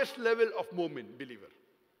lowest level of mu'min, believer.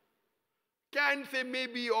 Can say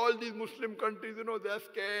maybe all these Muslim countries, they are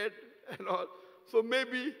scared and all. So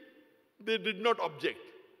maybe they did not object.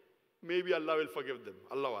 Maybe Allah will forgive them.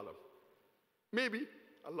 Allahu Alam. Maybe.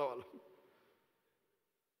 Allahu Alam.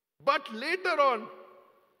 But later on,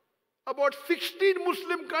 about 16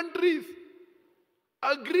 Muslim countries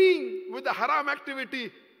agreeing with the haram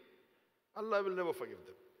activity, Allah will never forgive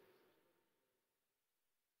them.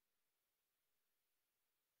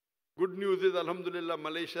 Good news is, alhamdulillah,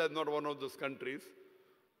 Malaysia is not one of those countries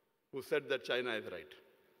who said that China is right.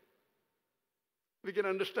 We can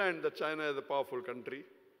understand that China is a powerful country.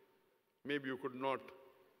 Maybe you could not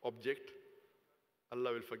object.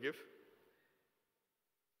 Allah will forgive.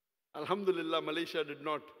 Alhamdulillah, Malaysia did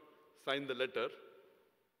not sign the letter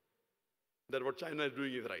that what China is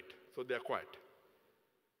doing is right. So they are quiet.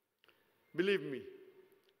 Believe me,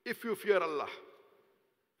 if you fear Allah,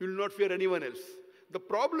 you will not fear anyone else. The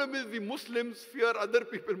problem is the Muslims fear other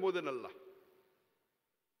people more than Allah.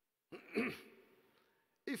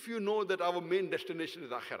 If you know that our main destination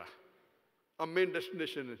is Akhirah, our main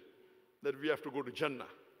destination is that we have to go to Jannah.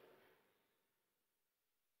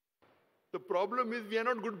 The problem is we are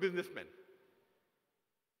not good businessmen.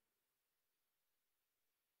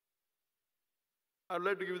 I would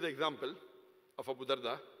like to give you the example of Abu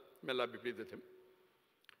Darda, may Allah be pleased with him.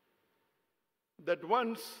 That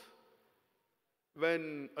once,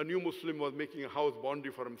 when a new Muslim was making a house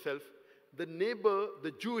boundary for himself, the neighbor,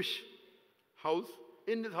 the Jewish house,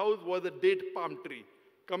 in his house was a date palm tree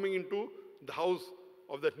coming into the house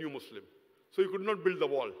of that new Muslim. So he could not build the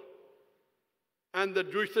wall. And the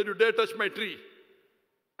Jewish said, you dare touch my tree.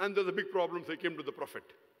 And there was a big problem, so he came to the Prophet.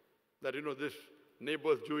 That, this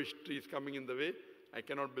neighbor's Jewish tree is coming in the way. I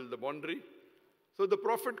cannot build the boundary. So the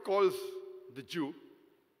Prophet calls the Jew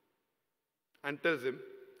and tells him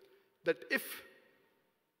that if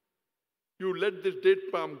you let this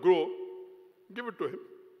date palm grow, give it to him.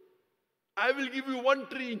 I will give you one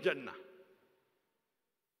tree in Jannah.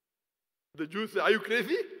 The Jew says, are you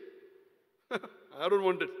crazy? I don't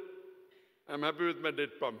want it. I'm happy with my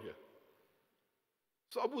date palm here.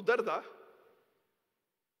 So Abu Darda,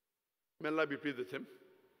 may Allah be pleased with him,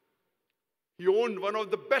 he owned one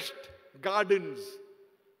of the best gardens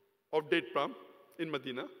of date palm in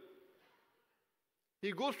Medina.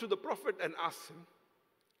 He goes to the Prophet and asks him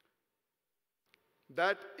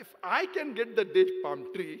that if I can get the date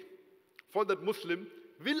palm tree for that Muslim,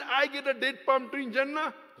 will I get a date palm tree in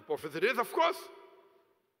Jannah? The Prophet said, yes, of course.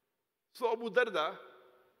 So Abu Darda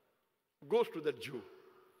goes to that Jew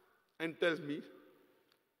and tells me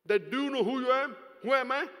that, do you know who you am? Who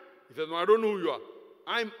am I? He says, no, I don't know who you are.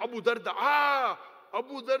 I'm Abu Darda. Ah,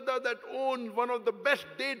 Abu Darda that owned one of the best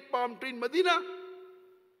date palm tree in Medina.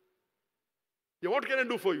 Yeah, what can I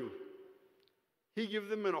do for you? He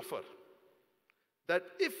gives him an offer that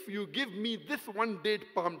if you give me this one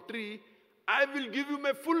date palm tree, I will give you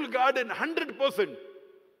my full garden, 100%.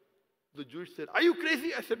 The Jewish said, are you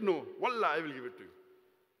crazy? I said, no, wallah, I will give it to you.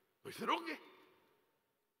 He said, okay.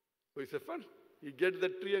 So he said, fine. He gets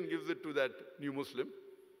that tree and gives it to that new Muslim.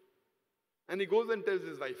 And he goes and tells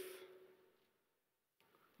his wife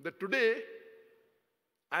that today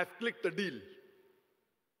I have clicked a deal.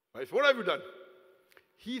 Wife, what have you done?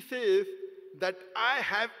 He says that I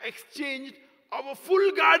have exchanged our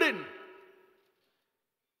full garden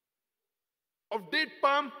of date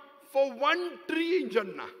palm for one tree in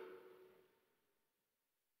Jannah.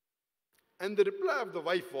 And the reply of the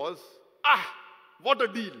wife was, what a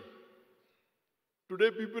deal. Today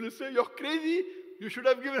people will say, you're crazy, you should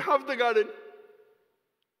have given half the garden.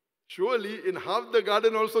 Surely in half the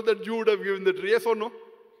garden also that Jew would have given the tree, yes or no?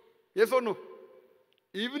 Yes or no?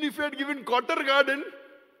 Even if he had given quarter garden,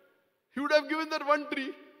 he would have given that one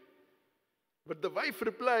tree. But the wife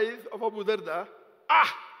replies of Abu Darda,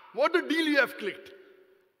 what a deal you have clicked.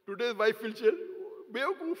 Today's wife will say,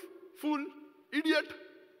 Beowulf, fool, idiot.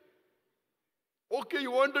 Okay,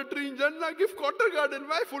 you want a tree in Jannah? Give quarter garden.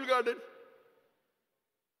 Why full garden?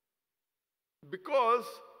 Because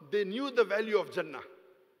they knew the value of Jannah.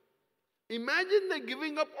 Imagine they're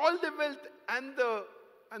giving up all the wealth, and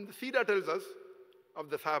the Sira tells us of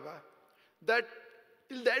the Sahaba that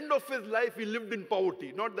till the end of his life he lived in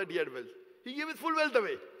poverty, not that he had wealth. He gave his full wealth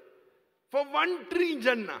away for one tree in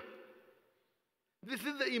Jannah. This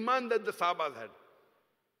is the iman that the Sahabas had.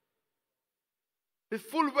 His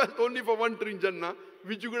full wealth only for one tree in Jannah,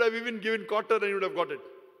 which you could have even given quarter and you would have got it.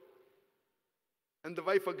 And the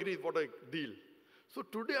wife agrees, what a deal. So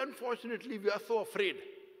today, unfortunately, we are so afraid.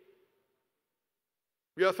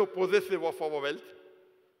 We are so possessive of our wealth,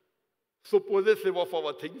 so possessive of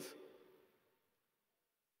our things.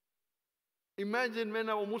 Imagine when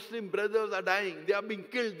our Muslim brothers are dying, they are being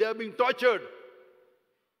killed, they are being tortured.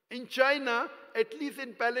 In China, at least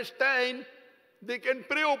in Palestine, they can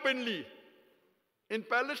pray openly. In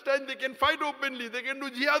Palestine, they can fight openly, they can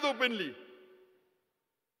do jihad openly.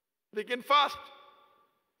 They can fast.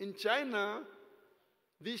 In China,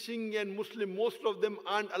 these Xinjiang Muslims, most of them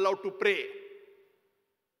aren't allowed to pray.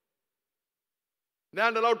 They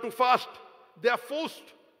aren't allowed to fast. They are forced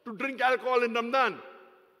to drink alcohol in Ramadan.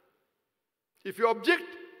 If you object,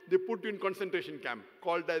 they put you in concentration camp,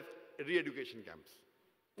 called as re-education camps.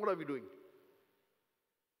 What are we doing?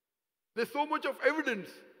 There's so much of evidence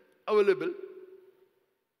available.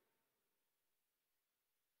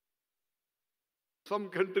 Some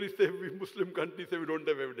countries say, we Muslim countries say we don't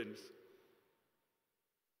have evidence.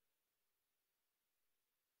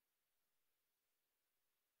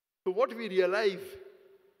 So what we realize,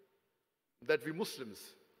 that we Muslims,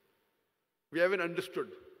 we haven't understood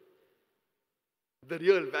the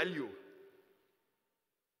real value,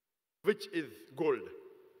 which is gold.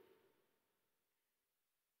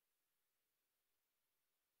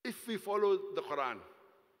 If we follow the Quran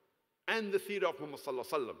and the Seerah of Muhammad Sallallahu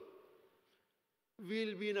Alaihi Wasallam,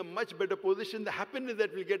 we'll be in a much better position. The happiness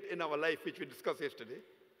that we'll get in our life, which we discussed yesterday,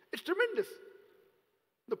 it's tremendous.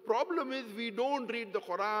 The problem is we don't read the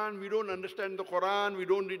Quran, we don't understand the Quran, we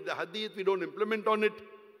don't read the Hadith, we don't implement on it.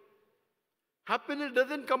 Happiness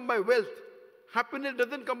doesn't come by wealth. Happiness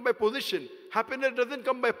doesn't come by position. Happiness doesn't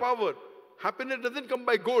come by power. Happiness doesn't come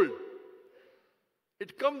by gold.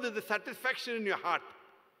 It comes with the satisfaction in your heart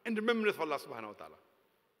and remembrance of Allah subhanahu wa ta'ala.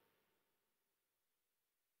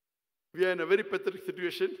 We are in a very pathetic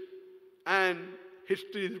situation and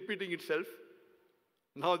history is repeating itself.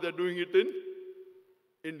 Now they're doing it in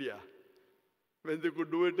India. When they could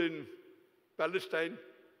do it in Palestine,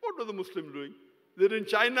 what are the Muslims doing? They're in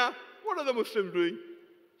China, what are the Muslims doing?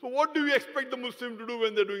 So what do we expect the Muslims to do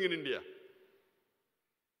when they're doing in India?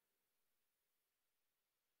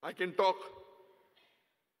 I can talk.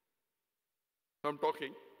 I'm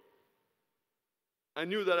talking. I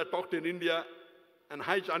knew that I talked in India and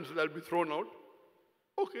high chances I'll be thrown out.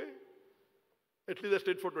 Okay. At least I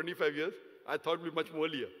stayed for 25 years. I thought it would be much more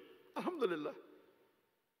earlier. Alhamdulillah.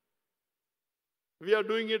 We are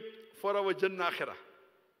doing it for our Jannah Akhirah.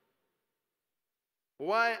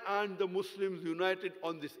 Why aren't the Muslims united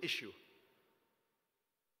on this issue?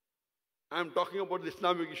 I'm talking about the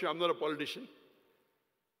Islamic issue. I'm not a politician.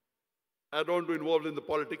 I don't want to involve in the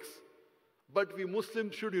politics. But we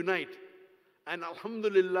Muslims should unite. And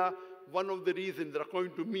alhamdulillah, one of the reasons that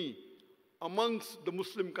according to me, amongst the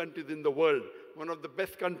Muslim countries in the world, one of the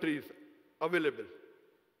best countries available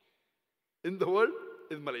in the world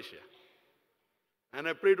is Malaysia. And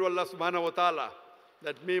I pray to Allah subhanahu wa ta'ala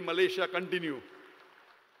that may Malaysia continue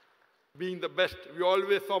being the best. We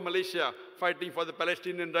always saw Malaysia fighting for the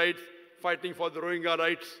Palestinian rights, fighting for the Rohingya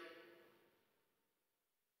rights.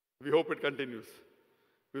 We hope it continues.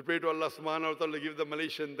 We pray to Allah subhanahu wa ta'ala to give the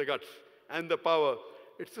Malaysian the guts and the power.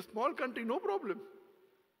 It's a small country, no problem.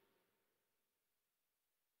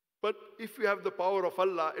 But if you have the power of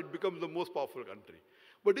Allah, it becomes the most powerful country.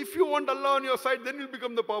 But if you want Allah on your side, then you'll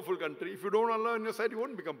become the powerful country. If you don't want Allah on your side, you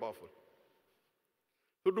won't become powerful.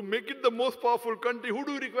 So to make it the most powerful country, who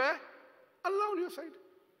do you require? Allah on your side.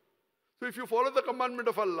 So if you follow the commandment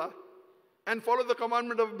of Allah and follow the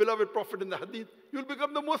commandment of beloved Prophet in the Hadith, you'll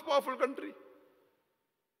become the most powerful country.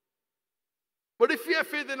 But if you have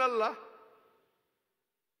faith in Allah,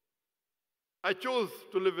 I chose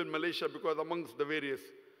to live in Malaysia because amongst the various,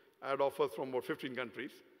 I had offers from about 15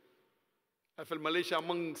 countries. I felt Malaysia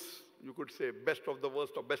amongst, you could say, best of the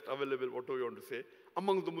worst or best available, whatever you want to say,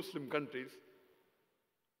 amongst the Muslim countries.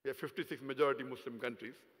 We have 56 majority Muslim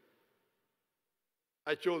countries.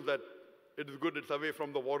 I chose that it is good, it's away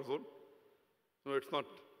from the war zone. So it's not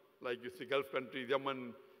like you see Gulf countries,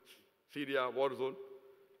 Yemen, Syria, war zone.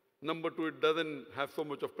 Number two, it doesn't have so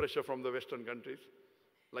much of pressure from the Western countries,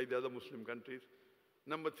 like the other Muslim countries.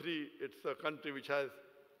 Number 3, it's a country which has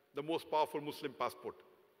the most powerful Muslim passport.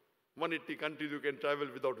 180 countries you can travel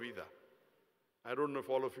without visa. I don't know if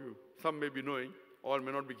all of you, some may be knowing, all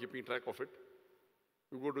may not be keeping track of it.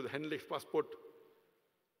 You go to the Henlex passport,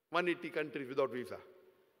 180 countries without visa.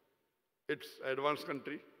 It's an advanced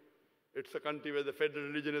country. It's a country where the federal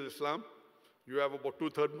religion is Islam. You have about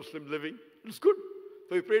 2/3 Muslims living. It's good.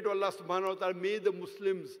 So we pray to Allah subhanahu wa ta'ala, may the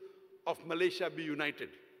Muslims of Malaysia be united.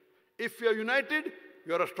 If you are united,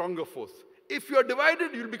 you are a stronger force. If you are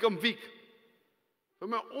divided, you'll become weak. So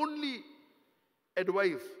my only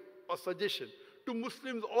advice or suggestion to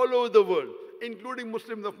Muslims all over the world, including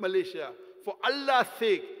Muslims of Malaysia, for Allah's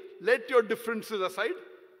sake, let your differences aside,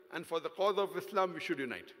 and for the cause of Islam, we should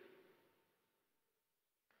unite.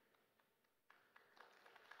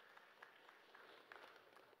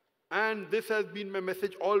 And this has been my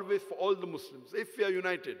message always for all the Muslims. If we are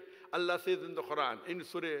united, Allah says in the Quran, in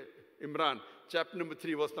Surah Imran, chapter number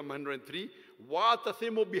 3, verse number 103,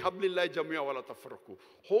 وَاتَصِمُوا بِحَبْلِ اللَّهِ جَمِيعًا وَلَا تَفَرَّقُوا.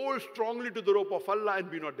 Hold strongly to the rope of Allah and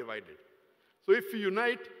be not divided. So if we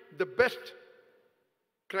unite, the best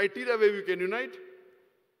criteria where we can unite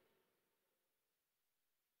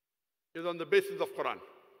is on the basis of Quran.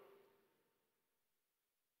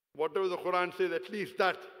 Whatever the Quran says, at least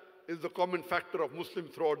that is the common factor of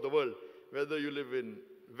Muslims throughout the world. Whether you live in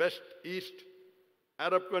West, East,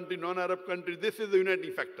 Arab country, non-Arab country, this is the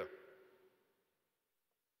uniting factor.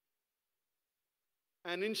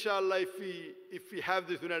 And inshallah, if we have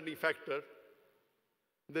this uniting factor,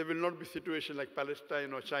 there will not be situation like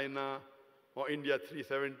Palestine or China or India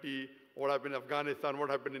 370, what happened in Afghanistan, what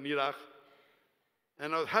happened in Iraq.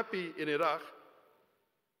 And I was happy in Iraq.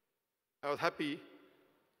 I was happy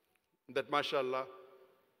that, mashallah,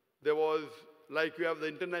 there was, like we have the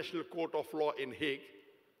International Court of Law in Hague,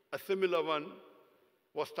 a similar one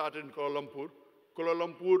was started in Kuala Lumpur. Kuala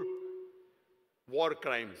Lumpur War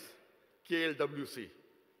Crimes, KLWC.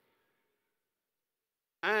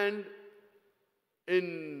 And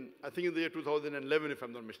I think in the year 2011, if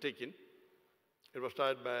I'm not mistaken, it was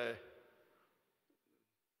started by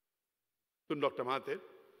Dr. Mahathir.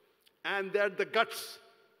 And they had the guts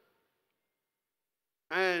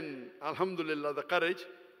and, alhamdulillah, the courage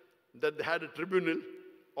that they had a tribunal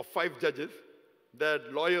of 5 judges. They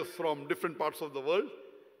had lawyers from different parts of the world,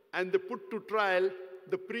 and they put to trial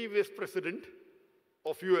the previous president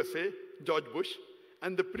of USA, George Bush,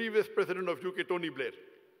 and the previous president of UK, Tony Blair.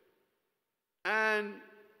 And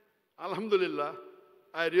alhamdulillah,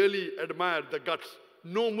 I really admire the guts.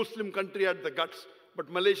 No Muslim country had the guts, but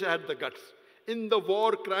Malaysia had the guts. In the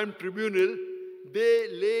War Crime Tribunal, they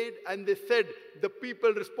laid and they said the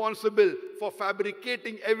people responsible for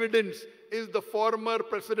fabricating evidence is the former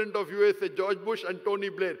president of USA, George Bush, and Tony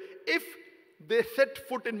Blair. If they set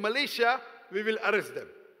foot in Malaysia, we will arrest them.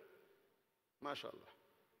 MashaAllah.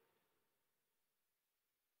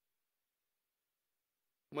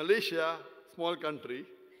 Malaysia, small country,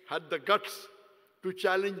 had the guts to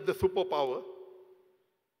challenge the superpower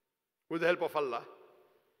with the help of Allah.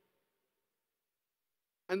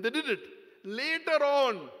 And they did it. Later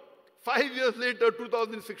on, 5 years later,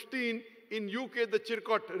 2016, in UK, the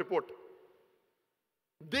Chilcot report,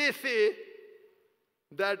 they say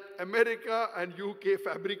that America and UK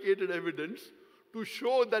fabricated evidence to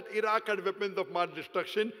show that Iraq had weapons of mass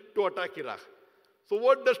destruction to attack Iraq. So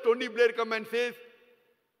what does Tony Blair come and says?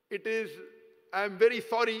 It is, I am very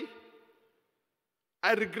sorry.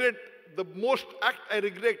 I regret, the most act I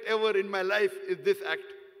regret ever in my life is this act.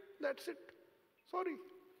 That's it. Sorry.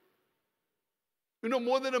 You know,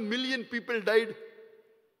 more than 1 million people died,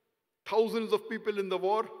 thousands of people in the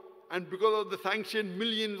war, and because of the sanction,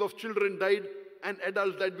 millions of children died and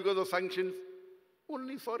adults died because of sanctions.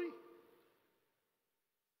 Only sorry.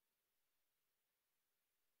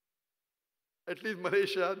 At least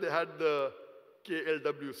Malaysia, they had the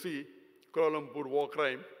KLWC, Kuala Lumpur War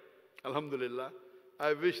Crime, alhamdulillah.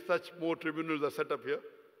 I wish such more tribunals are set up here.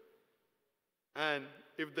 And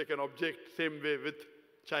if they can object same way with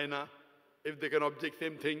China, if they can object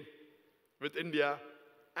same thing with India,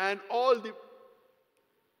 and all the,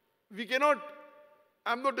 we cannot,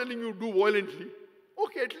 I'm not telling you do violently.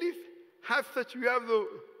 Okay, at least have such, you have the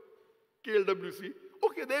KLWC.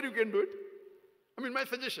 Okay, there you can do it. I mean, my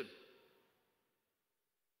suggestion.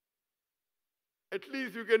 At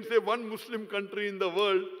least you can say one Muslim country in the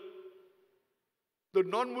world, the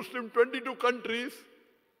non-Muslim 22 countries,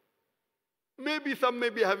 maybe some may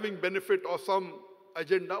be having benefit or some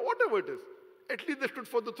agenda, whatever it is. At least they stood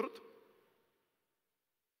for the truth.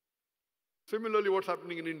 Similarly, what's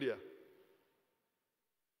happening in India?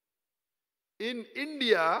 In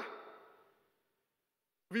India,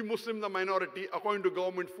 we Muslims are minority, according to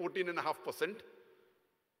government 14.5%.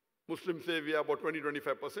 Muslims say we are about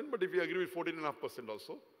 20-25%, but if you agree with 14.5%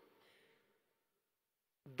 also,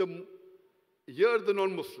 here the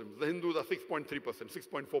non-Muslims, the Hindus are 6.3%,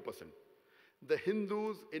 6.4%. The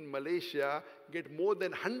Hindus in Malaysia get more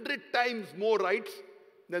than 100 times more rights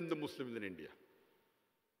than the Muslims in India.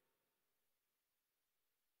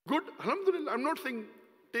 Good, alhamdulillah. I'm not saying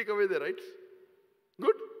take away their rights.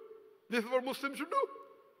 Good. This is what Muslims should do.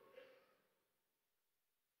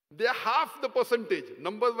 They are half the percentage,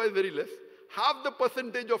 numbers-wise very less, half the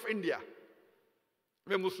percentage of India,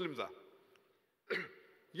 where Muslims are.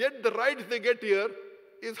 Yet the rights they get here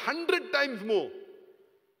is 100 times more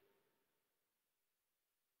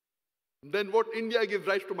than what India gives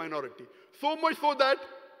rights to minority. So much so that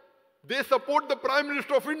they support the Prime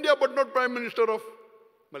Minister of India but not Prime Minister of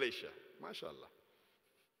Malaysia. MashaAllah.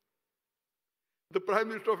 The Prime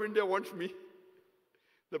Minister of India wants me.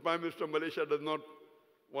 The Prime Minister of Malaysia does not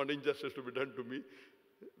want injustice to be done to me.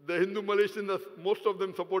 The Hindu Malaysians are most of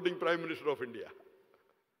them supporting Prime Minister of India.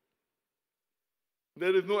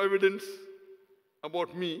 There is no evidence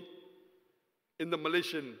about me in the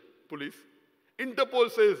Malaysian police. Interpol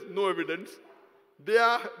says no evidence. They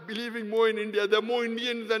are believing more in India. They are more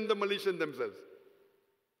Indians than the Malaysians themselves.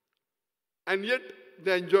 And yet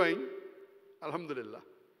they are enjoying, alhamdulillah.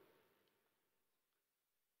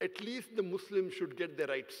 At least the Muslims should get their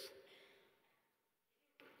rights.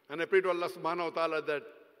 And I pray to Allah subhanahu wa ta'ala that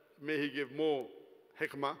may He give more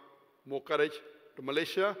hikmah, more courage to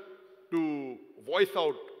Malaysia to voice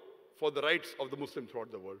out for the rights of the Muslims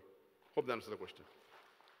throughout the world. Hope that answers the question.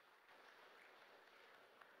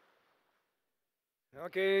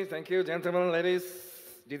 Okay, thank you, gentlemen, ladies.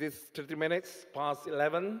 This is 30 minutes past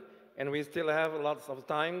 11, and we still have lots of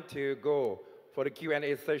time to go for the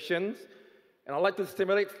Q&A sessions. And I'd like to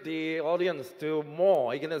stimulate the audience to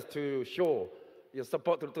more eagerness to show your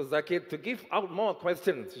support to Dr. Zakir to give out more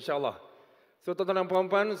questions, insyaAllah. So, tuan-tuan dan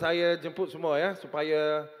puan-puan, saya jemput semua ya,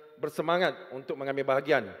 supaya bersemangat untuk mengambil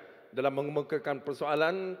bahagian dalam mengemukakan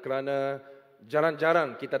persoalan kerana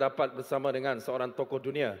jarang-jarang kita dapat bersama dengan seorang tokoh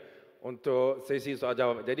dunia untuk sesi soal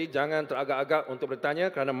jawab. Jadi jangan teragak-agak untuk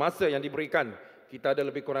bertanya kerana masa yang diberikan, kita ada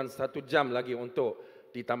lebih kurang 1 jam lagi untuk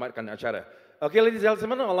ditamatkan acara. Okay, ladies and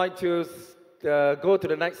gentlemen, I'd like to go to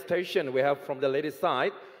the next station we have from the ladies'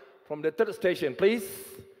 side. From the third station, please.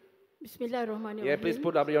 Bismillahirrahmanirrahim. Yeah, please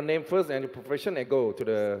put up your name first and your profession and go to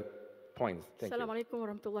the points. Thank you. Assalamualaikum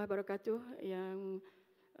warahmatullahi wabarakatuh. Yang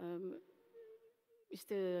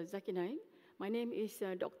Mr. Zakir Naik. My name is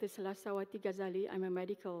Dr. Salasawati Ghazali. I'm a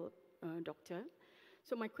medical doctor.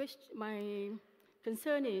 So my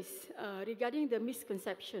concern is regarding the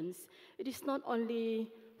misconceptions. It is not only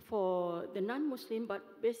for the non-Muslim, but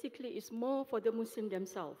basically it's more for the Muslim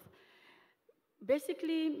themselves.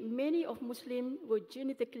 Basically, many of Muslims were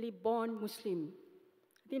genetically born Muslim.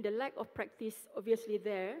 I think the lack of practice obviously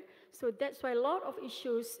there. So that's why a lot of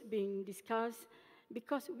issues being discussed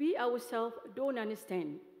because we ourselves don't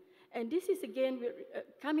understand. And this is again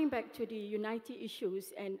coming back to the unity issues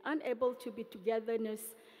and unable to be togetherness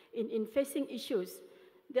in facing issues.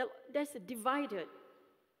 That's divided.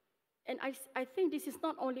 And I think this is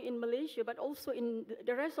not only in Malaysia, but also in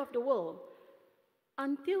the rest of the world.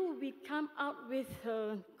 Until we come out with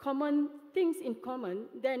common things in common,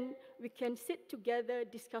 then we can sit together,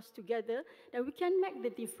 discuss together, and we can make the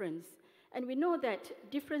difference. And we know that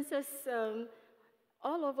differences,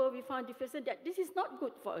 all over we found differences, that this is not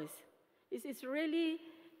good for us. This is really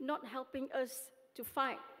not helping us to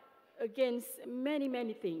fight against many,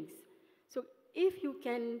 many things. So if you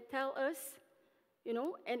can tell us, you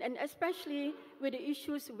know, and especially with the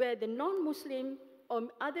issues where the non-Muslim or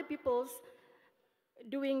other people's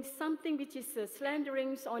doing something which is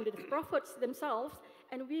slanderings on the prophets themselves,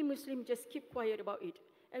 and we Muslims just keep quiet about it.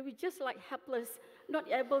 And we just like helpless, not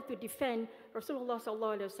able to defend Rasulullah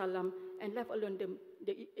SAW and let alone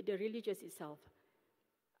the religious itself.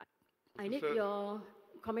 I need your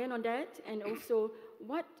comment on that, and also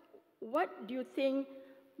what do you think,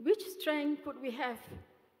 which strength could we have,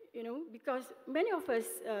 you know, because many of us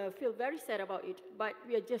feel very sad about it, but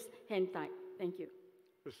we are just hand-tied. Thank you.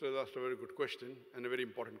 Mr. asked a very good question and a very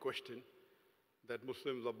important question. That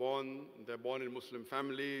Muslims are born, they're born in Muslim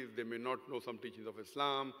families, they may not know some teachings of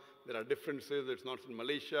Islam, there are differences, it's not in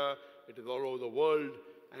Malaysia, it is all over the world,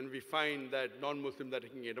 and we find that non-Muslims are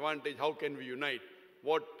taking advantage. How can we unite?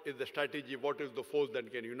 What is the strategy, what is the force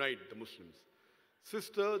that can unite the Muslims?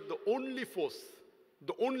 Sister, the only force,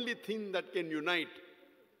 the only thing that can unite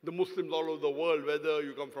the Muslims all over the world, whether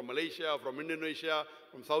you come from Malaysia, from Indonesia,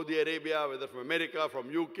 from Saudi Arabia, whether from America, from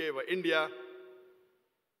UK, or India,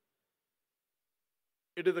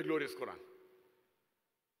 it is the glorious Quran.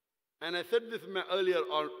 And I said this in my earlier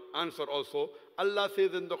answer also. Allah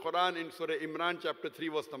says in the Quran in Surah Imran chapter 3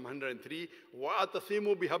 verse number 103,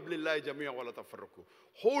 وَأَتَصِمُوا بِحَبْلِ اللَّهِ جَمِيعًا وَلَا تَفَرَّقُوا.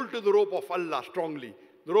 Hold to the rope of Allah strongly.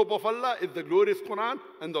 The rope of Allah is the glorious Quran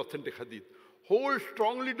and the authentic Hadith. Hold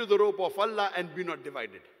strongly to the rope of Allah and be not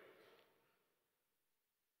divided.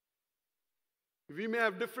 We may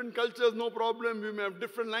have different cultures, no problem. We may have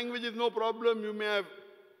different languages, no problem. You may have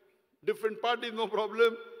different parties, no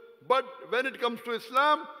problem. But when it comes to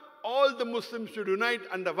Islam, all the Muslims should unite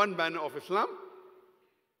under one banner of Islam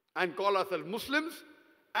and call ourselves Muslims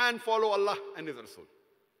and follow Allah and His Rasul.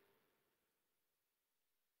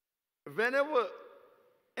 Whenever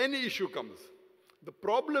any issue comes, the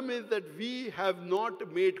problem is that we have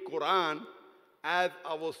not made Quran as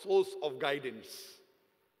our source of guidance.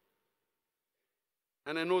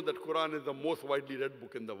 And I know that Quran is the most widely read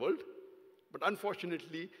book in the world, but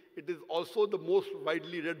unfortunately, it is also the most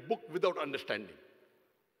widely read book without understanding.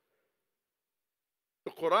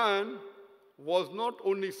 The Quran was not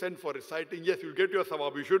only sent for reciting. Yes, you'll get your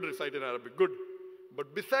sawab, you should recite in Arabic, good.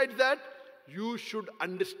 But besides that, you should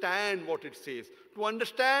understand what it says. To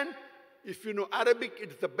understand, if you know Arabic,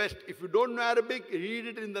 it's the best. If you don't know Arabic, read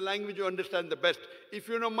it in the language you understand the best. If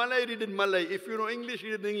you know Malay, read in Malay. If you know English,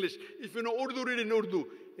 read in English. If you know Urdu, read in Urdu.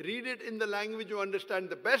 Read it in the language you understand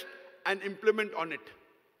the best and implement on it.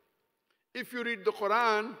 If you read the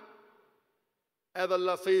Quran, as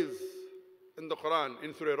Allah says in the Quran,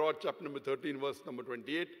 in Surah Ra'd, chapter number 13, verse number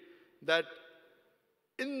 28, that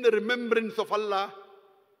in the remembrance of Allah,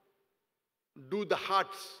 do the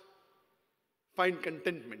hearts find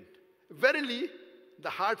contentment. Verily, the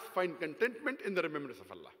hearts find contentment in the remembrance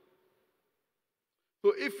of Allah.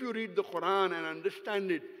 So if you read the Quran and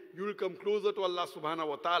understand it, you will come closer to Allah subhanahu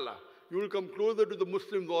wa ta'ala. You will come closer to the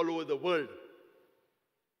Muslims all over the world.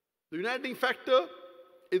 The uniting factor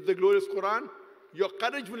is the glorious Quran. Your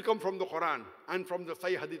courage will come from the Quran and from the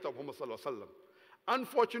Sahih Hadith of Muhammad sallallahu alaihi wasallam.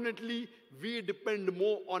 Unfortunately, we depend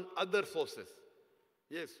more on other sources.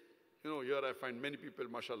 Yes, you know, here I find many people,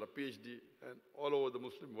 mashallah, PhD, and all over the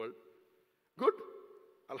Muslim world. Good,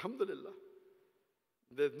 alhamdulillah.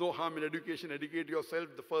 There's no harm in education. Educate yourself,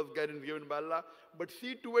 the first guidance given by Allah. But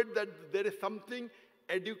see to it that there is something,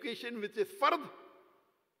 education which is fard,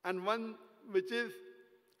 and one which is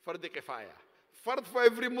fard kifaya. Fard for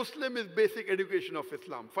every Muslim is basic education of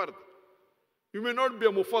Islam, fard. You may not be a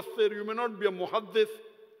mufassir, you may not be a muhaddith.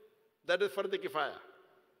 That is fard kifaya.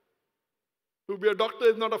 To be a doctor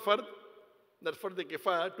is not a fard. That's fard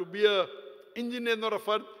kifaya. To be an engineer is not a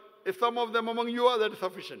fard. If some of them among you are, that is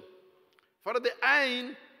sufficient. Fard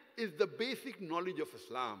ayn is the basic knowledge of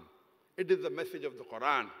Islam. It is the message of the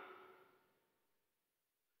Quran.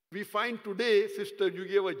 We find today, sister, you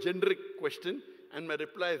gave a generic question, and my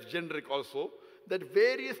reply is generic also, that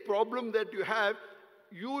various problems that you have,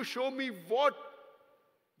 you show me what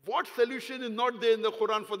solution is not there in the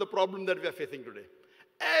Quran for the problem that we are facing today.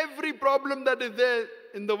 Every problem that is there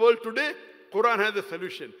in the world today, Quran has a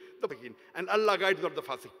solution. And Allah guides not the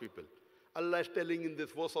fasik people. Allah is telling in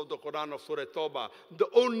this verse of the Quran of Surah Tawbah, the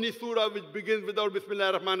only surah which begins without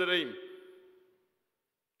Bismillah ar-Rahman ar-Rahim.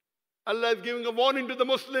 Allah is giving a warning to the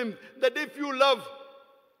Muslims that if you love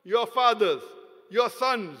your fathers, your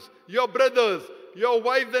sons, your brothers, your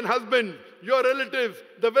wives and husbands, your relatives,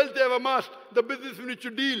 the wealth you have amassed, the business in which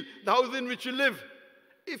you deal, the house in which you live,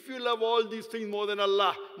 if you love all these things more than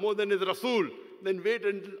Allah, more than His Rasul, then wait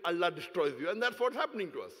until Allah destroys you. And that's what's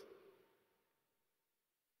happening to us.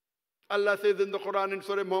 Allah says in the Quran in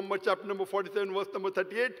Surah Muhammad chapter number 47 verse number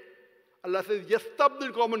 38, Allah says,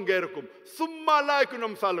 يَسْتَبْدِلْ قَوْمًا غَيْرَكُمْ ثُمَّ لَا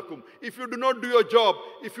يَكُنْ أَمْثَالَكُمْ. If you do not do your job,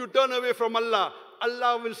 if you turn away from Allah,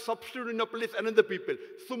 Allah will substitute in your place another people.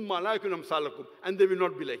 ثُمَّ لَا يَكُنْ أَمْثَالَكُمْ. And they will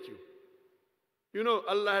not be like you. You know,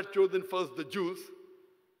 Allah had chosen first the Jews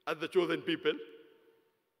as the chosen people.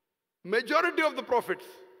 Majority of the prophets,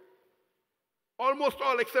 almost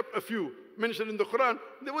all except a few mentioned in the Quran,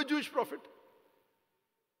 they were Jewish prophets.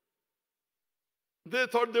 They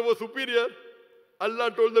thought they were superior.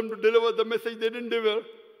 Allah told them to deliver the message, they didn't deliver.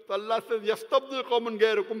 So Allah says, يَسْتَبْدِلْ قَوْمًا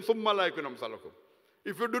غَيْرَكُمْ ثُمَّ لَا يَكُنْ أَمْثَالَكُمْ.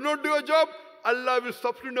 If you do not do your job, Allah will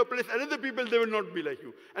substitute in your place another people, they will not be like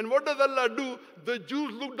you. And what does Allah do? The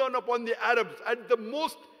Jews looked down upon the Arabs as the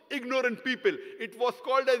most ignorant people. It was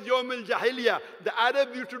called as Yawm al-Jahiliyyah. The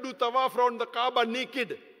Arabs used to do tawaf around the Kaaba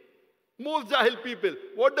naked. Most Jahil people.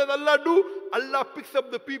 What does Allah do? Allah picks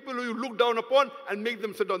up the people who you look down upon and makes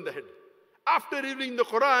them sit on the head. After reading the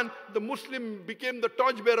Quran, the Muslim became the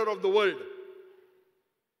torchbearer of the world.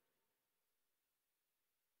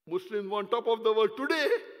 Muslims were on top of the world. Today,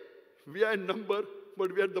 we are in number,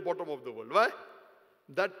 but we are at the bottom of the world. Why?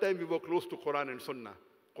 That time we were close to Quran and Sunnah.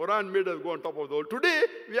 Quran made us go on top of the world. Today,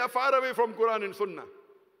 we are far away from Quran and Sunnah.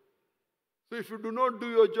 So if you do not do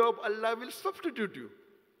your job, Allah will substitute you.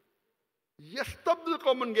 يَسْتَبْدِلْ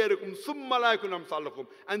قَوْمًا غَيْرَكُمْ ثُمَّ لَا يَكُونُ أَمْثَالَكُمْ.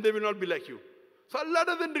 And they will not be like you. So Allah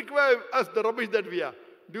doesn't require us the rubbish that we are.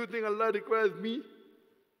 Do you think Allah requires me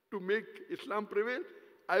to make Islam prevail?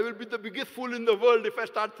 I will be the biggest fool in the world if I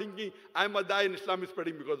start thinking I must die and Islam is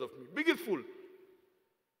spreading because of me. Biggest fool.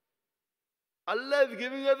 Allah is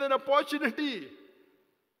giving us an opportunity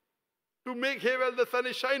to make hay while the sun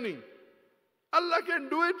is shining. Allah can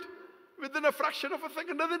do it within a fraction of a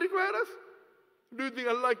second. Does it require us? Do you think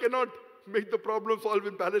Allah cannot make the problem solved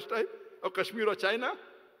in Palestine or Kashmir or China?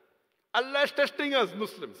 Allah is testing us,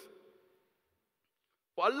 Muslims.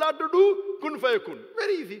 For Allah to do, kun fayakun.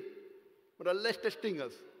 Very easy. But Allah is testing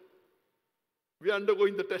us. We are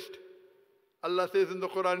undergoing the test. Allah says in the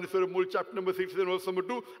Quran, in Surah Mulk, chapter number 6, verse number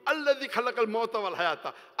 2, Alladhi khalaqal mawta wal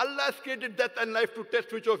hayata. Allah has created death and life to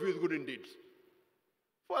test which of you is good in deeds.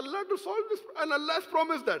 For Allah to solve this, and Allah has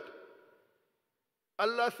promised that.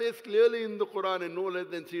 Allah says clearly in the Quran in no less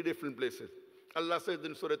than 3 different places. Allah says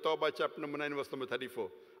in Surah Tawbah, chapter number 9, verse number 34.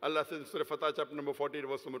 Allah says in Surah Fatah, chapter number 48,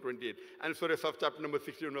 verse number 28. And Surah Saf, chapter number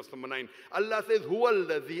 16, verse number 9. Allah says, هُوَ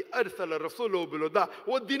الَّذِي أَرْسَلَ رَسُولَهُ بِالْهُدَىٰ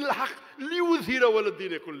وَالدِّينِ الْحَقِّ لِيُظْهِرَهُ عَلَى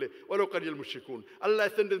الدِّينِ كُلِّهِ وَلَوْ كَرِهَ الْمُشْرِكُونَ. Allah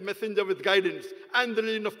sent His messenger with guidance and the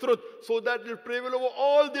religion of truth so that it will prevail over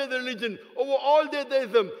all their religion, over all their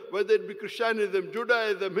deism, whether it be Christianism,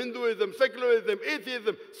 Judaism, Hinduism, secularism,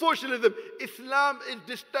 atheism, socialism. Islam is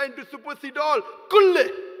destined to supersede all. Kulle.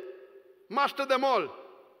 Master them all.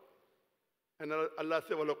 And Allah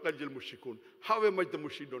says, وَلَوْ قَرِهَ الْمُشْرِكُونَ. However much the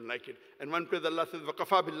mushrik don't like it. And one place Allah says,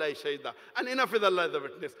 وَكَفَى بِاللَّهِ شَهِيدًا. And enough is Allah as a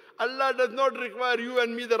witness. Allah does not require you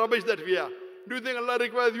and me the rubbish that we are. Do you think Allah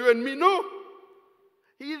requires you and me? No.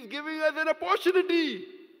 He is giving us an opportunity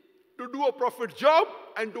to do a prophet's job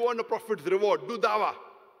and to earn a prophet's reward. Do dawah.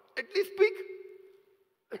 At least speak.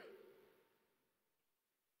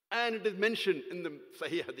 And it is mentioned in the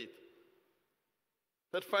Sahih Hadith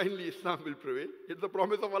that finally Islam will prevail. It's the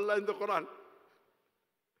promise of Allah in the Quran.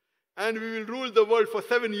 And we will rule the world for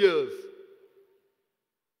 7 years.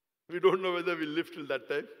 We don't know whether we'll live till that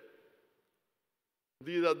time.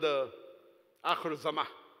 These are the Akhir Zamah,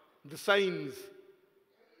 the signs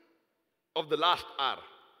of the last hour.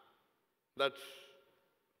 That's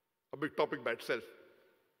a big topic by itself.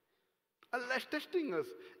 Allah is testing us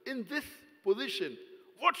in this position.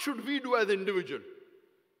 What should we do as an individual?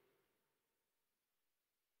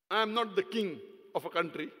 I am not the king of a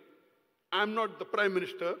country. I am not the prime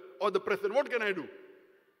minister or the president. What can I do?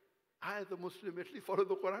 I, as a Muslim, at least follow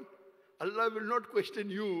the Quran. Allah will not question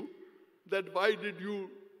you that why did you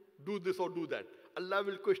do this or do that. Allah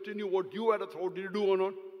will question you what you had a thought, did you do or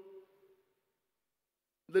not.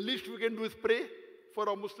 The least we can do is pray for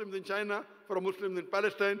our Muslims in China, for our Muslims in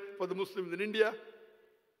Palestine, for the Muslims in India.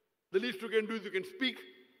 The least we can do is you can speak.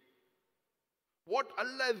 What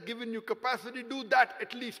Allah has given you capacity, do that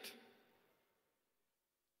at least.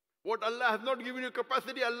 What Allah has not given you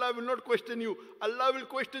capacity, Allah will not question you. Allah will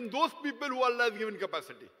question those people who Allah has given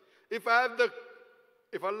capacity. If Allah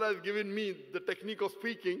has given me the technique of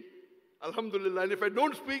speaking, alhamdulillah, and if I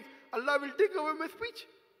don't speak, Allah will take away my speech.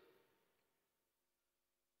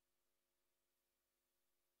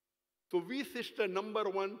 So we, sister number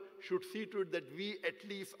one, should see to it that we at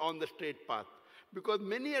least on the straight path. Because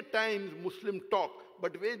many a times Muslims talk,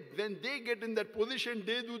 but when they get in that position,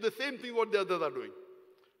 they do the same thing what the others are doing.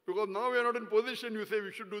 Because now we are not in position, you say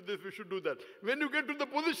we should do this, we should do that. When you get to the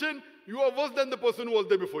position, you are worse than the person who was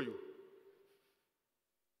there before you.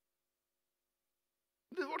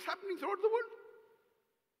 This is what's happening throughout the world.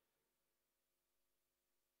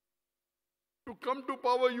 To come to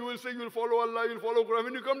power, you will say you will follow Allah, you will follow Quran.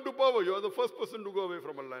 When you come to power, you are the first person to go away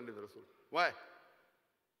from Allah and His Rasul. Why?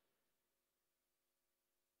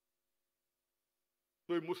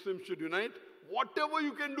 So Muslims should unite. Whatever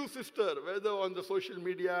you can do, sister, whether on the social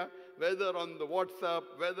media, whether on the WhatsApp,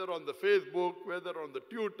 whether on the Facebook, whether on the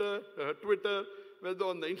Twitter, whether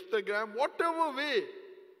on the Instagram, whatever way,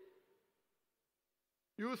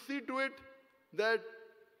 you see to it that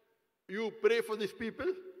you pray for these people.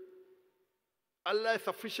 Allah is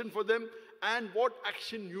sufficient for them. And what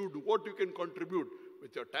action you do, what you can contribute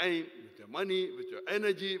with your time, with your money, with your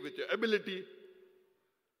energy, with your ability.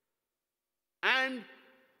 And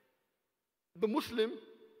the Muslim,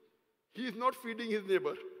 he is not feeding his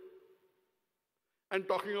neighbor and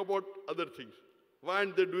talking about other things. Why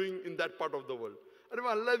aren't they doing in that part of the world? And if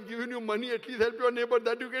Allah has given you money, at least help your neighbor,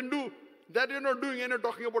 that you can do. That you're not doing and you're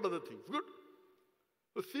talking about other things. Good.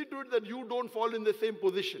 So see to it that you don't fall in the same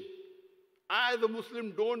position. I, as a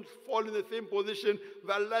Muslim, don't fall in the same position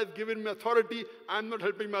where Allah has given me authority. I'm not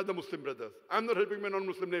helping my other Muslim brothers. I'm not helping my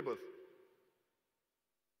non-Muslim neighbors.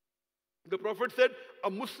 The Prophet said, a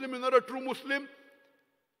Muslim is not a true Muslim.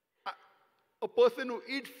 A person who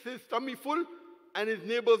eats his tummy full and his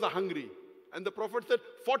neighbors are hungry. And the Prophet said,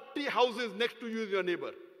 40 houses next to you is your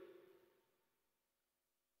neighbor.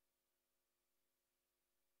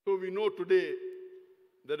 So we know today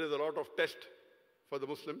there is a lot of test for the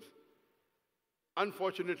Muslims.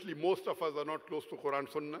 Unfortunately, most of us are not close to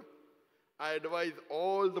Quran Sunnah. I advise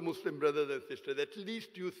all the Muslim brothers and sisters, at least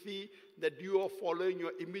you see that you are following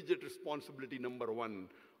your immediate responsibility, number one,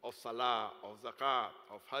 of Salah, of Zakah,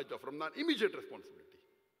 of Hajj, of Ramadan, immediate responsibility.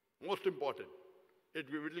 Most important. It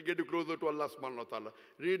will get you closer to Allah subhanahu wa ta'ala.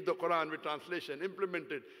 Read the Quran with translation,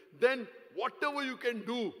 implement it. Then whatever you can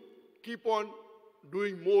do, keep on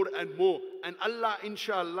doing more and more. And Allah,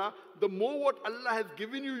 inshallah, the more what Allah has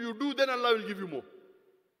given you, you do, then Allah will give you more.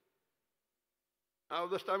 I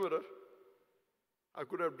was a stammerer. I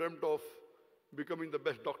could have dreamt of becoming the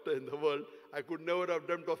best doctor in the world. I could never have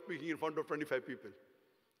dreamt of speaking in front of 25 people.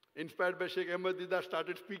 Inspired by Sheikh Ahmad Dida,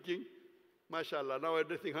 started speaking. MashaAllah, now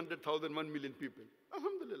addressing 100,000, 1 million people.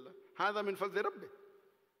 Alhamdulillah. Hada min fazli Rabbi.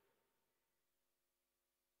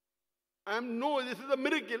 This is a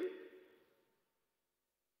miracle.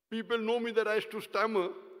 People know me that I used to stammer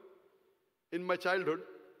in my childhood.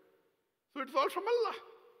 So it's all from Allah.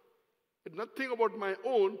 It's nothing about my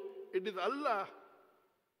own. It is Allah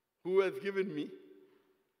who has given me.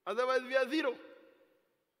 Otherwise, we are zero.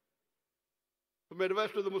 So my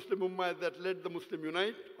advice to the Muslim Ummah is that let the Muslim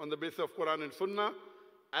unite on the basis of Quran and Sunnah.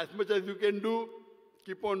 As much as you can do,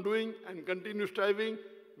 keep on doing and continue striving.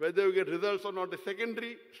 Whether you get results or not is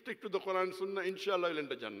secondary. Stick to the Quran and Sunnah. Inshallah, you'll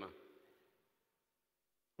enter Jannah.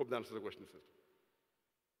 Hope that answers the question, sir.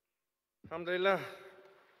 Alhamdulillah.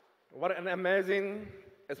 What an amazing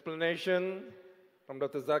explanation from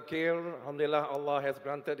Dr. Zakir. Alhamdulillah, Allah has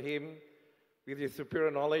granted him with his superior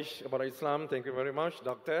knowledge about Islam. Thank you very much,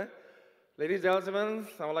 Doctor. Ladies and gentlemen,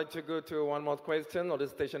 I would like to go to one more question on the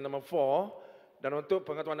station number 4. Dan untuk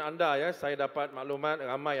pengetahuan anda, saya dapat maklumat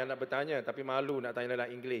ramai yang nak bertanya, tapi malu nak tanya dalam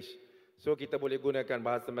English. So kita boleh gunakan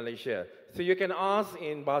bahasa Malaysia. So you can ask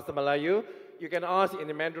in bahasa Melayu, you can ask in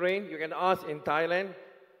Mandarin, you can ask in Thailand,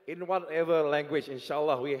 in whatever language.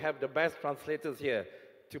 Inshallah, we have the best translators here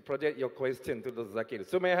to project your question to the Zakir.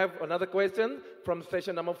 So may I have another question from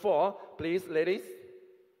station number 4, please, ladies?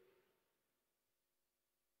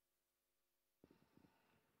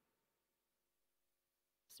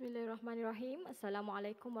 Bismillahirrahmanirrahim.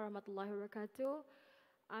 Assalamualaikum warahmatullahi wabarakatuh.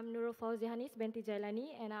 I'm Nurul Fauzi Hanis binti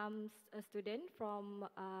Jailani and I'm a student from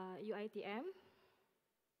UITM.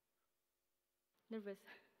 Nervous.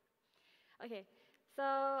 Okay,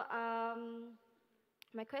 so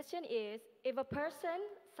my question is, if a person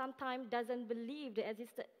sometimes doesn't believe the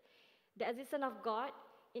existence of God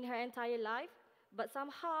in her entire life, but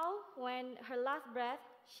somehow when her last breath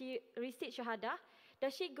she received Shahada,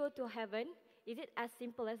 does she go to heaven? Is it as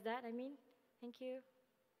simple as that? Thank you.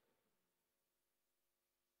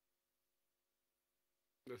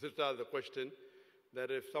 The sister asked the question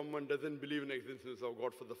that if someone doesn't believe in the existence of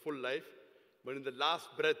God for the full life, but in the last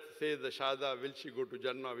breath says the Shahada, will she go to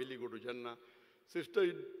Jannah, will he go to Jannah? Sister,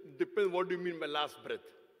 it depends what do you mean by last breath.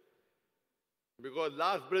 Because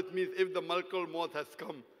last breath means if the Malakul Maut has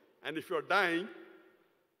come, and if you're dying,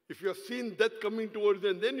 if you have seen death coming towards you,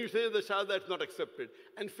 and then you say the Shahada, it's not accepted.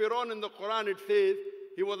 And Pharaoh in the Quran, it says,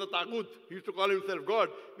 he was a Taghut. He used to call himself God.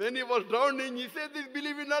 When he was drowning, he said, this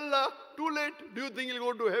believe in Allah. Too late. Do you think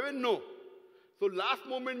he'll go to heaven? No. So last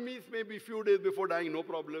moment means maybe a few days before dying, no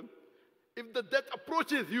problem. If the death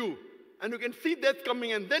approaches you, and you can see death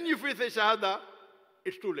coming, and then you face a Shahada,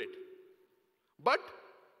 it's too late. But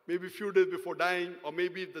maybe a few days before dying, or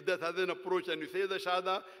maybe if the death hasn't approached, and you say the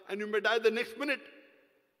Shahada, and you may die the next minute,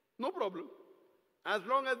 no problem. As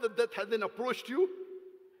long as the death hasn't approached you,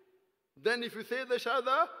 then if you say the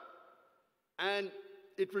Shahada, and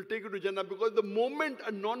it will take you to Jannah. Because the moment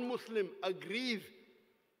a non-Muslim agrees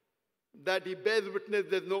that he bears witness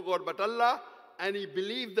there's no God but Allah, and he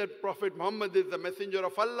believes that Prophet Muhammad is the messenger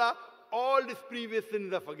of Allah, all his previous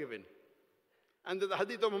sins are forgiven. And there's a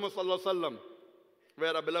hadith of Muhammad sallallahu alaihi wasallam,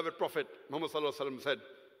 where our beloved Prophet Muhammad sallallahu alaihi wasallam said,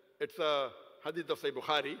 it's a hadith of Sahih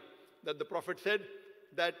Bukhari, that the Prophet said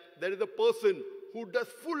that there is a person who does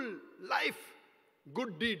full life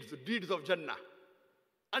good deeds, deeds of Jannah,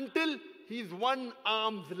 until he's 1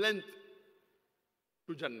 arm's length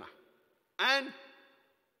to Jannah. And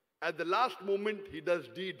at the last moment, he does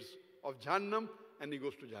deeds of Jahannam and he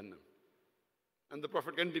goes to Jahannam. And the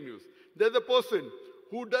Prophet continues, there's a person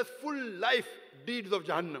who does full life deeds of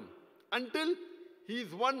Jahannam, until he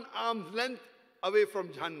is one arm's length away from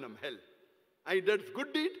Jahannam, hell. And he does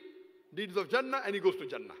good deeds of Jannah, and he goes to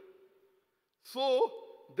Jannah. So,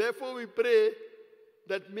 therefore we pray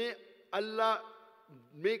that may Allah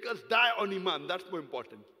make us die on Iman. That's more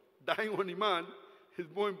important. Dying on Iman is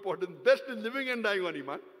more important. Best is living and dying on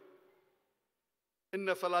Iman.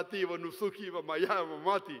 Inna salati wa nusuki wa maya wa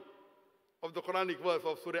mati, of the Quranic verse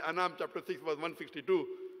of Surah Anam, chapter 6, verse 162,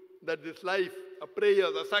 that this life, a prayer,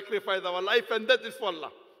 a sacrifice, our life and death is for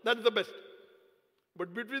Allah. That is the best.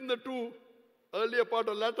 But between the two, earlier part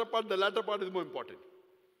or latter part, the latter part is more important.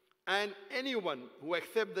 And anyone who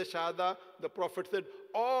accepts the Shahada, the Prophet said,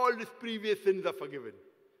 all his previous sins are forgiven.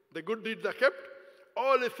 The good deeds are kept,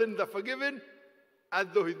 all his sins are forgiven, as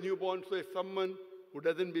though he's newborn. So if someone who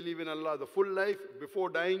doesn't believe in Allah the full life, before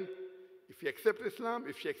dying, if he accepts Islam,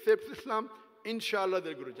 if she accepts Islam, inshallah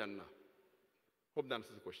they'll go to Jannah. Hope that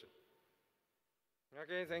answers the question.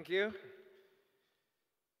 Okay, thank you.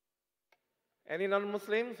 Any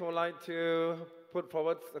non-Muslims who would like to put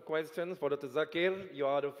forward the questions for Dr. Zakir? You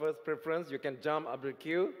are the first preference. You can jump up the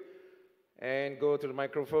queue and go to the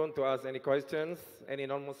microphone to ask any questions. Any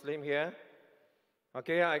non-Muslim here?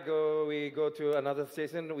 Okay, we go to another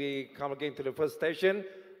station. We come again to the first station.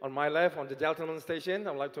 On my left, on the gentleman's station,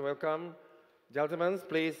 I would like to welcome gentlemen.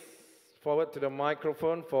 Please forward to the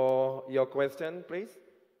microphone for your question, please.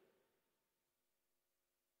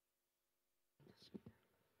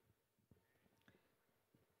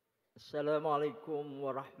 Assalamualaikum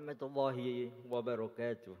warahmatullahi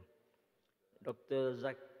wabarakatuh. Dr.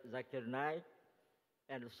 Zakir Naik,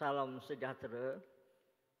 and salam sejahtera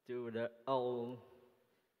to the all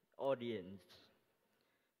audience.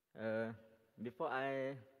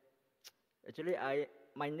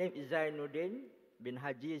 My name is Zainuddin bin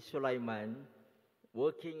Haji Sulaiman,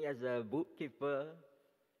 working as a bookkeeper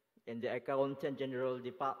in the Accountant General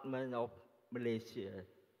Department of Malaysia.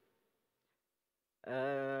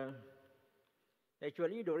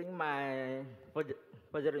 Actually, during my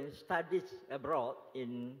further studies abroad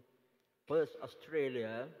in Perth,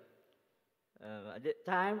 Australia, at that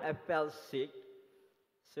time I felt sick,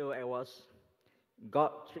 so I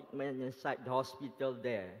got treatment inside the hospital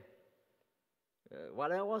there.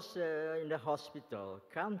 While I was in the hospital,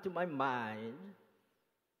 come to my mind,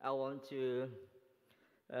 I want to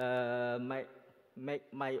make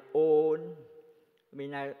my own.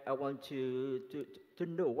 I want to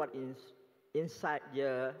know what is inside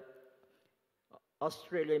the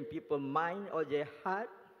Australian people's mind or their heart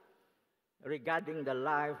regarding the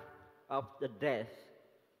life of the death.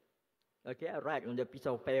 Okay, I write on the piece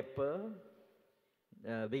of paper,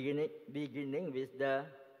 beginning with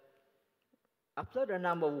after the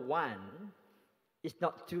number 1, it's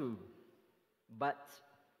not 2, but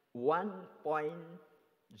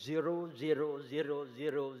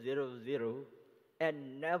 1.0000000,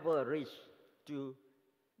 and never reach to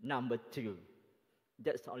number 2.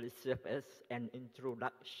 That's only served as an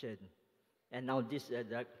introduction. And now this is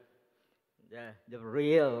the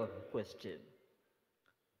real question.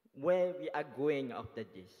 Where we are going after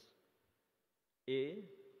this? A,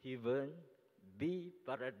 heaven; B,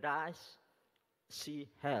 paradise; C,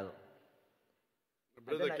 hell.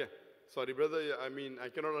 Brother, sorry, brother, I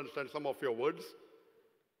cannot understand some of your words.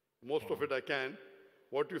 Most of it I can.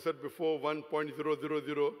 What you said before,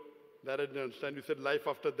 1.000, that I didn't understand. You said life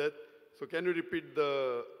after death. So can you repeat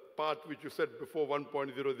the part which you said before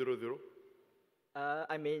 1.000? I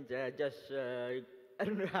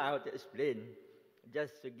don't know how to explain.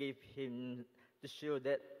 Just to give him, to show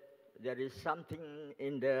that there is something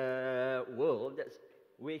in the world that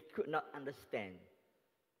we could not understand.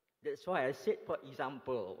 That's why I said, for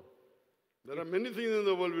example. There are many things in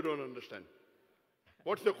the world we don't understand.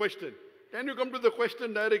 What's the question? Can you come to the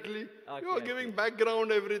question directly? Okay, you are giving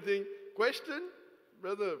background, everything. Question,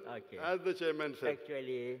 brother, as the chairman said,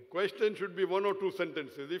 question should be 1 or 2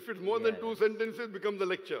 sentences. If it's more than 2 sentences, it becomes a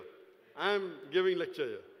lecture. I am giving lecture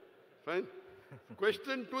here. Fine?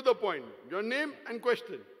 Question to the point. Your name and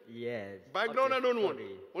question. Yes. Background I don't want.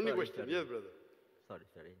 Only question. Sorry. Yes, brother. Sorry.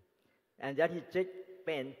 And then he took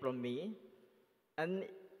pen from me, and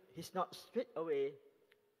he's not straight away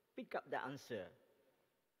pick up the answer.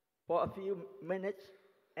 For a few minutes,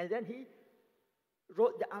 and then he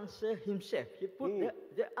wrote the answer himself. He put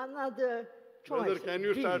the another choice. Brother, can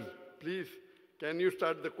you start, please? Can you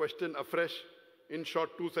start the question afresh in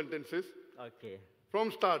short 2 sentences? Okay.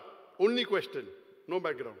 From start, only question, no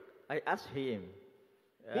background. I asked him.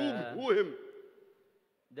 Who him?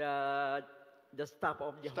 The staff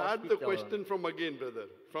of the hospital. Start the question from again, brother,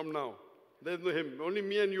 from now. There's no him, only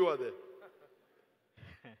me and you are there.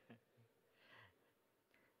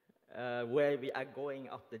 where we are going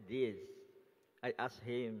after this. I asked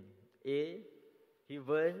him, A,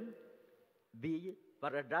 heaven, B,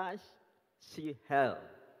 paradise, C, hell.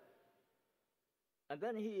 And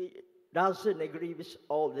then he doesn't agree with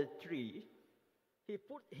all the three. He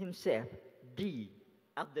put himself, D,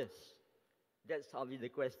 others. That's only the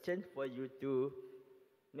question for you to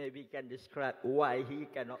maybe can describe why he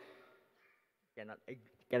cannot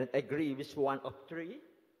agree with one of three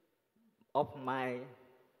of my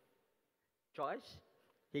choice.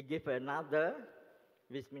 He gave another,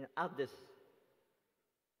 which means others.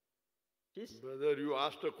 Please? Brother, you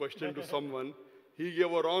asked a question to someone. He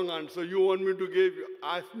gave a wrong answer. You want me to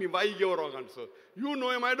ask me why he gave a wrong answer. You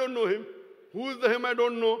know him, I don't know him. Who is the him, I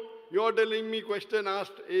don't know. You're telling me question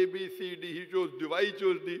asked A, B, C, D. He chose D. Why he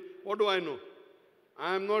chose D? What do I know?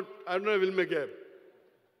 I don't know will make gap.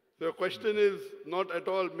 So your question is not at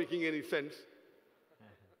all making any sense.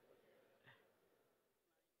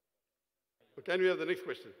 So can we have the next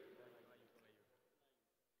question?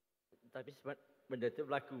 Tapi benda itu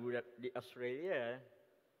berlaku di Australia.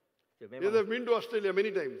 Yes, I've been to Australia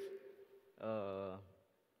many times.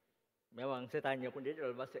 Memang saya tanya pun dia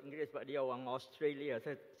dalam bahasa Inggeris sebab dia orang Australia.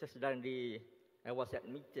 Saya sedang I was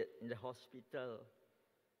admitted in the hospital.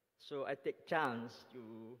 So I take chance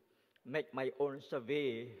to make my own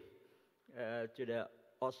survey to the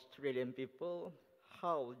Australian people,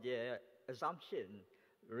 how their assumption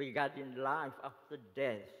regarding life after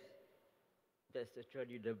death. That's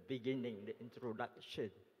actually the beginning, the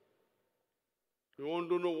introduction. You want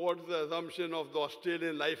to know what's the assumption of the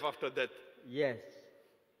Australian life after death? Yes.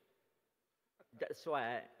 That's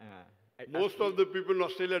why most of the people in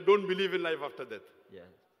Australia don't believe in life after death. Yes.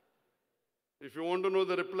 If you want to know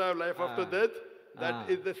the reply of life after death, that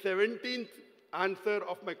is the 17th answer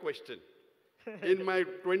of my question. In my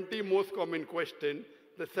 20 most common question,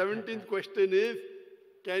 the 17th question is,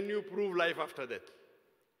 can you prove life after death?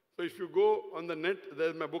 So if you go on the net,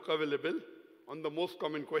 there's my book available on the most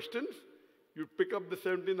common questions. You pick up the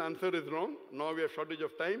 17th answer is wrong. Now we have shortage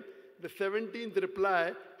of time. The 17th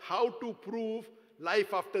reply, how to prove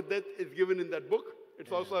life after death, is given in that book.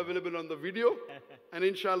 It's also available on the video. And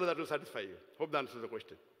inshallah, that will satisfy you. Hope that answers the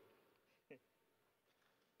question.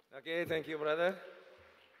 Okay, thank you, brother.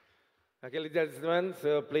 Okay, ladies and gentlemen,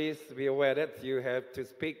 so please be aware that you have to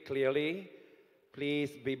speak clearly.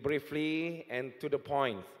 Please be briefly and to the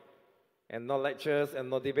point. And no lectures and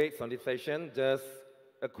no debates on this session, just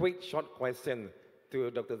a quick, short question to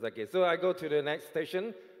Dr. Zakir. So I go to the next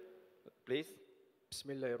station, please.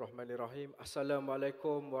 Bismillahirrahmanirrahim.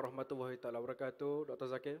 Assalamualaikum warahmatullahi ta'ala wabarakatuh. Dr.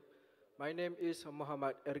 Zakir. My name is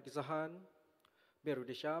Muhammad Eric Zahan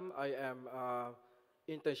Berudisham. I am an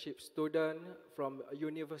internship student from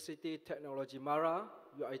University Technology Mara,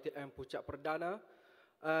 UiTM Puncak Perdana.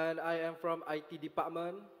 And I am from IT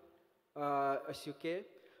department, SUK.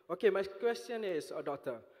 Okay, my question is,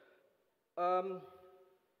 doctor,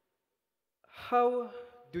 how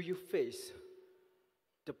do you face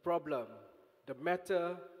the problem, the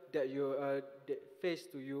matter that you that face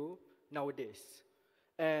to you nowadays,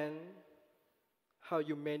 and how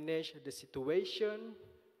you manage the situation,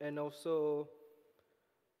 and also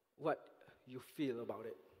what you feel about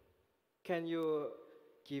it? Can you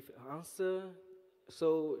give an answer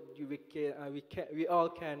so we all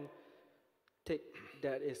can take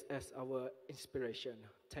that as our inspiration?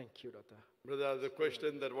 Thank you, Doctor. Brother, the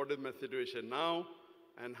question that what is my situation now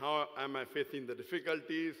and how am I facing the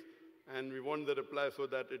difficulties, and we want the reply so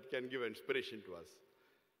that it can give inspiration to us.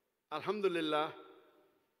 Alhamdulillah,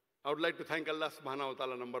 I would like to thank Allah subhanahu wa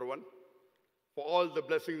ta'ala, number one, for all the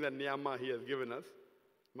blessings and ni'mah He has given us.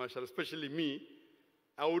 MashaAllah, especially me.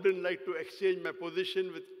 I wouldn't like to exchange my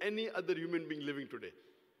position with any other human being living today.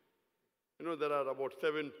 You know, there are about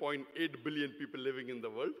 7.8 billion people living in the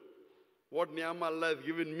world. What ni'mah Allah has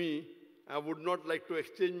given me, I would not like to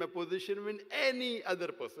exchange my position with any other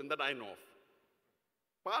person that I know of.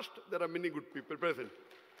 Past, there are many good people present.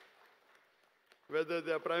 Whether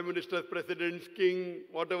they are prime ministers, presidents, king,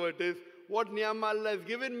 whatever it is, what ni'mah Allah has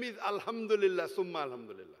given me is alhamdulillah, summa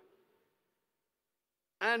alhamdulillah.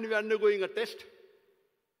 And we are undergoing a test.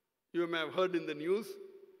 You may have heard in the news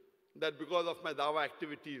that because of my dawah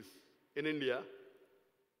activities in India,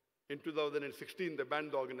 in 2016, they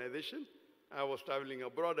banned the organization. I was traveling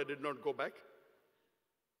abroad, I did not go back.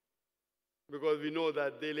 Because we know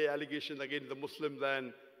that they lay allegations against the Muslims,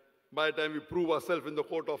 and by the time we prove ourselves in the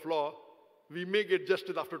court of law, we may get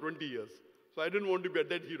justice after 20 years. So I didn't want to be a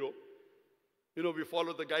dead hero. You know, we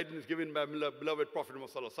follow the guidance given by beloved Prophet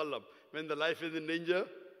Muhammad. When the life is in danger,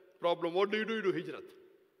 problem, what do? You do hijrat.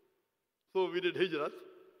 So we did hijrat.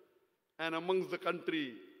 And amongst the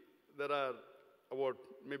country, there are about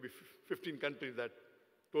maybe 15 countries that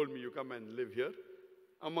told me, you come and live here.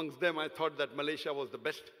 Amongst them, I thought that Malaysia was the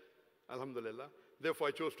best, alhamdulillah. Therefore,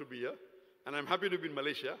 I chose to be here. And I'm happy to be in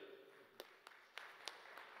Malaysia.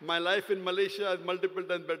 My life in Malaysia is multiple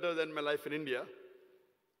times better than my life in India.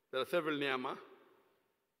 There are several niyama.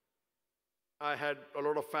 I had a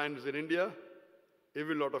lot of fans in India,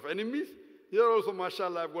 even a lot of enemies. Here also,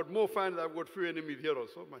 mashallah, I've got more fans, I've got few enemies here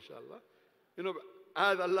also, mashallah. You know,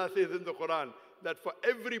 as Allah says in the Quran, that for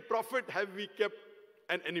every prophet have we kept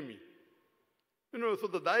an enemy. You know, so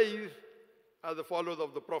the da'is are the followers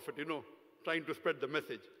of the prophet, you know, trying to spread the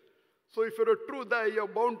message. So if you're a true da'i, you're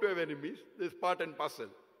bound to have enemies. This is part and parcel.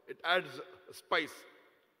 It adds a spice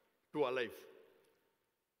to our life.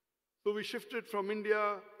 So we shifted from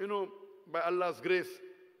India, you know, by Allah's grace.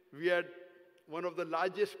 We had one of the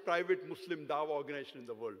largest private Muslim dawah organizations in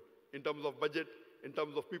the world in terms of budget, in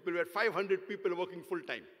terms of people. We had 500 people working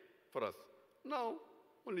full-time for us. Now,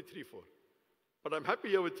 only 3, 4. But I'm happy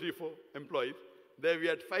here with 3, 4 employees. There we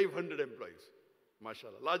had 500 employees,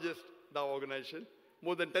 mashallah. Largest dawah organization,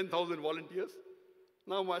 more than 10,000 volunteers.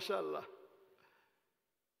 Now, mashallah.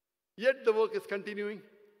 Yet the work is continuing.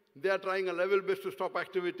 They are trying a level best to stop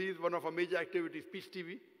activities. One of our major activities, Peace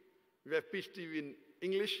TV. We have Peace TV in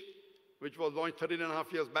English, which was launched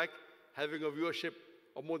 13.5 years back, having a viewership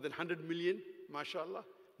of more than 100 million, mashallah.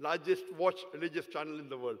 Largest watched religious channel in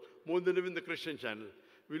the world, more than even the Christian channel.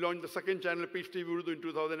 We launched the second channel, Peace TV Urdu, in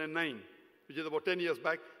 2009, which is about 10 years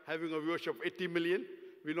back, having a viewership of 80 million.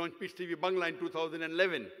 We launched Peace TV Bangla in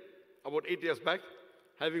 2011, about 8 years back,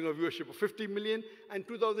 having a viewership of 50 million. And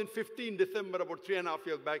 2015, December, about 3.5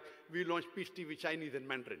 years back, we launched Peace TV Chinese and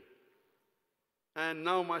Mandarin. And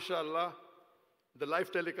now, mashallah, the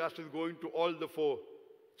live telecast is going to all the 4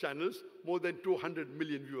 channels, more than 200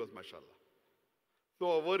 million viewers, mashallah.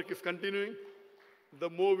 So our work is continuing. The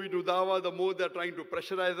more we do dawah, the more they're trying to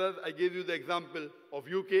pressurize us. I gave you the example of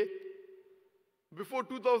UK. Before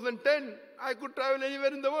 2010, I could travel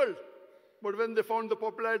anywhere in the world. But when they found the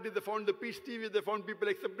popularity, they found the Peace TV, they found people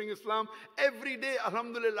accepting Islam. Every day,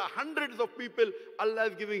 alhamdulillah, hundreds of people, Allah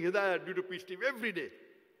is giving hidayah due to Peace TV, every day.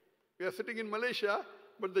 We are sitting in Malaysia,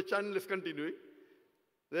 but the channel is continuing.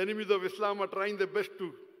 The enemies of Islam are trying their best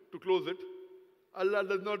to close it. Allah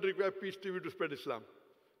does not require Peace TV to spread Islam.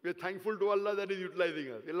 We are thankful to Allah that is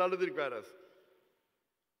utilizing us. Allah doesn't require us.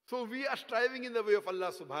 So we are striving in the way of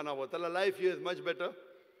Allah subhanahu wa ta'ala. Life here is much better.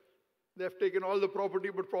 They have taken all the property,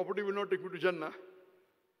 but property will not take me to Jannah.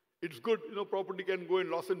 It's good, you know, property can go in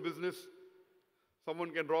loss in business.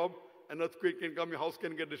 Someone can rob, an earthquake can come, your house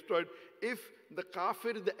can get destroyed. If the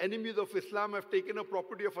kafir, the enemies of Islam have taken a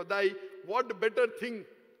property of a da'i, what better thing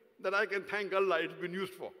that I can thank Allah it's been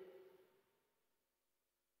used for?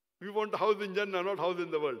 We want a house in Jannah, not a house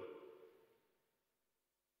in the world.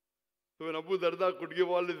 So when Abu Darda could give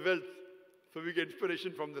all his wealth, so we get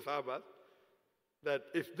inspiration from the Sahabas, that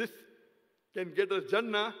if this can get us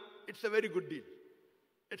Jannah, it's a very good deal.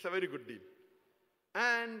 It's a very good deal.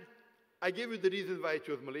 And I gave you the reasons why I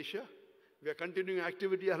chose Malaysia. We are continuing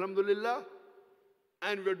activity, alhamdulillah,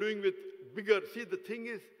 and we are doing with bigger. See, the thing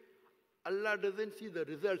is, Allah doesn't see the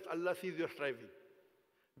results, Allah sees your striving.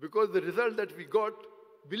 Because the result that we got,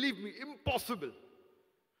 believe me, impossible.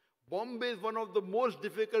 Bombay is one of the most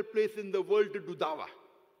difficult places in the world to do dawah.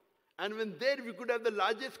 And when there we could have the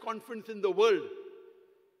largest conference in the world,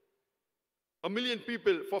 1 million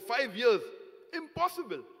people for 5 years,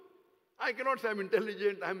 impossible. I cannot say I'm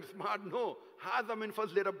intelligent, I'm smart, no. Haza min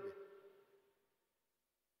fazli Rabbi.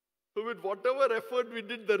 So with whatever effort we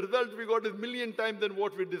did, the result we got is 1,000,000 times than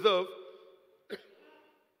what we deserve.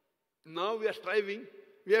 Now we are striving,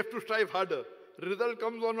 we have to strive harder. Result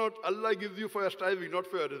comes or not, Allah gives you for your striving, not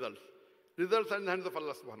for your results. Results are in the hands of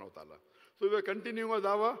Allah subhanahu wa ta'ala. So we are continuing our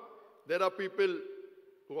dawah. There are people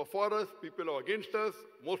who are for us, people who are against us,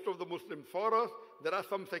 most of the Muslims for us. There are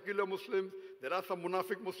some secular Muslims, there are some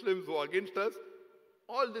munafiq Muslims who are against us.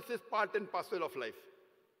 All this is part and parcel of life.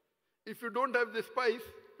 If you don't have this spice,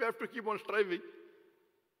 we have to keep on striving.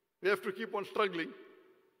 We have to keep on struggling.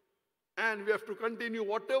 And we have to continue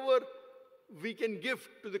whatever we can give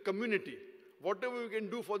to the community. Whatever we can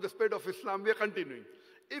do for the spread of Islam, we are continuing.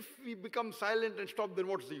 If we become silent and stop, then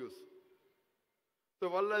what's the use? So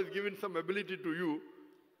if Allah has given some ability to you,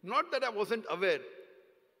 not that I wasn't aware.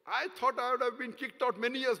 I thought I would have been kicked out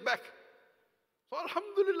many years back. So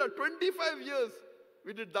alhamdulillah, 25 years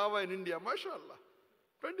we did dawah in India, mashallah.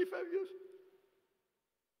 25 years.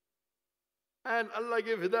 And Allah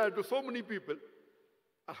gave hidayah to so many people.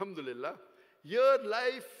 Alhamdulillah. Here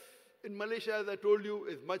life in Malaysia, as I told you,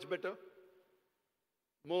 is much better.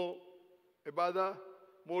 More ibadah,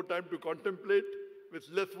 more time to contemplate. With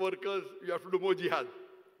less workers, you have to do more jihad.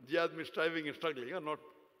 Jihad means striving and struggling,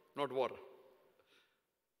 not war.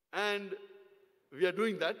 And we are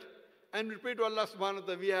doing that. And we pray to Allah subhanahu wa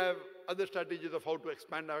ta'ala. We have other strategies of how to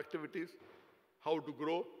expand our activities, how to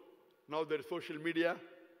grow. Now there is social media,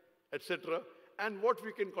 etc. And what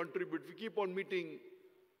we can contribute. We keep on meeting,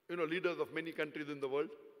 leaders of many countries in the world.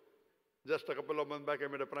 Just a couple of months back, I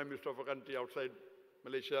met a prime minister of a country outside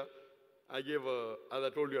Malaysia. I gave, as I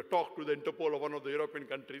told you, a talk to the Interpol of one of the European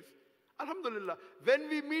countries. Alhamdulillah, when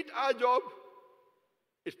we meet, our job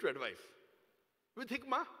is to advise. With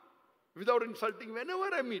hikmah, without insulting,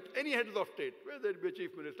 whenever I meet any heads of state, whether it be a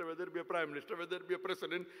chief minister, whether it be a prime minister, whether it be a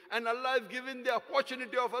president, and Allah has given the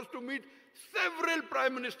opportunity of us to meet several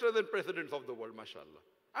prime ministers and presidents of the world, mashallah.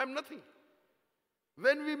 I'm nothing.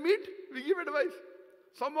 When we meet, we give advice.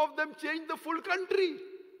 Some of them change the full country.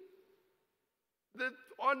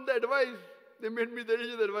 On the advice, they made me the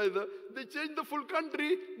religious advisor. They changed the full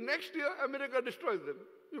country. Next year, America destroys them.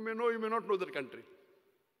 You may know, you may not know that country.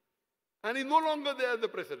 And he's no longer there as the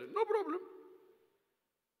president. No problem.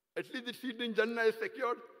 At least the seat in Jannah is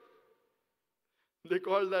secured. They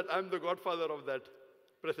call that, I'm the godfather of that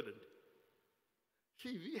president.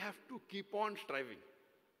 See, we have to keep on striving.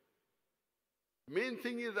 Main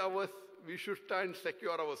thing is we should try and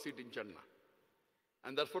secure our seat in Jannah.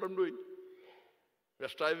 And that's what I'm doing. We are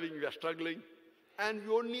striving, we are struggling. And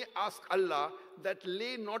we only ask Allah that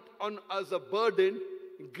lay not on us a burden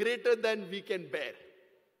greater than we can bear.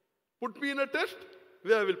 Put me in a test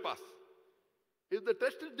where I will pass. If the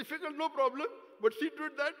test is difficult, no problem. But see to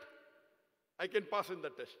it that I can pass in the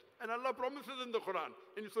test. And Allah promises in the Quran,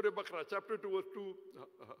 in Surah Baqarah, chapter 2, verse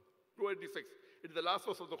 286. It's the last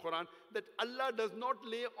verse of the Quran, that Allah does not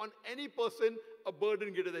lay on any person a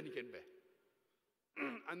burden greater than he can bear.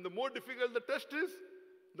 And the more difficult the test is,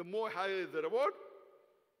 the more higher is the reward.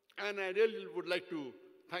 And I really would like to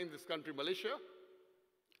thank this country, Malaysia,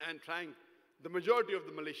 and thank the majority of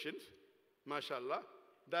the Malaysians, mashallah,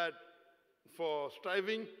 that for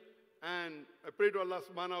striving. And I pray to Allah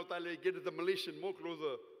subhanahu wa ta'ala, get the Malaysian more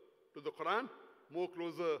closer to the Quran, more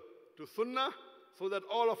closer to Sunnah, so that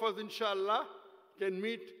all of us, inshallah, can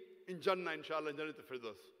meet in Jannah, inshallah, in Jannat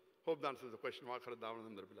al-Firdaus. Hope that answers the question.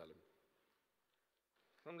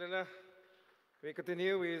 Alhamdulillah. We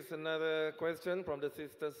continue with another question from the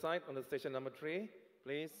sister side on the station number 3,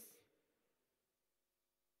 please.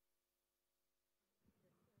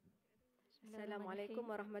 Assalamualaikum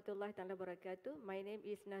warahmatullahi wabarakatuh. My name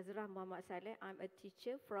is Nazrah Muhammad Saleh. I'm a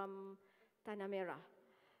teacher from Tanah Merah.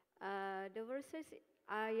 The verses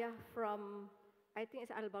ayah from, I think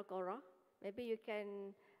it's Al-Baqarah. Maybe you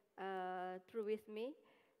can through with me.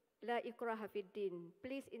 La ikraha fid din.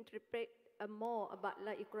 Please interpret more about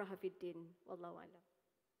la ikraha fid din. Wallahu alam.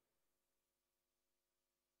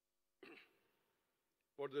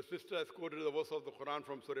 What the sister has quoted the verse of the Quran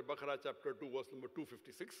from Surah Baqarah, chapter 2, verse number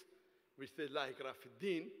 256, which says la ikraha fid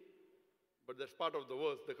din. But that's part of the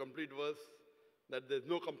verse, the complete verse, that there's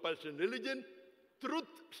no compulsion in religion. Truth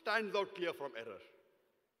stands out clear from error.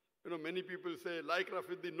 Many people say, la ikraha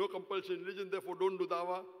fid din, no compulsion in religion, therefore don't do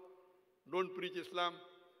dawah, don't preach Islam.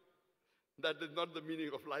 That is not the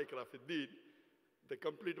meaning of la ikraha fid din. The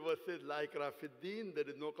complete verse says, la ikraha fid din, there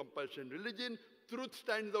is no compulsion in religion. Truth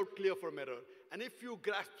stands out clear from error. And if you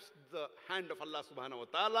grasp the hand of Allah subhanahu wa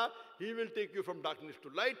ta'ala, He will take you from darkness to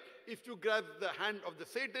light. If you grasp the hand of the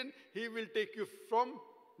Satan, he will take you from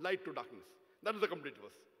light to darkness. That is the complete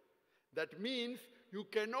verse. That means you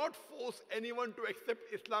cannot force anyone to accept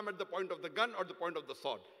Islam at the point of the gun or the point of the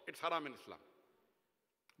sword. It's haram in Islam.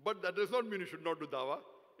 But that does not mean you should not do dawah.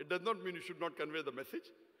 It does not mean you should not convey the message.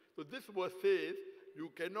 So this verse says you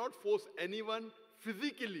cannot force anyone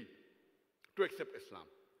physically to accept Islam.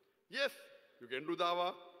 Yes, you can do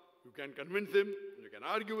dawah, you can convince him, you can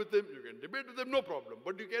argue with him, you can debate with him, no problem.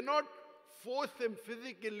 But you cannot force him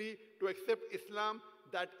physically to accept Islam.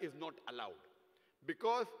 That is not allowed.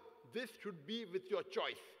 Because this should be with your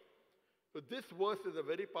choice. So this verse is a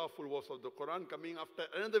very powerful verse of the Quran, coming after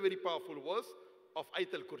another very powerful verse of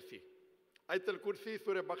Ayat al-Kursi. Ayat al-Kursi,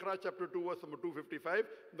 Surah Baqarah, chapter 2, verse number 255,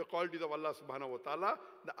 the qualities of Allah subhanahu wa ta'ala,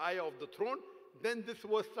 the ayah of the throne. Then this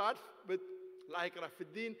verse starts with La ikraha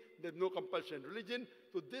fid din, there's no compulsion in religion.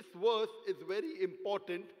 So this verse is very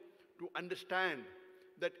important to understand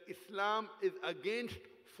that Islam is against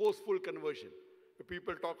forceful conversion. The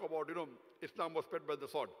people talk about, Islam was spread by the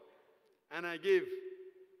sword. And I gave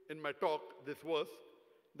in my talk this verse,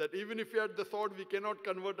 that even if we had the sword, we cannot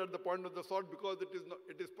convert at the point of the sword because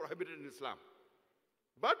it is prohibited in Islam.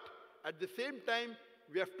 But at the same time,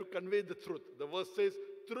 we have to convey the truth. The verse says,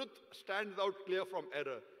 truth stands out clear from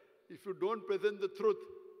error. If you don't present the truth,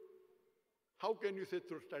 how can you say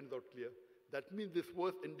truth stands out clear? That means this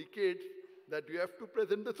verse indicates that you have to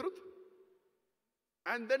present the truth.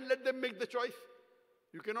 And then let them make the choice.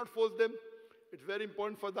 You cannot force them. It's very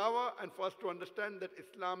important for dawah and for us to understand that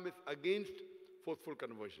Islam is against forceful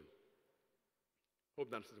conversion. Hope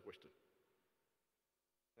that answers the question.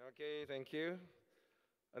 Okay, thank you.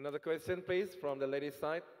 Another question, please, from the ladies'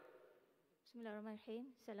 side. Bismillahirrahmanirrahim.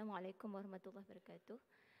 Assalamualaikum warahmatullahi wabarakatuh.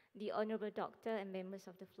 The Honorable Doctor and members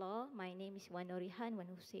of the floor, my name is Wan Norihan Wan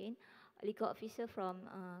Hussein, legal officer from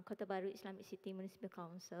Kota Baru Islamic City Municipal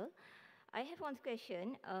Council. I have one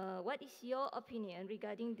question. What is your opinion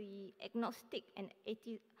regarding the agnostic and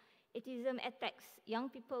atheism attacks young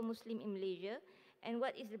people Muslim in Malaysia? And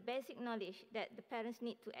what is the basic knowledge that the parents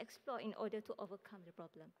need to explore in order to overcome the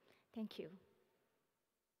problem? Thank you.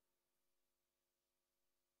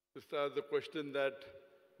 This is the question that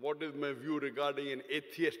what is my view regarding an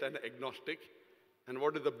atheist and agnostic, and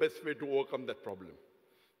what is the best way to overcome that problem?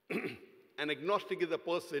 An agnostic is a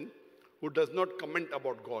person who does not comment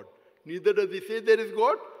about God. Neither does he say there is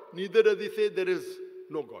God, neither does he say there is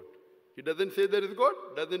no God. He doesn't say there is God,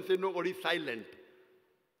 doesn't say no God, he's silent.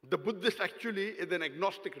 The Buddhist actually is an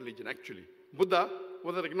agnostic religion, actually. Buddha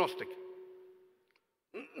was an agnostic.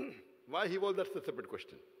 Why he was, that's a separate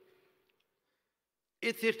question.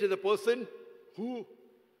 Atheist is a person who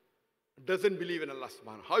doesn't believe in Allah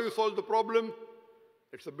subhanahu. How you solve the problem?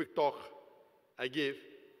 It's a big talk I gave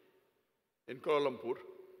in Kuala Lumpur,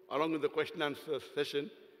 along with the question and answer session.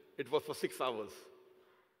 It was for 6 hours.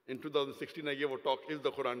 In 2016, I gave a talk, Is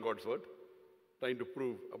the Quran God's Word? Trying to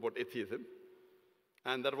prove about atheism.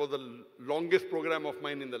 And that was the longest program of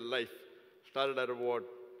mine in the life. Started at about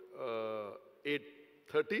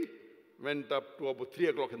 8:30, went up to about 3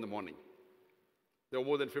 o'clock in the morning. There were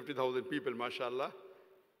more than 50,000 people, mashallah.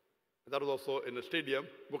 That was also in a stadium,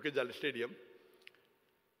 Bukit Jalil Stadium.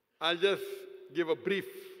 I'll just give a brief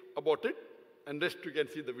about it, and rest you can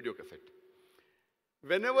see the video cassette.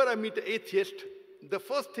 Whenever I meet an atheist, the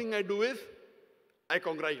first thing I do is, I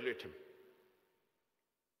congratulate him.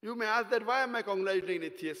 You may ask that, why am I congratulating an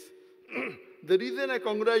atheist? The reason I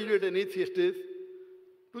congratulate an atheist is,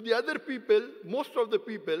 to the other people, most of the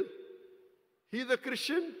people, he's a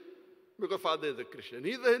Christian because father is a Christian.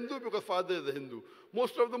 He's a Hindu because father is a Hindu.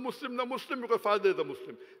 Most of the Muslims are Muslim because father is a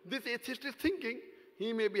Muslim. This atheist is thinking,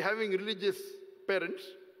 he may be having religious parents,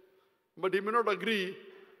 but he may not agree.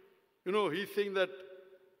 You know, he's saying that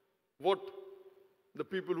what the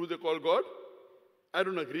people who they call God, I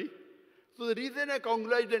don't agree. So the reason I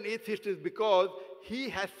congratulate an atheist is because he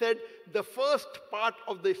has said the first part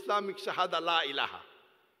of the Islamic Shahada, La ilaha.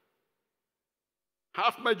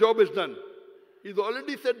 Half my job is done. He's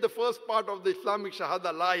already said the first part of the Islamic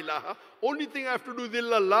Shahada, La ilaha. Only thing I have to do is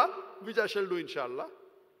illallah, which I shall do inshallah.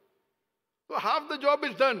 So half the job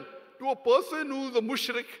is done. To a person who is a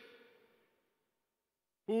mushrik,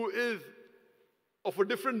 who is of a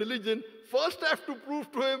different religion, first I have to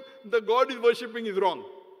prove to him the God is worshipping is wrong.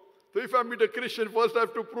 So if I meet a Christian, first I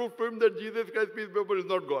have to prove to him that Jesus Christ, peace be upon him, is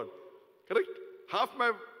not God. Correct? Half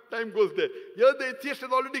my time goes there. Here the atheist is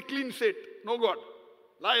already clean set. No God.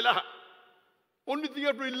 La ilaha. Only thing you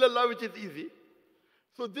have to do illallah, which is easy.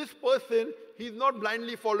 So this person, he's not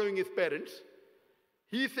blindly following his parents.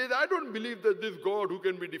 He says, I don't believe that this God who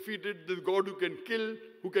can be defeated, this God who can kill,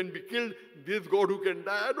 who can be killed, this God who can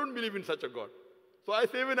die, I don't believe in such a God. So I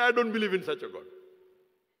say, even I don't believe in such a God.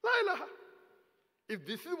 La ilaha. If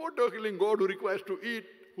this is what you're killing, God who requires to eat,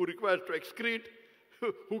 who requires to excrete,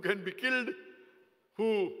 who can be killed,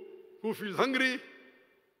 who feels hungry,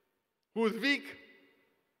 who is weak,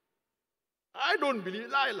 I don't believe,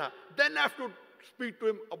 la ilaha. Then I have to speak to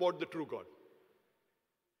him about the true God.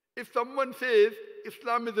 If someone says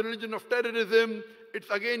Islam is a religion of terrorism, it's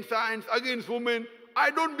against science, against women,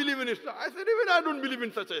 I don't believe in Islam. I said, even I don't believe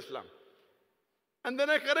in such a Islam. And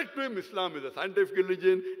then I correct to him, Islam is a scientific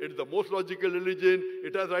religion, it's the most logical religion,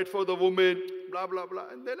 it has rights for the woman, blah, blah, blah.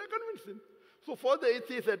 And then I convince him. So for the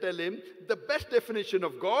atheist, I tell him, the best definition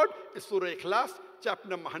of God is Surah Ikhlas, chapter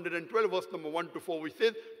number 112, verse number 1 to 4, which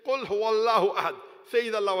says, Qul huwallahu ahad. Say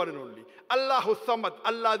is Allah one and only. Allahu samad.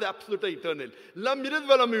 Allah the absolute eternal. Lam yalid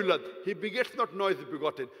wa lam yulad. He begets not, nor is he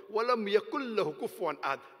begotten. Walam yakul lahu kufuwan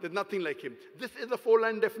ahad. There's nothing like him. This is a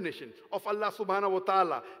 4-line definition of Allah subhanahu wa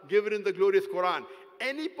ta'ala given in the glorious Quran.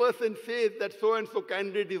 Any person says that so-and-so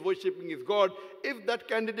candidate is worshipping his God, if that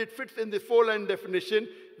candidate fits in this 4-line definition,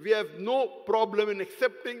 we have no problem in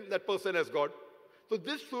accepting that person as God. So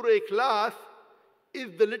this Surah Ikhlas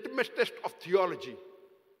is the litmus test of theology.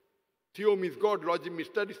 Theo means God, logic means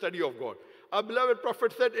study of God. Our beloved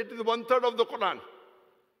Prophet said it is 1/3 of the Quran.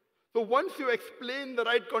 So once you explain the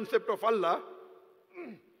right concept of Allah,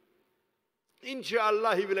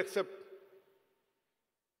 inshallah he will accept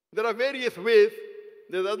There are various ways.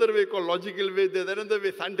 There's another way called logical way. There's another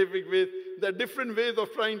way, scientific way. There are different ways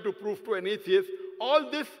of trying to prove to an atheist.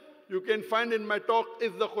 All this you can find in my talk,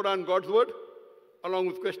 Is the Quran God's Word? Along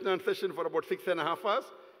with question and answer session for about 6.5 hours.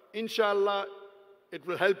 Inshallah, it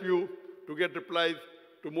will help you to get replies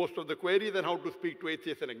to most of the queries and how to speak to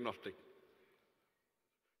atheists and agnostic.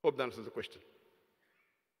 Hope that answers the question.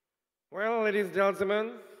 Well, ladies and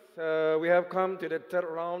gentlemen, we have come to the third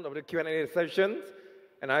round of the Q&A session.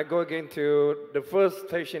 And I go again to the first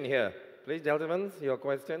station here. Please, gentlemen, your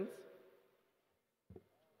questions.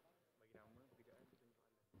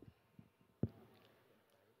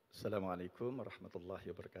 Assalamu alaikum wa rahmatullahi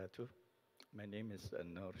wa barakatuh. My name is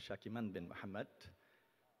Nur Shakiman bin Muhammad.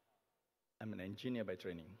 I'm an engineer by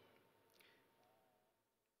training.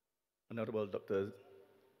 Honorable Dr.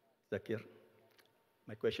 Zakir,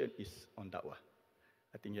 my question is on da'wah.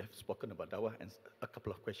 I think you have spoken about da'wah and a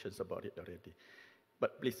couple of questions about it already.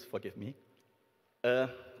 But please forgive me.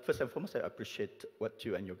 First and foremost, I appreciate what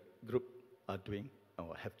you and your group are doing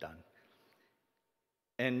or have done.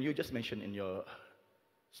 And you just mentioned in your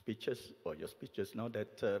speeches now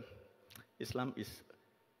that Islam is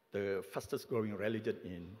the fastest growing religion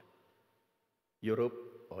in Europe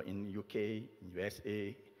or in UK, in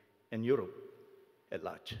USA, and Europe at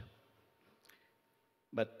large.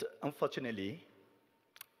 But unfortunately,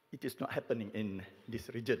 it is not happening in this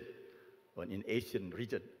region or in Asian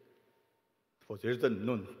region for the reason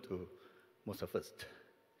known to most of us.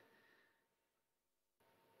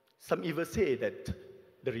 Some even say that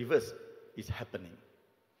the reverse is happening.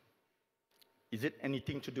 Is it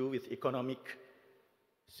anything to do with economic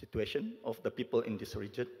situation of the people in this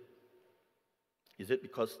region? Is it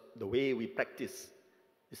because the way we practice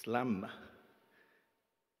Islam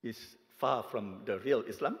is far from the real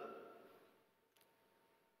Islam?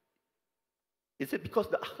 Is it because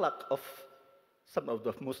the akhlaq of some of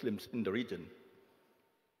the Muslims in the region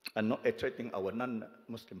are not attracting our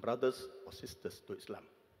non-Muslim brothers or sisters to Islam?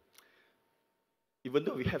 Even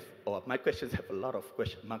though we have, or my questions have a lot of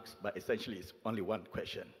question marks, but essentially it's only one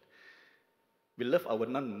question. We love our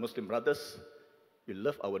non-Muslim brothers, we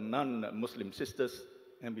love our non-Muslim sisters,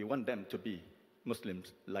 and we want them to be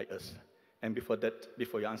Muslims like us. And before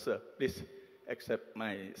you answer, please accept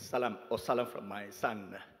my salam or salam from my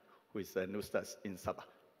son, who is an ustaz in Sabah.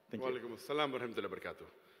 Thank you. Wa alaikum assalam wa rahmatullahi wa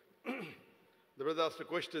barakatuh. The brother asked a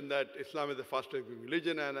question that Islam is the fastest growing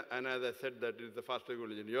religion, and as I said, that it is the fastest growing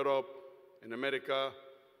religion in Europe, in America.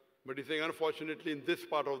 But he's saying, unfortunately, in this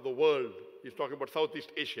part of the world, he's talking about Southeast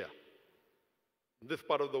Asia. In this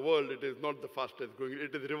part of the world, it is not the fastest growing,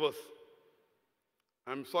 it is reverse.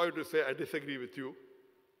 I'm sorry to say I disagree with you.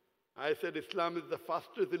 I said Islam is the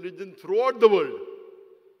fastest religion throughout the world.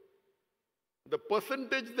 The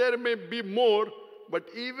percentage there may be more, but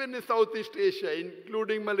even in Southeast Asia,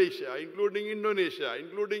 including Malaysia, including Indonesia,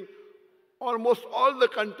 including almost all the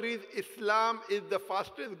countries, Islam is the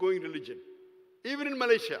fastest growing religion. Even in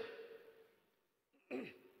Malaysia,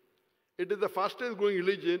 it is the fastest growing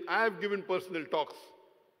religion. I have given personal talks,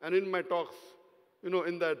 and in my talks, in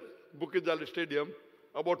that Bukit Jalil Stadium,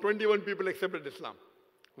 about 21 people accepted Islam.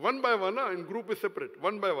 One by one, and group is separate,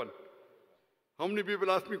 one by one. How many people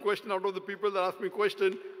asked me question? Out of the people that asked me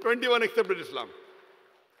question, 21 accepted Islam.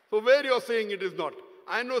 So where you're saying it is not?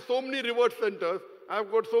 I know so many reward centers. I've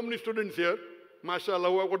got so many students here, mashallah,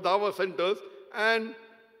 who have got dawah centers, and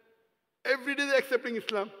every day they're accepting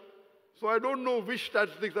Islam. So I don't know which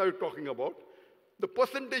statistics are you talking about. The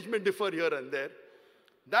percentage may differ here and there.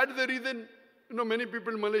 That is the reason, many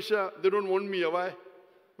people in Malaysia, they don't want me. Why?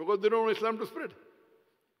 Because they don't want Islam to spread.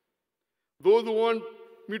 Those who want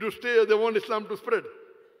me to stay, they want Islam to spread.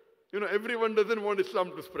 Everyone doesn't want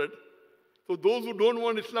Islam to spread. So those who don't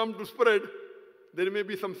want Islam to spread, there may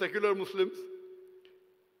be some secular Muslims.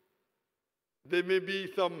 There may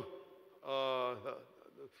be some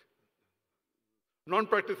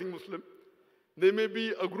non-practicing Muslim. There may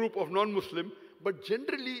be a group of non-Muslim. But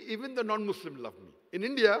generally, even the non-Muslim love me. In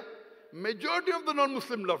India, majority of the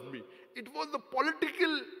non-Muslim loved me. It was the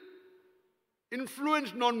political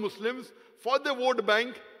influenced non-Muslims for the vote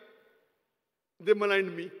bank. They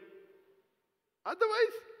maligned me.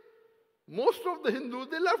 Otherwise, most of the Hindus,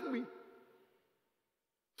 they loved me.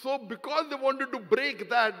 So because they wanted to break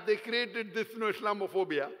that, they created this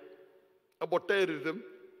Islamophobia about terrorism,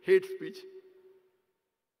 hate speech.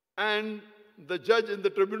 And the judge in the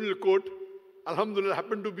tribunal court, alhamdulillah,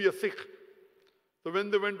 happened to be a Sikh. So when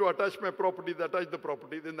they went to attach my property, they attached the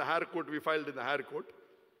property. In the higher court, we filed in the higher court.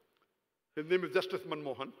 His name is Justice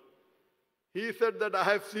Manmohan. He said that I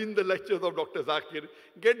have seen the lectures of Dr. Zakir.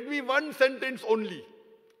 Get me one sentence only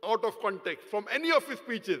out of context from any of his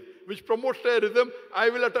speeches which promotes terrorism, I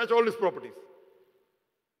will attach all his properties.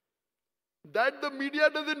 That the media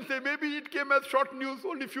doesn't say. Maybe it came as short news,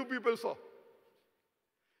 only few people saw.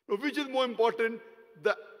 So which is more important?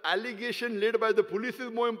 The allegation laid by the police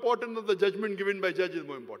is more important, or the judgment given by judge is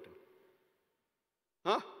more important?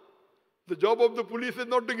 Huh? The job of the police is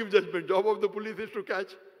not to give judgment. Job of the police is to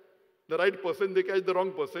catch the right person. They catch the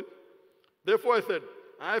wrong person. Therefore, I said,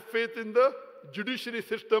 I have faith in the judiciary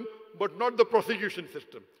system, but not the prosecution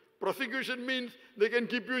system. Prosecution means they can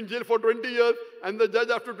keep you in jail for 20 years, and the judge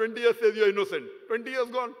after 20 years says you are innocent. 20 years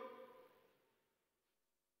gone.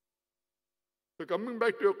 So coming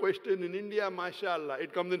back to your question, in India, mashallah,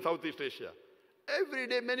 it comes in Southeast Asia. Every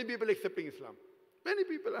day, many people accepting Islam. Many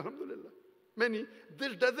people, alhamdulillah. Many.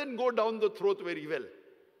 This doesn't go down the throat very well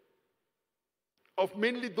of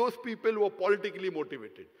mainly those people who are politically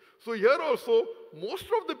motivated. So here also, most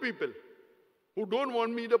of the people who don't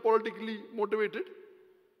want me, they're politically motivated.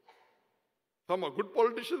 Some are good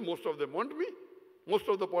politicians, most of them want me. Most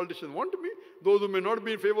of the politicians want me. Those who may not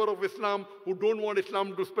be in favor of Islam, who don't want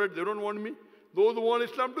Islam to spread, they don't want me. Those who want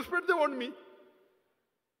Islam to spread, they want me.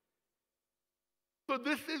 So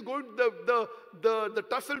this is going, the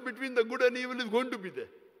tussle between the good and evil is going to be there.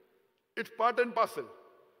 It's part and parcel.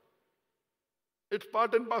 It's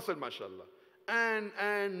part and parcel, mashallah.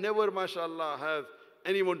 And never, mashallah, has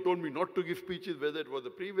anyone told me not to give speeches, whether it was the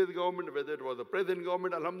previous government, whether it was the present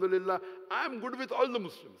government, alhamdulillah. I am good with all the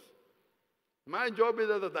Muslims. My job is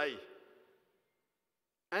as a da'i.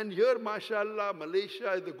 And here, mashallah,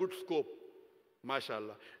 Malaysia is a good scope,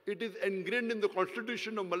 mashallah. It is ingrained in the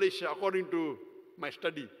constitution of Malaysia, according to my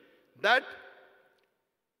study, that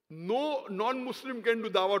no non-Muslim can do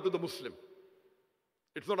dawah to the Muslim.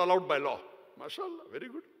 It's not allowed by law. MashaAllah, very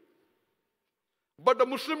good. But a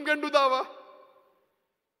Muslim can do dawah.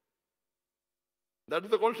 That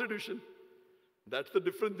is the constitution. That's the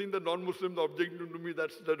different thing. The non-Muslims objecting to me,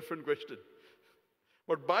 that's the different question.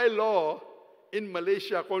 But by law, in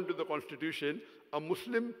Malaysia, according to the constitution, a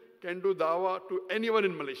Muslim can do dawah to anyone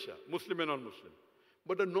in Malaysia, Muslim and non-Muslim.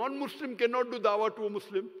 But a non-Muslim cannot do dawah to a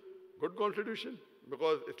Muslim. Good constitution.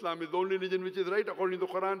 Because Islam is the only religion which is right, according to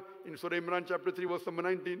the Quran, in Surah Imran, chapter 3, verse number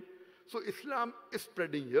 19. So Islam is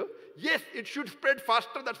spreading here. Yes, it should spread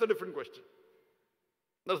faster, that's a different question.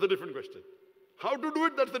 That's the different question. How to do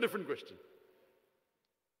it, that's a different question.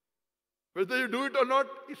 Whether you do it or not,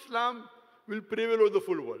 Islam will prevail over the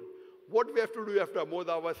full world. What we have to do, we have to have more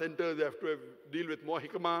dawah centers, we have to deal with more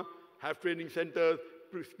hikmah, have training centers,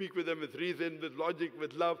 to speak with them with reason, with logic,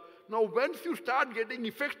 with love. Now, once you start getting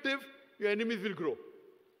effective, your enemies will grow.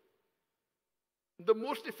 The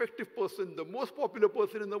most effective person, the most popular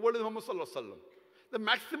person in the world is Muhammad Sallallahu Alaihi Wasallam. The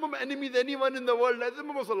maximum enemies anyone in the world has is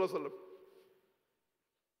Muhammad Sallallahu Alaihi Wasallam.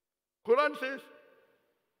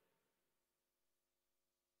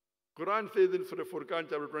 Quran says in Surah Furqan,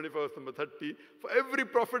 chapter 25, verse number 30, for every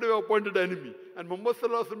prophet we have appointed an enemy. And Muhammad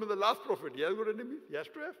Sallallahu Alaihi Wasallam is the last prophet. He has got enemies. He has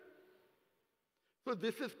to have. So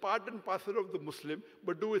this is part and parcel of the Muslim,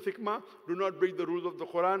 but do with hikmah, do not break the rules of the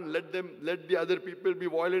Quran, let the other people be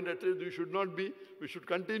violent at it, we should not be, we should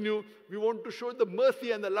continue. We want to show the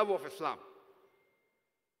mercy and the love of Islam.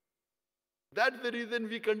 That's the reason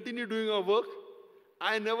we continue doing our work.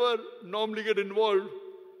 I never normally get involved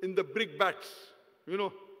in the brick bats,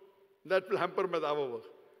 that will hamper my dawah work.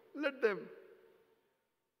 Let them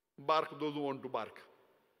bark those who want to bark.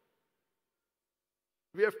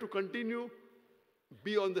 We have to continue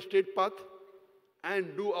be on the straight path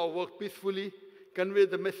and do our work peacefully, convey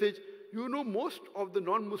the message. Most of the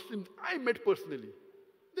non-Muslims I met personally,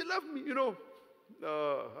 they love me.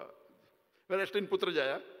 When I stayed in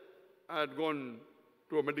Putrajaya, I had gone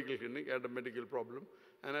to a medical clinic, I had a medical problem,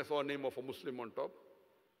 and I saw a name of a Muslim on top.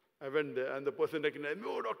 I went there, and the person recognized me,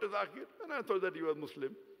 oh, Dr. Zakir, and I thought that he was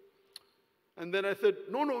Muslim. And then I said,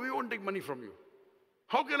 no, we won't take money from you.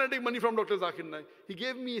 How can I take money from Dr. Zakir Naik? He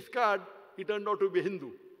gave me his card. He turned out to be Hindu.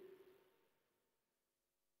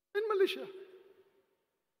 In Malaysia.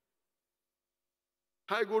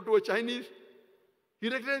 I go to a Chinese. He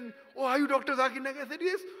recognized me. Oh, are you Dr. Zakir Naik? I said,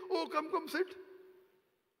 yes. Oh, come, sit.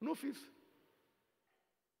 No fees.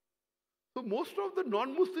 So most of the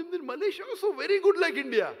non-Muslims in Malaysia are also very good like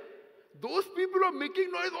India. Those people who are making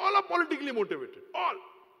noise, all are politically motivated. All.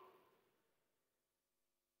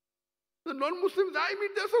 The non-Muslims I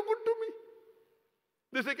meet, they're so good to me.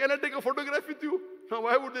 They say, can I take a photograph with you? Now,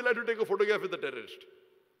 why would they like to take a photograph with a terrorist?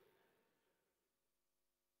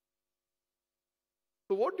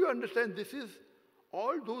 So what do you understand? This is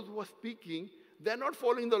all those who are speaking, they're not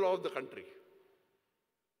following the law of the country.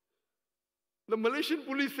 The Malaysian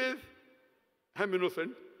police says, I'm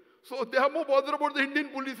innocent. So they are more bothered about the Indian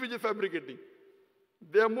police which is fabricating.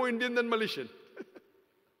 They are more Indian than Malaysian.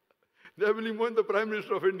 They are believing more in the Prime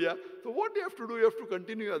Minister of India. So what you have to do, you have to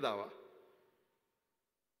continue your dawah.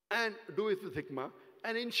 And do it with hikmah.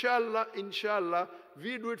 And inshallah,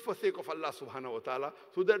 we do it for sake of Allah subhanahu wa ta'ala,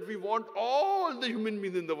 so that we want all the human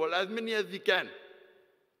beings in the world, as many as we can,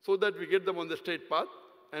 so that we get them on the straight path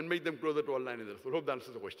and make them closer to Allah and His Rasul. Hope that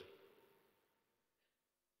answers the question.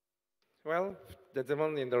 Well, the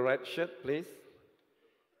gentleman in the red shirt, please.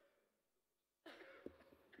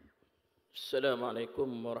 Assalamu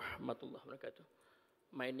alaikum wa rahmatullahi wa barakatuh.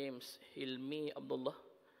 My name is Hilmi Abdullah.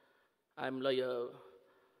 I'm lawyer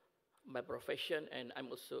by profession, and I'm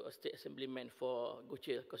also a state assemblyman for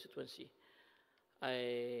Guchil constituency.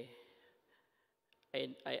 I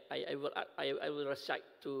will recite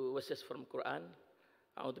two verses from Quran.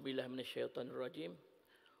 A'udhu billahi minasyaitanir rajim.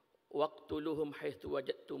 Waqtuluhum haythu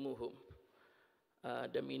wajadtumuhum.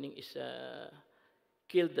 The meaning is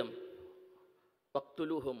kill them.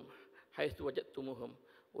 Waqtuluhum haythu wajadtumuhum,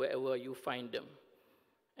 wherever you find them.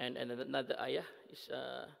 And another ayah is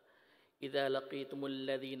إِذَا لَقِيتُمُ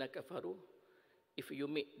الَّذِينَ كَفَرُوا, if you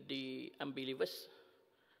meet the unbelievers,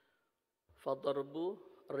 فَضَرْبُوا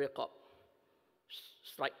الرِّقَابِ,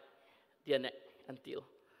 strike their neck until.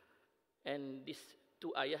 And these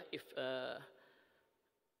two ayah, if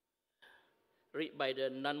read by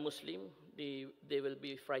the non-Muslim, they will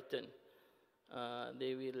be frightened.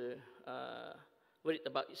 They will worried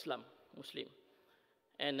about Islam, Muslim.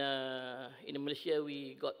 And in Malaysia,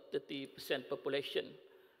 we got 30% population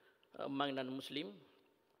among non-Muslim.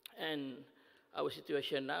 And our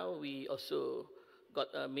situation now, we also got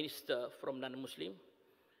a minister from non-Muslim.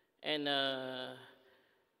 And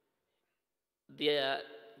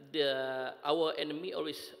our enemy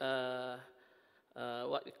always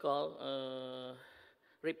what we call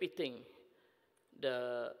repeating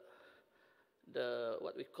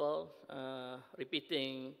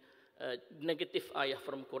repeating negative ayah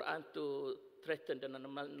from Quran to threaten the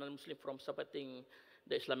non-Muslim from supporting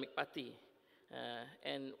the Islamic Party.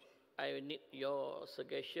 And I need your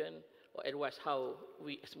suggestion or advice how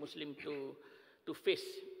we as Muslim to face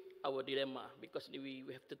our dilemma, because we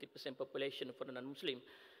have 30% population for the non-Muslim.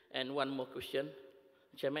 And one more question,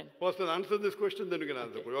 Chairman. First, I'll answer this question, then you can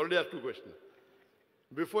answer. You already asked two questions.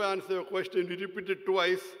 Before I answer your question, you repeated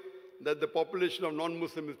twice that the population of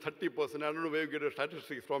non-Muslim is 30%. I don't know where you get your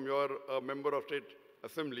statistics from. You are a member of State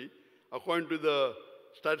Assembly. According to the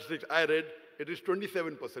statistics I read, it is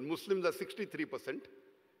 27%. Muslims are 63%.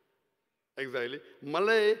 Exactly.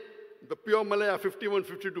 Malay, the pure Malay are 51,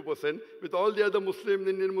 52%. With all the other Muslims,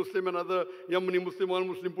 Indian Muslim and other Yemeni Muslim, all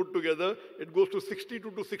Muslim put together, it goes to 62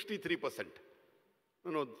 to 63%.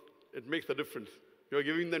 No, it makes a difference. You are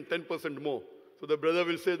giving them 10% more. So the brother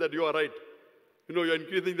will say that you are right. You know, you are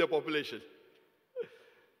increasing their population.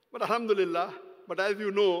 But alhamdulillah, but as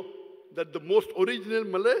you know, that the most original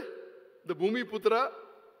Malay, the Bhumi Putra,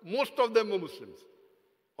 most of them were Muslims.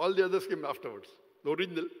 All the others came afterwards. The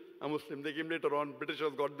original are Muslim. They came later on.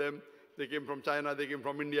 Britishers got them. They came from China. They came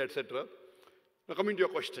from India, etc. Now coming to your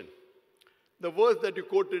question. The verse that you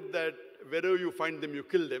quoted, that wherever you find them, you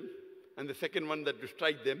kill them. And the second one, that you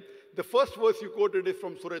strike them. The first verse you quoted is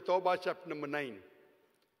from Surah Tawbah, chapter number 9,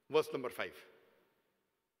 verse number 5.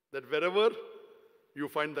 That wherever you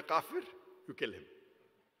find the kafir, you kill him.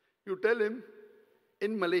 You tell him,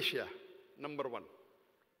 in Malaysia, number one,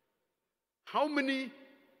 how many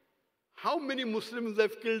Muslims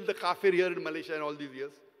have killed the kafir here in Malaysia in all these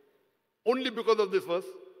years? Only because of this verse?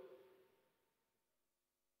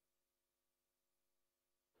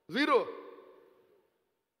 Zero.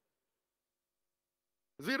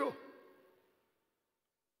 Zero.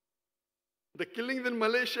 The killings in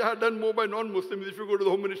Malaysia are done more by non-Muslims. If you go to the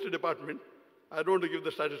Home Ministry Department, I don't want to give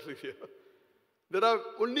the statistics here. There are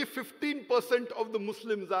only 15% of the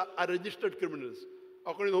Muslims are registered criminals.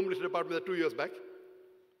 According to the Home Ministry Department, that 2 years back.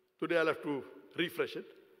 Today I'll have to refresh it.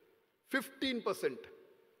 15%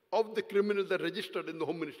 of the criminals are registered in the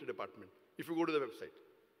Home Ministry Department, if you go to the website.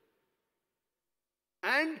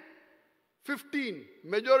 And 15,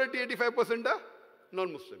 majority 85% are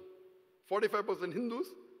non-Muslim. 45% Hindus,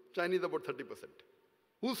 Chinese about 30%.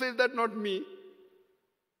 Who says that? Not me.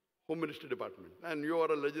 Home Ministry Department. And you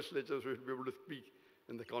are a legislature, so you should be able to speak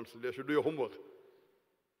in the council. You should do your homework.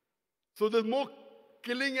 So there's more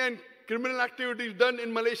killing and criminal activities done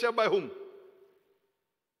in Malaysia by whom?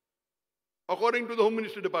 According to the Home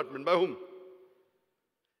Ministry Department, by whom?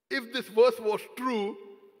 If this verse was true,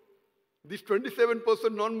 these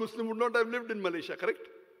 27% non-Muslim would not have lived in Malaysia, correct?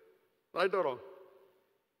 Right or wrong?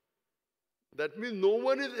 That means no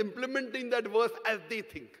one is implementing that verse as they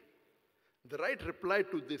think. The right reply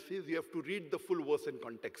to this is you have to read the full verse in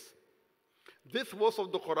context. This verse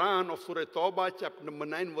of the Quran of Surah Tawbah, chapter number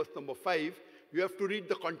 9, verse number 5, you have to read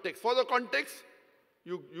the context. For the context,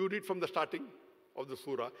 you read from the starting of the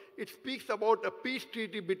surah. It speaks about a peace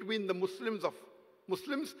treaty between the Muslims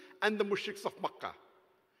and the mushriks of Makkah.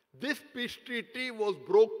 This peace treaty was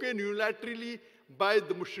broken unilaterally by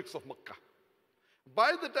the mushriks of Makkah.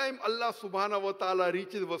 By the time Allah subhanahu wa ta'ala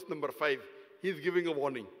reaches verse number 5, He is giving a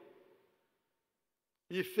warning.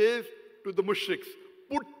 He says to the mushriks,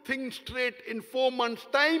 put things straight in 4 months'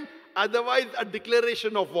 time, otherwise a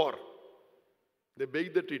declaration of war. They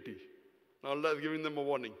break the treaty. Now Allah is giving them a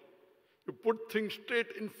warning. You put things straight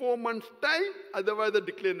in 4 months' time, otherwise a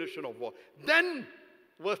declaration of war. Then,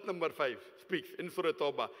 verse number 5 speaks in Surah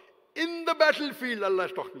Tawbah. In the battlefield, Allah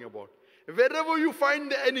is talking about. Wherever you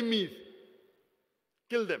find the enemies,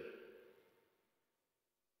 kill them.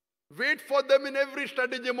 Wait for them in every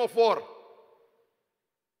stratagem of war.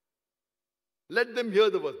 Let them hear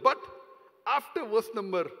the verse. But after verse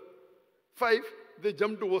number 5, they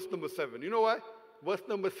jump to verse number 7. You know why? Verse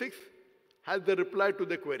number 6 has the reply to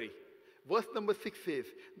the query. Verse number 6 says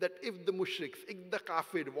that if the mushriks, if the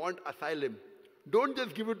kafir want asylum, don't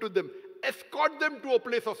just give it to them, escort them to a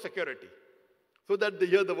place of security so that they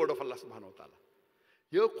hear the word of Allah subhanahu wa ta'ala.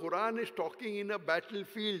 Here Quran is talking in a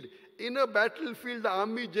battlefield. In a battlefield, the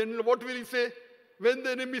army general, what will he say? When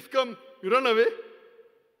the enemies come, you run away.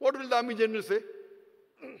 What will the army general say?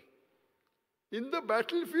 In the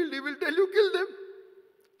battlefield, he will tell you, kill them.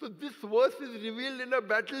 So this verse is revealed in a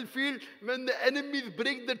battlefield when the enemies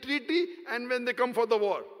break the treaty and when they come for the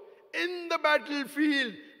war. In the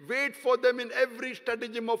battlefield, wait for them in every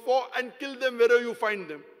stratagem of war and kill them wherever you find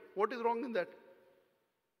them. What is wrong in that?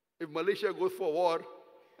 If Malaysia goes for war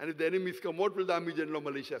and if the enemies come, what will the army general of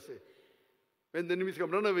Malaysia say? When the enemies come,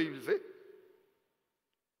 run away, he will say.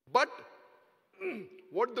 But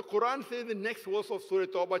what the Quran says in the next verse of Surah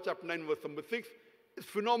Tawbah, chapter 9, verse number 6, is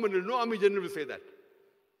phenomenal. No army general will say that.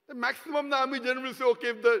 The maximum the army general will say, okay,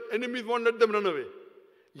 if the enemies won't, let them run away.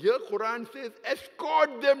 Here Quran says,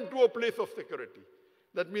 escort them to a place of security.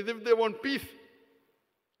 That means if they want peace,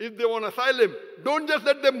 if they want asylum, don't just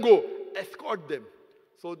let them go. Escort them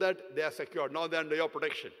so that they are secure. Now they are under your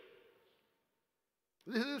protection.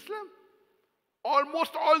 This is Islam.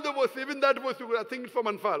 Almost all the verses, even that verse, I think it's from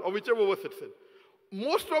Anfal, or whichever verse it's in.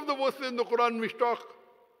 Most of the verses in the Quran which talk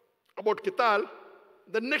about qital,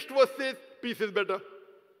 the next verse says, peace is better.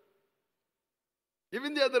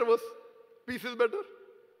 Even the other verse, peace is better.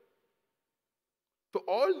 So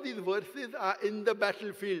all these verses are in the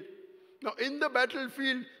battlefield. Now in the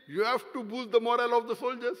battlefield, you have to boost the morale of the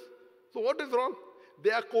soldiers. So what is wrong?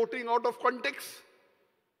 They are quoting out of context.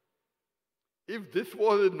 If this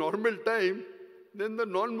was a normal time, then the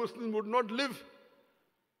non-Muslims would not live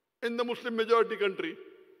in the Muslim majority country.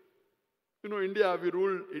 You know, India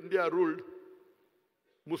ruled,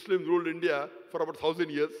 Muslims ruled India for about 1,000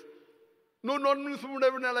 years. No non-Muslim would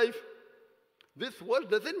have been alive. This verse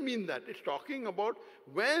doesn't mean that. It's talking about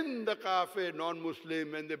when the kafir,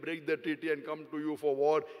 non-Muslim, when they break the treaty and come to you for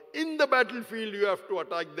war, in the battlefield you have to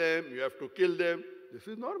attack them, you have to kill them. This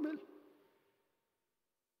is normal.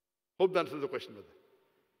 Hope that answers the question, brother.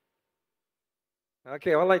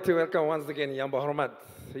 Okay, I would like to welcome once again Yang Berhormat.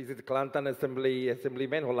 He's the Kelantan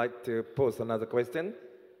Assemblyman who would like to pose another question.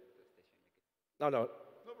 No. No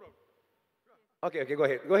problem. Okay, go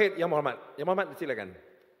ahead. Go ahead, Yang Berhormat. Yang Berhormat, silakan.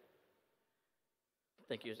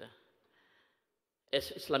 Thank you, sir.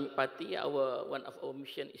 As Islamic Party, one of our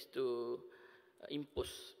mission is to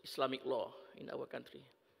impose Islamic law in our country.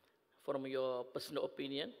 From your personal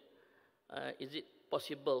opinion, is it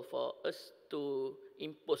possible for us to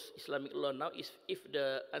impose Islamic law now? If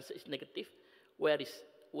the answer is negative, when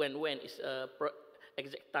is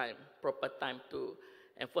exact time, proper time to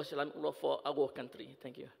enforce Islamic law for our country?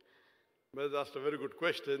 Thank you. Brother asked a very good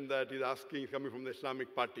question that he's asking, coming from the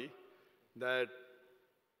Islamic Party, that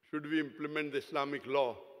should we implement the Islamic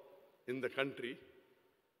law in the country?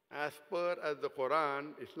 As the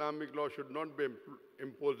Quran, Islamic law should not be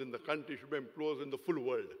imposed in the country, should be imposed in the full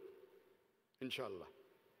world. Inshallah.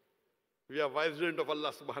 We are vicegerent of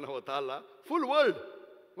Allah subhanahu wa ta'ala. Full world.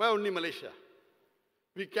 Why only Malaysia?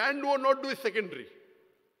 We can do or not do is secondary.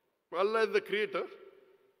 Allah is the creator.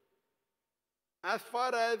 As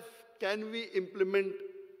far as can we implement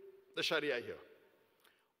the Sharia here?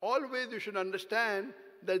 Always you should understand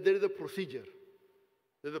that there is a procedure.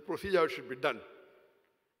 There's a procedure how it should be done.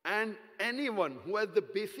 And anyone who has the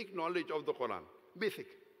basic knowledge of the Quran, basic,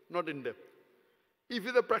 not in depth, if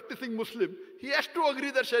he's a practicing Muslim, he has to agree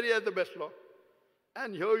that Sharia is the best law.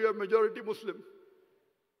 And here you have majority Muslim.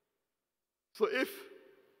 So if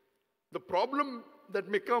The problem that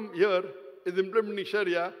may come here is implementing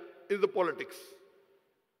Sharia is the politics.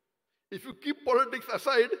 If you keep politics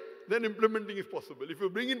aside, then implementing is possible. If you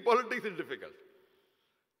bring in politics, it's difficult.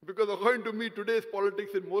 Because according to me, today's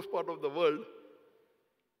politics in most part of the world,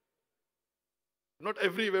 not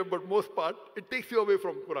everywhere, but most part, it takes you away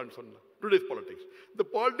from Quran Sunnah, today's politics. The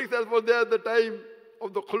politics as was there at the time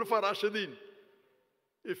of the Khulafa Rashidin.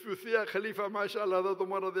 If you see a Khalifa, mashallah, Hazrat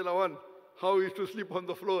Umar radiallahu anh, how he used to sleep on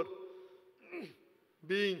the floor,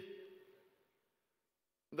 being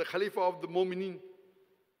the Khalifa of the Mu'mineen,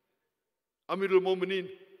 Amirul Mu'mineen,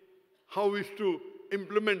 how he used to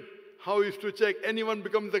implement, how he used to check, anyone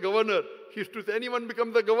becomes the governor. He used to say, anyone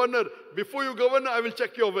becomes the governor, before you governor, I will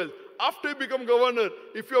check your wealth. After you become governor,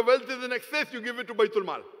 if your wealth is in excess, you give it to Baitul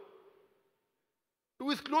Mal. To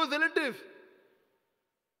his close relatives.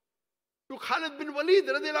 To Khalid bin Walid,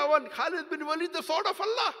 radiallahu anh, Khalid bin Walid, the sword of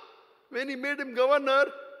Allah. When he made him governor,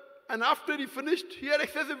 and after he finished, he had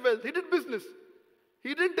excessive wealth. He did business.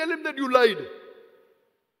 He didn't tell him that you lied.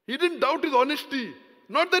 He didn't doubt his honesty.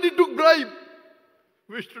 Not that he took bribe,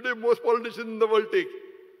 which today most politicians in the world take.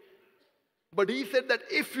 But he said that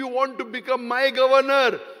if you want to become my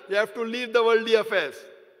governor, you have to leave the worldly affairs.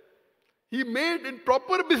 He made in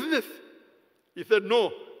proper business. He said,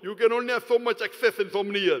 no, you can only have so much excess in so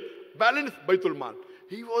many years. Balance Baitul Mal.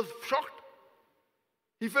 He was shocked.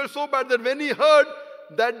 He felt so bad that when he heard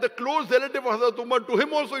that the close relative of Hazrat Umar, to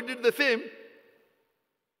him also he did the same,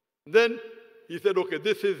 then he said, okay,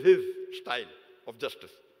 this is his style of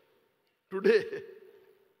justice. Today,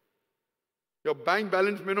 your bank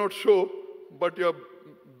balance may not show, but your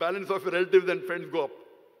balance of your relatives and friends go up.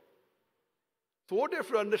 So what you have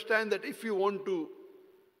to understand that if you want to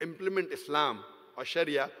implement Islam or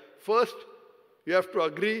Sharia, first you have to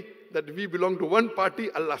agree that we belong to one party,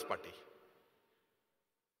 Allah's party.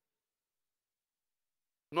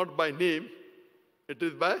 Not by name, it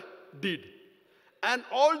is by deed. And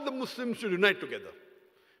all the Muslims should unite together.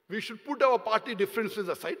 We should put our party differences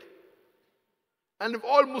aside. And if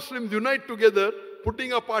all Muslims unite together,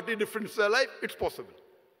 putting our party differences aside, it's possible.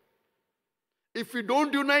 If we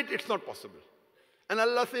don't unite, it's not possible. And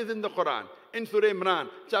Allah says in the Quran, in Surah Imran,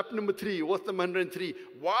 chapter number 3, verse number 103,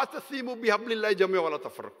 وَاتَصِيمُوا بِحَبْلِ اللَّهِ جَمِيعًا وَلَا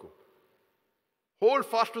تَفَرَّقُوا. Hold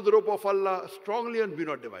fast to the rope of Allah strongly and be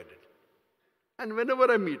not divided. And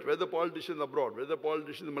whenever I meet, whether politicians abroad, whether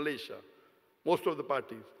politicians in Malaysia, most of the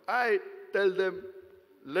parties, I tell them,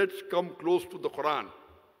 let's come close to the Quran.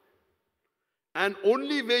 And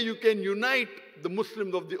only way you can unite the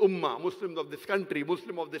Muslims of the Ummah, Muslims of this country,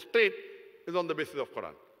 Muslims of this state, is on the basis of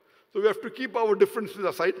Quran. So we have to keep our differences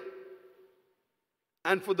aside.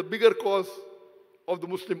 And for the bigger cause of the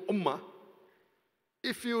Muslim Ummah,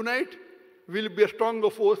 if you unite, we'll be a stronger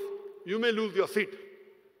force. You may lose your seat.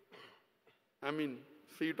 I mean,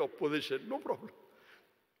 seat of position, no problem.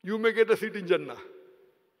 You may get a seat in Jannah.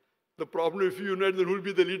 The problem, if you unite, then who will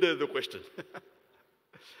be the leader is the question.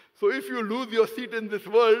 So if you lose your seat in this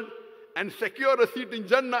world and secure a seat in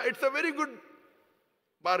Jannah, it's a very good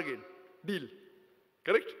bargain, deal.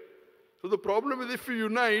 Correct? So the problem is if we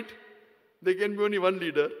unite, there can be only one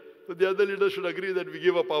leader. So the other leader should agree that we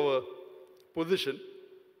give up our position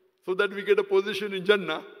so that we get a position in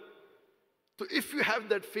Jannah. So if you have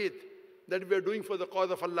that faith that we are doing for the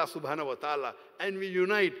cause of Allah subhanahu wa ta'ala and we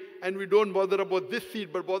unite and we don't bother about this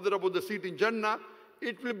seat but bother about the seat in Jannah,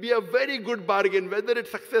 it will be a very good bargain. Whether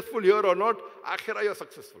it's successful here or not, akhirah you're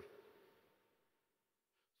successful.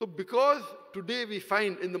 So because today we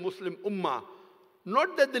find in the Muslim Ummah,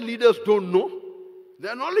 not that the leaders don't know, they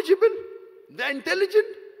are knowledgeable, they are intelligent.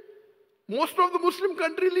 Most of the Muslim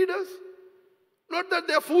country leaders, not that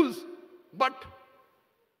they are fools, but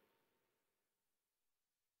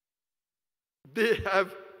they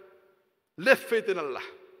have less faith in Allah,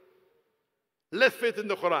 less faith in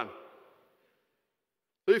the Quran.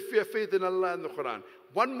 So if you have faith in Allah and the Quran,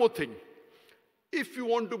 one more thing, if you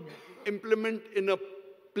want to implement in a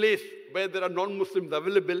place where there are non-Muslims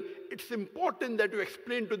available, it's important that you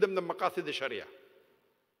explain to them the maqasid Sharia.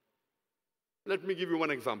 Let me give you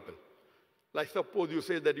one example. Like suppose you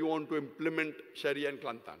say that you want to implement Sharia in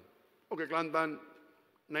Kelantan. Okay, Kelantan,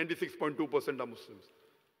 96.2% are Muslims.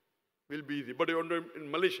 Will be easy. But you want to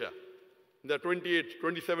in Malaysia, there are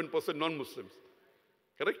 27% non-Muslims.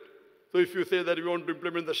 Correct? So if you say that you want to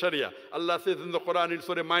implement the Sharia, Allah says in the Quran in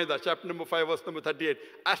Surah Ma'idah, chapter number 5, verse number 38,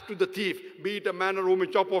 as to the thief, be it a man or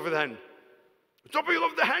woman, chop off his hand. Chopping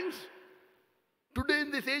off the hands. Today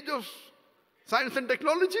in this age of science and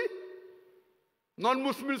technology,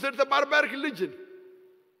 non-Muslims say it's a barbaric religion.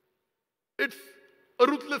 It's a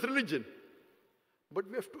ruthless religion. But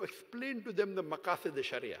we have to explain to them the maqasid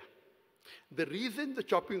Sharia. The reason the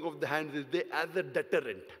chopping of the hands is there as a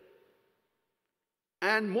deterrent.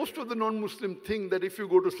 And most of the non-Muslims think that if you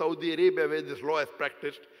go to Saudi Arabia where this law is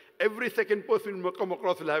practiced, every second person you come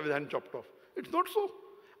across will have his hand chopped off. It's not so.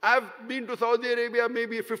 I've been to Saudi Arabia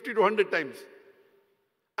maybe 50 to 100 times.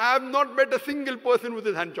 I have not met a single person with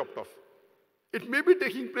his hand chopped off. It may be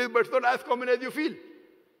taking place, but it's not as common as you feel.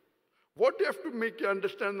 What you have to make you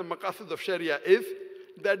understand the maqasid of Sharia is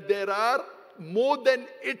that there are more than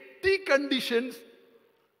 80 conditions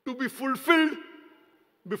to be fulfilled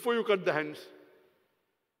before you cut the hands.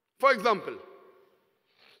 For example,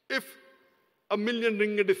 if 1 million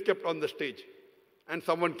ringgit is kept on the stage and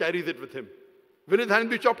someone carries it with him, will his hand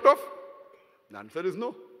be chopped off? The answer is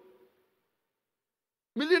no.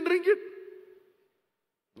 1 million ringgit?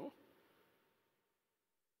 No.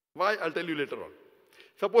 Why? I'll tell you later on.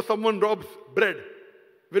 Suppose someone robs bread.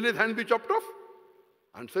 Will his hand be chopped off?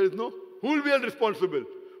 Answer is no. Who will be held responsible?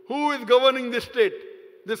 Who is governing this state,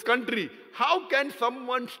 this country? How can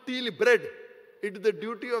someone steal bread? It is the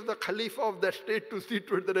duty of the Khalifa of that state to see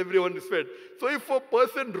to it that everyone is fed. So if a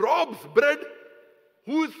person robs bread,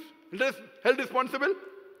 who is held responsible?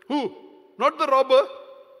 Who? Not the robber,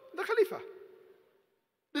 the Khalifa.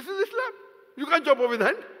 This is Islam. You can't chop off his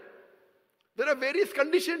hand. There are various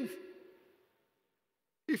conditions.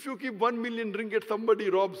 If you keep 1 million ringgit, somebody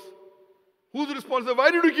robs. Who's responsible? Why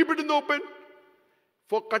did you keep it in the open?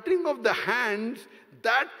 For cutting of the hands,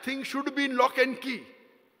 that thing should be in lock and key.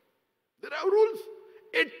 There are rules.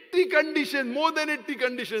 80 conditions, more than 80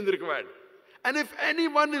 conditions required. And if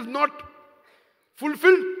anyone is not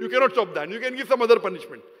fulfilled, you cannot chop that. You can give some other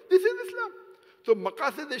punishment. This is Islam. So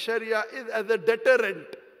maqasid Sharia is as a deterrent.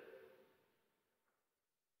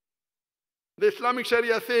 The Islamic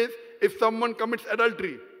Sharia says, if someone commits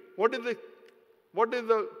adultery, what is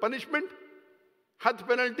the punishment? Had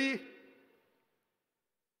penalty,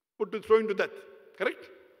 put to throwing to death. Correct?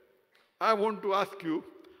 I want to ask you,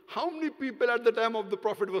 how many people at the time of the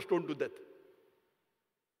Prophet were stoned to death?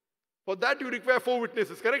 For that you require 4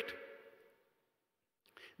 witnesses, correct?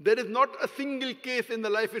 There is not a single case in the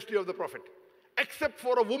life history of the Prophet, except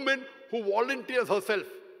for a woman who volunteers herself.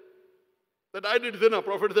 That I did zina,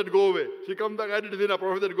 Prophet said go away. She comes back, I did zina,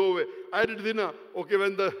 Prophet said go away. I did zina, okay,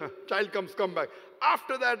 when the child comes, come back.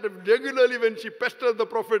 After that, regularly when she pesters the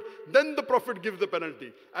Prophet, then the Prophet gives the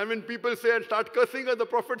penalty. And when people say and start cursing her, the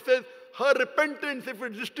Prophet says, her repentance, if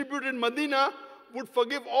it's distributed in Medina, would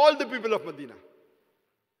forgive all the people of Medina.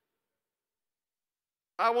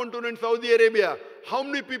 I want to know in Saudi Arabia, how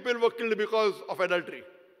many people were killed because of adultery?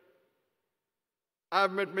 I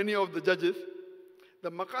have met many of the judges.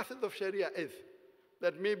 The maqasid of Sharia is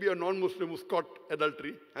that maybe a non-Muslim who's caught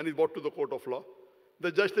adultery and is brought to the court of law.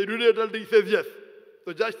 The judge says, you did adultery? He says, yes.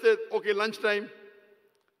 The judge says, okay, lunchtime.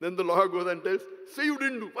 Then the lawyer goes and tells, say you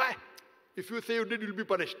didn't do. Why? If you say you did, you'll be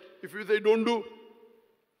punished. If you say don't do,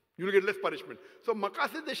 you'll get less punishment. So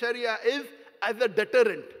maqasid Sharia is as a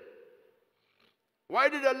deterrent. Why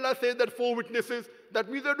did Allah say that 4 witnesses? That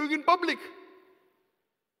means they're doing in public.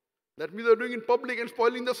 That means they're doing in public and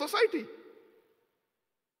spoiling the society.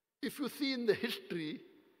 If you see in the history,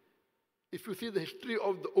 if you see the history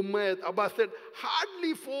of the Umayyad, Abbas said,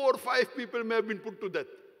 hardly 4 or 5 people may have been put to death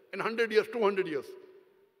in 100 years, 200 years.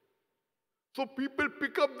 So people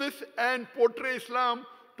pick up this and portray Islam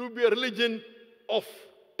to be a religion of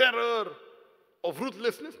terror, of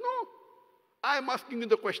ruthlessness. No. I am asking you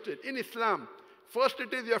the question. In Islam, first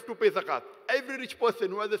it is you have to pay zakat. Every rich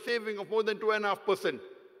person who has a saving of more than 2.5%,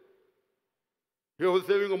 who has a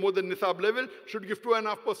saving of more than nisab level, should give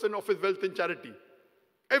 2.5% of his wealth in charity.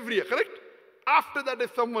 Every year, correct? After that,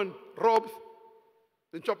 if someone robs,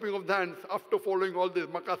 then chopping of the hands, after following all this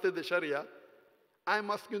maqasid Sharia, I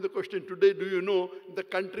am asking you the question today, do you know the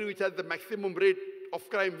country which has the maximum rate of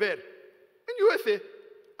crime where? In USA.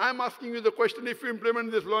 I am asking you the question, if you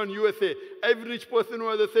implement this law in USA, every rich person who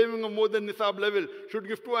has a saving of more than nisab level should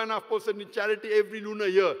give 2.5% in charity every lunar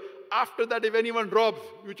year. After that, if anyone robs,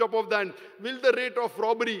 you chop off the hand. Will the rate of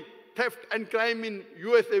robbery, theft and crime in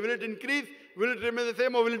USA, will it increase? Will it remain the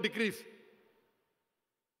same or will it decrease?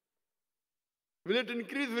 Will it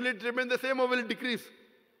increase? Will it remain the same or will it decrease?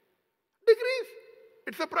 Decrease.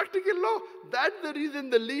 It's a practical law. That's the reason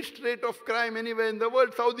the least rate of crime anywhere in the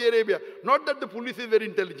world, Saudi Arabia. Not that the police is very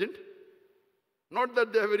intelligent. Not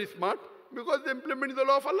that they are very smart. Because they implement the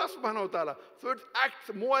law of Allah subhanahu wa ta'ala. So it acts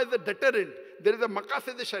more as a deterrent. There is a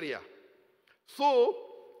maqasid Sharia. So,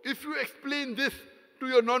 if you explain this to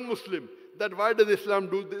your non-Muslim, that why does Islam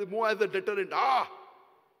do this more as a deterrent?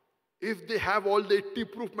 If they have all the 80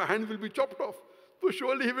 proof, my hand will be chopped off. So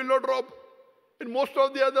surely he will not rob. In most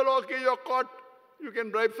of the other law, okay, you're caught, you can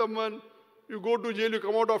bribe someone, You go to jail, you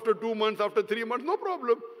come out after 2 months, after 3 months, no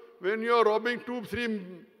problem. When you are robbing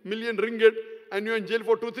 2-3 million ringgit and you are in jail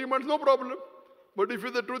for 2-3 months, no problem. But if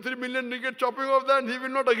you the 2-3 million ringgit chopping off that, he will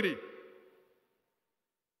not agree.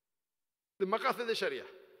 The maqasid Sharia.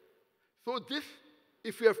 So this,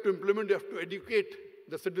 if you have to implement, you have to educate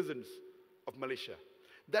the citizens of Malaysia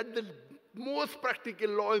that the most practical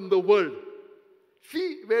law in the world,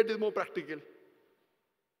 see where it is more practical.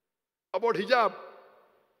 About hijab,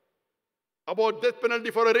 about death penalty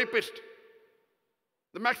for a rapist.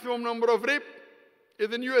 The maximum number of rape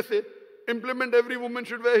is in USA. Implement every woman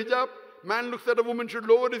should wear hijab. Man looks at a woman should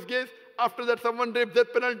lower his gaze. After that someone rapes,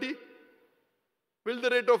 death penalty. Will the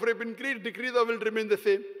rate of rape increase, decrease, or will it remain the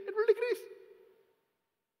same? It will decrease.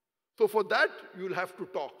 So for that, you will have to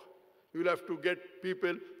talk. You will have to get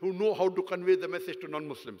people who know how to convey the message to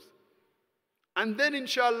non-Muslims. And then,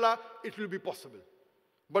 inshallah, it will be possible.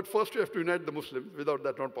 But first you have to unite the Muslims. Without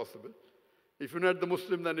that, not possible. If you unite the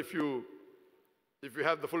Muslims, then if you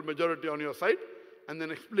have the full majority on your side, and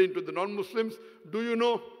then explain to the non-Muslims, do you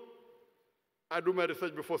know, I do my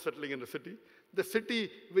research before settling in the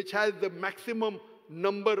city which has the maximum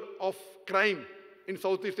number of crime in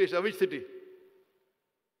Southeast Asia, which city?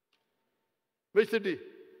 Which city?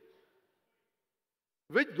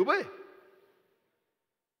 Which? Dubai?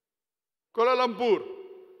 Kuala Lumpur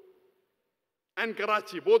and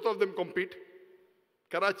Karachi, both of them compete.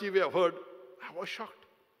 Karachi, we have heard. I was shocked.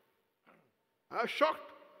 I was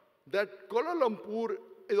shocked that Kuala Lumpur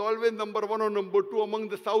is always number 1 or number 2 among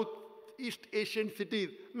the Southeast Asian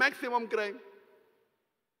cities. Maximum crime.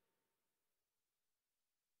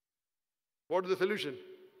 What is the solution?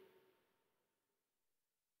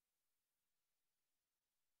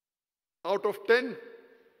 Out of 10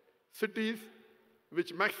 cities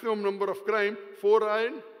which maximum number of crime, 4 are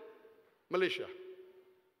in Malaysia.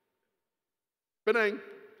 Penang,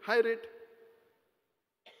 high rate.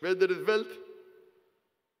 Where there is wealth,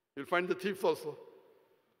 you'll find the thieves also.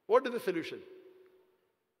 What is the solution?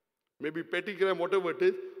 Maybe petty crime, whatever it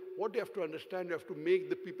is. What you have to understand, you have to make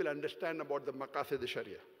the people understand about the maqasid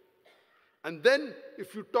Sharia. And then,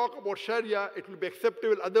 if you talk about Sharia, it will be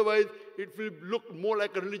acceptable. Otherwise, it will look more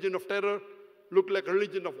like a religion of terror, look like a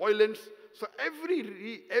religion of violence. So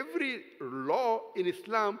every law in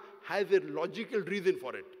Islam has a logical reason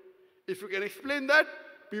for it. If you can explain that,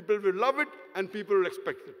 people will love it and people will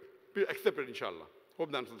accept it, inshallah.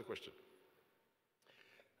 Hope that answers the question.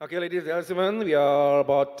 Okay, ladies and gentlemen, we are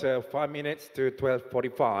about 5 minutes to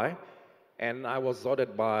 12:45, and I was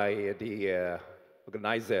ordered by the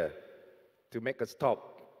organizer to make a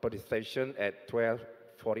stop participation at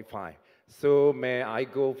 12:45. So may I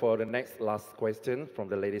go for the last question from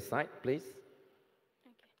the ladies' side, please?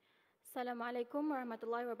 Assalamualaikum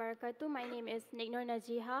warahmatullahi wabarakatuh. My name is Nignor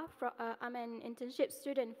Najiha. I'm an internship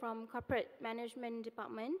student from Corporate Management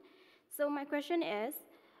Department. So my question is,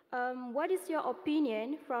 what is your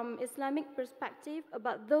opinion from Islamic perspective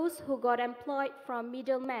about those who got employed from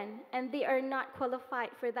middlemen and they are not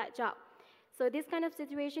qualified for that job? So this kind of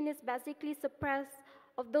situation is basically suppressed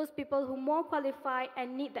of those people who are more qualified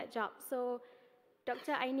and need that job. So,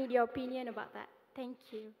 Doctor, I need your opinion about that. Thank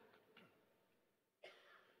you.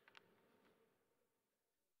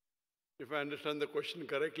 If I understand the question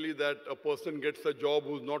correctly, that a person gets a job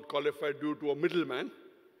who's not qualified due to a middleman.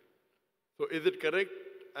 So is it correct?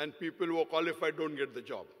 And people who are qualified don't get the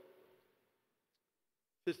job.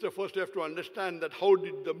 Sister, first you have to understand that how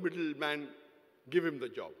did the middleman give him the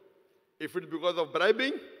job? If it's because of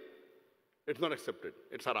bribing, it's not accepted.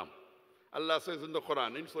 It's haram. Allah says in the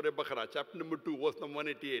Quran, in Surah Baqarah, chapter number 2, verse number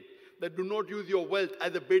 188, that do not use your wealth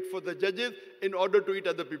as a bait for the judges in order to eat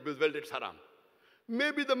other people's wealth. It's haram.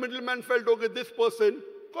 Maybe the middleman felt, okay, this person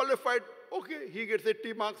qualified, okay, he gets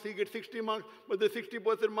 80 marks, he gets 60 marks, but the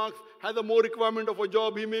 60% marks has a more requirement of a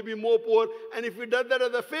job, he may be more poor, and if he does that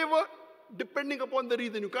as a favor, depending upon the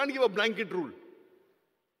reason, you can't give a blanket rule.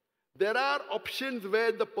 There are options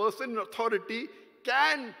where the person in authority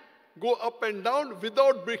can go up and down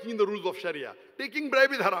without breaking the rules of Sharia. Taking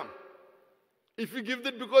bribe is haram. If he gives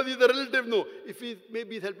it because he's a relative, no. If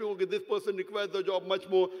maybe he's helping, okay, this person requires the job much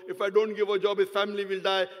more. If I don't give a job, his family will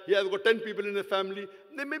die. He has got 10 people in his family.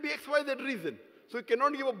 There may be X, Y, Z reason. So you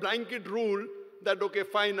cannot give a blanket rule that, okay,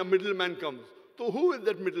 fine, a middleman comes. So who is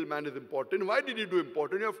that middleman is important? Why did he do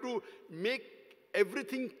important? You have to make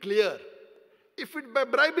everything clear. If it's by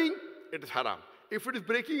bribing, it is haram. If it is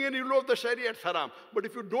breaking any rule of the Sharia, it's haram. But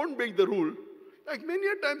if you don't break the rule, like many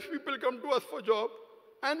a times people come to us for job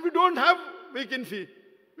and we don't have vacancy.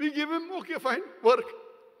 We give him, okay, fine, work.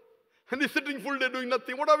 And he's sitting full day doing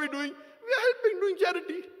nothing. What are we doing? We are helping, doing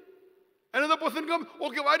charity. Another person comes,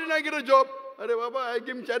 okay, why didn't I get a job? Arey Baba, I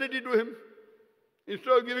gave charity to him.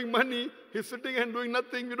 Instead of giving money, he's sitting and doing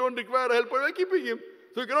nothing. We don't require help, but we're keeping him.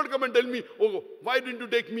 So you cannot come and tell me, oh, why didn't you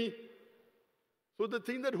take me? So the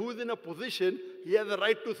thing that who is in a position, he has a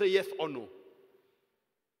right to say yes or no.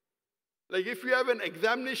 Like if you have an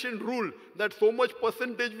examination rule that so much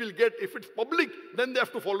percentage will get, if it's public, then they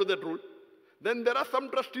have to follow that rule. Then there are some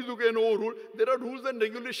trustees who can overrule. There are rules and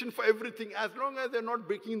regulations for everything. As long as they're not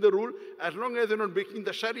breaking the rule, as long as they're not breaking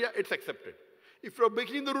the Sharia, it's accepted. If you're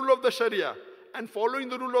breaking the rule of the Sharia and following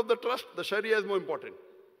the rule of the trust, the Sharia is more important.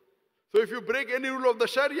 So if you break any rule of the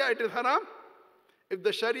Sharia, it is haram. If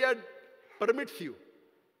the Sharia permits you,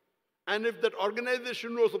 and if that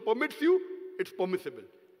organization also permits you, it's permissible.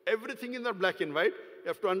 Everything is not black and white. You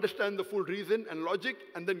have to understand the full reason and logic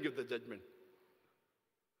and then give the judgment.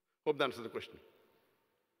 Hope that answers the question.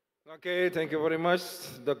 Okay, thank you very much,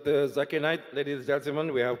 Dr. Zakir Naik. Ladies and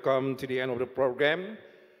gentlemen, we have come to the end of the program.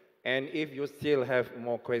 And if you still have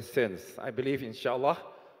more questions, I believe, inshallah,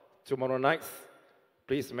 tomorrow night,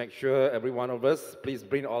 please make sure every one of us, please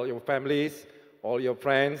bring all your families, all your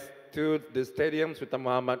friends to the stadium, Sultan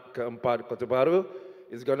Muhammad Keempat, Kota Baru.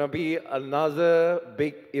 It's going to be another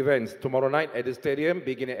big event tomorrow night at the stadium,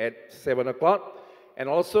 beginning at 7 o'clock. And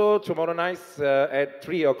also tomorrow night at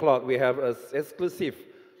 3 o'clock, we have an exclusive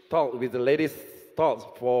talk with the ladies' talks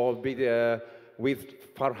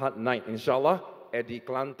with Farhat Naik, inshallah, at the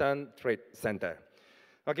Kelantan Trade Center.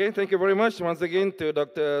 Okay, thank you very much once again to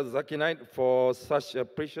Dr. Zakir Naik for such a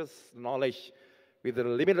precious knowledge. With the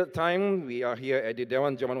limited time, we are here at the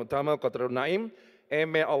Dewan Jaman Utama, Kota Darul Naim,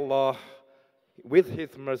 and may Allah, with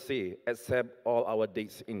His mercy, accept all our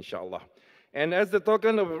deeds, inshallah. And as the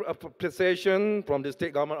token of appreciation from the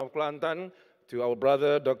State Government of Kelantan to our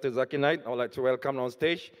brother, Dr. Zakir Naik, I would like to welcome on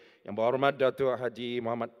stage Yang Berhormat Datuk Haji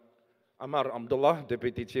Muhammad Amar Abdullah,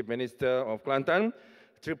 Deputy Chief Minister of Kelantan,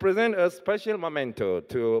 to present a special memento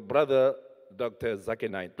to brother Dr.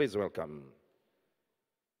 Zakir Naik. Please welcome.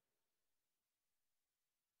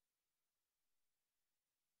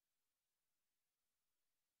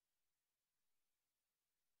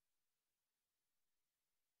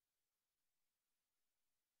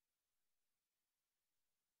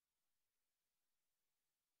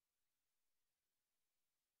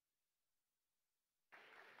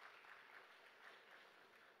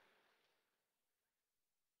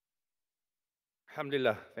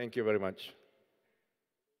 Alhamdulillah, thank you very much.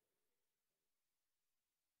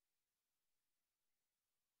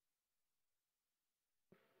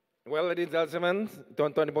 Well, ladies and gentlemen,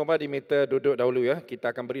 tuan-tuan dan puan-puan diminta duduk dahulu ya.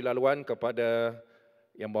 Kita akan beri laluan kepada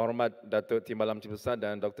Yang Berhormat Datuk Timbalan Chief Besar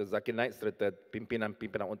dan Dr. Zakir Naik serta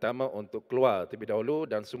pimpinan-pimpinan utama untuk keluar terlebih dahulu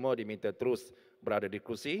dan semua diminta terus berada di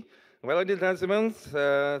kursi. Well, ladies and gentlemen,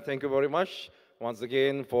 thank you very much once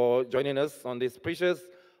again for joining us on this precious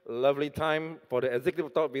lovely time for the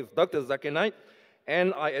executive talk with Dr. Zakir Naik,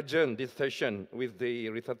 and I adjourn this session with the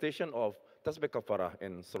recitation of Tasbih Kafarah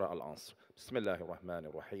in Surah Al-Asr.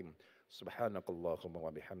 Bismillahirrahmanirrahim. Subhanakallahumma wa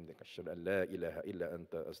bihamdika asyhadu an la ilaha illa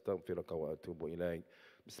anta astaghfiruka wa atubu ilaik.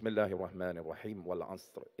 Bismillahirrahmanirrahim. Wal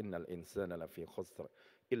 'asr innal insana lafi khusr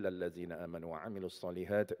illa allazina amanu wa 'amilus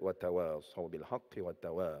solihat wa tawasaw bil haqqi wa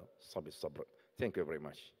tawasaw bis sabr. Thank you very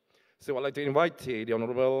much. So I'd like to invite the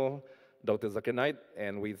Honorable Dr. Zakir Naik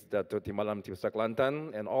and with Dato' Timbalan Chief Besar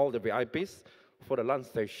Kelantan and all the VIPs for the lunch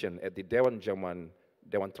session at the Dewan Jaman,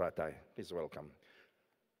 Dewan Teratai. Please welcome.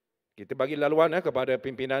 Kita bagi laluan kepada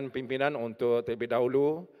pimpinan-pimpinan untuk terlebih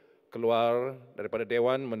dahulu keluar daripada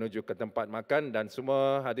Dewan menuju ke tempat makan dan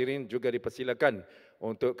semua hadirin juga dipersilakan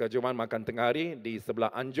untuk kejumuan makan tengah hari di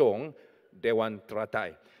sebelah anjung Dewan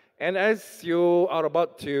Teratai. And as you are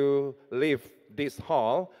about to leave this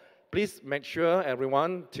hall, please make sure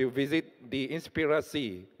everyone to visit the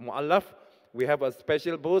Inspirasi Mu'allaf. We have a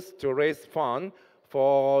special booth to raise fund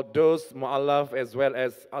for those Mu'allaf as well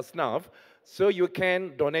as Asnaf. So you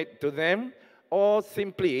can donate to them or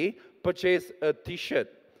simply purchase a t-shirt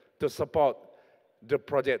to support the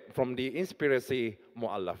project from the Inspirasi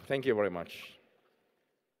Mu'allaf. Thank you very much.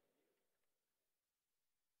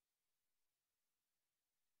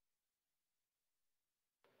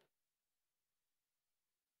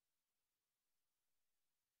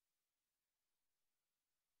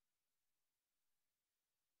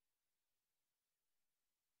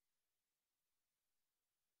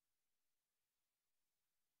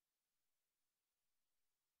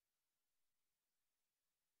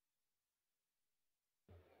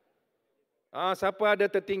 Siapa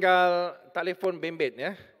ada tertinggal telefon bimbit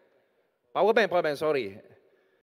ya? Power bank, sorry.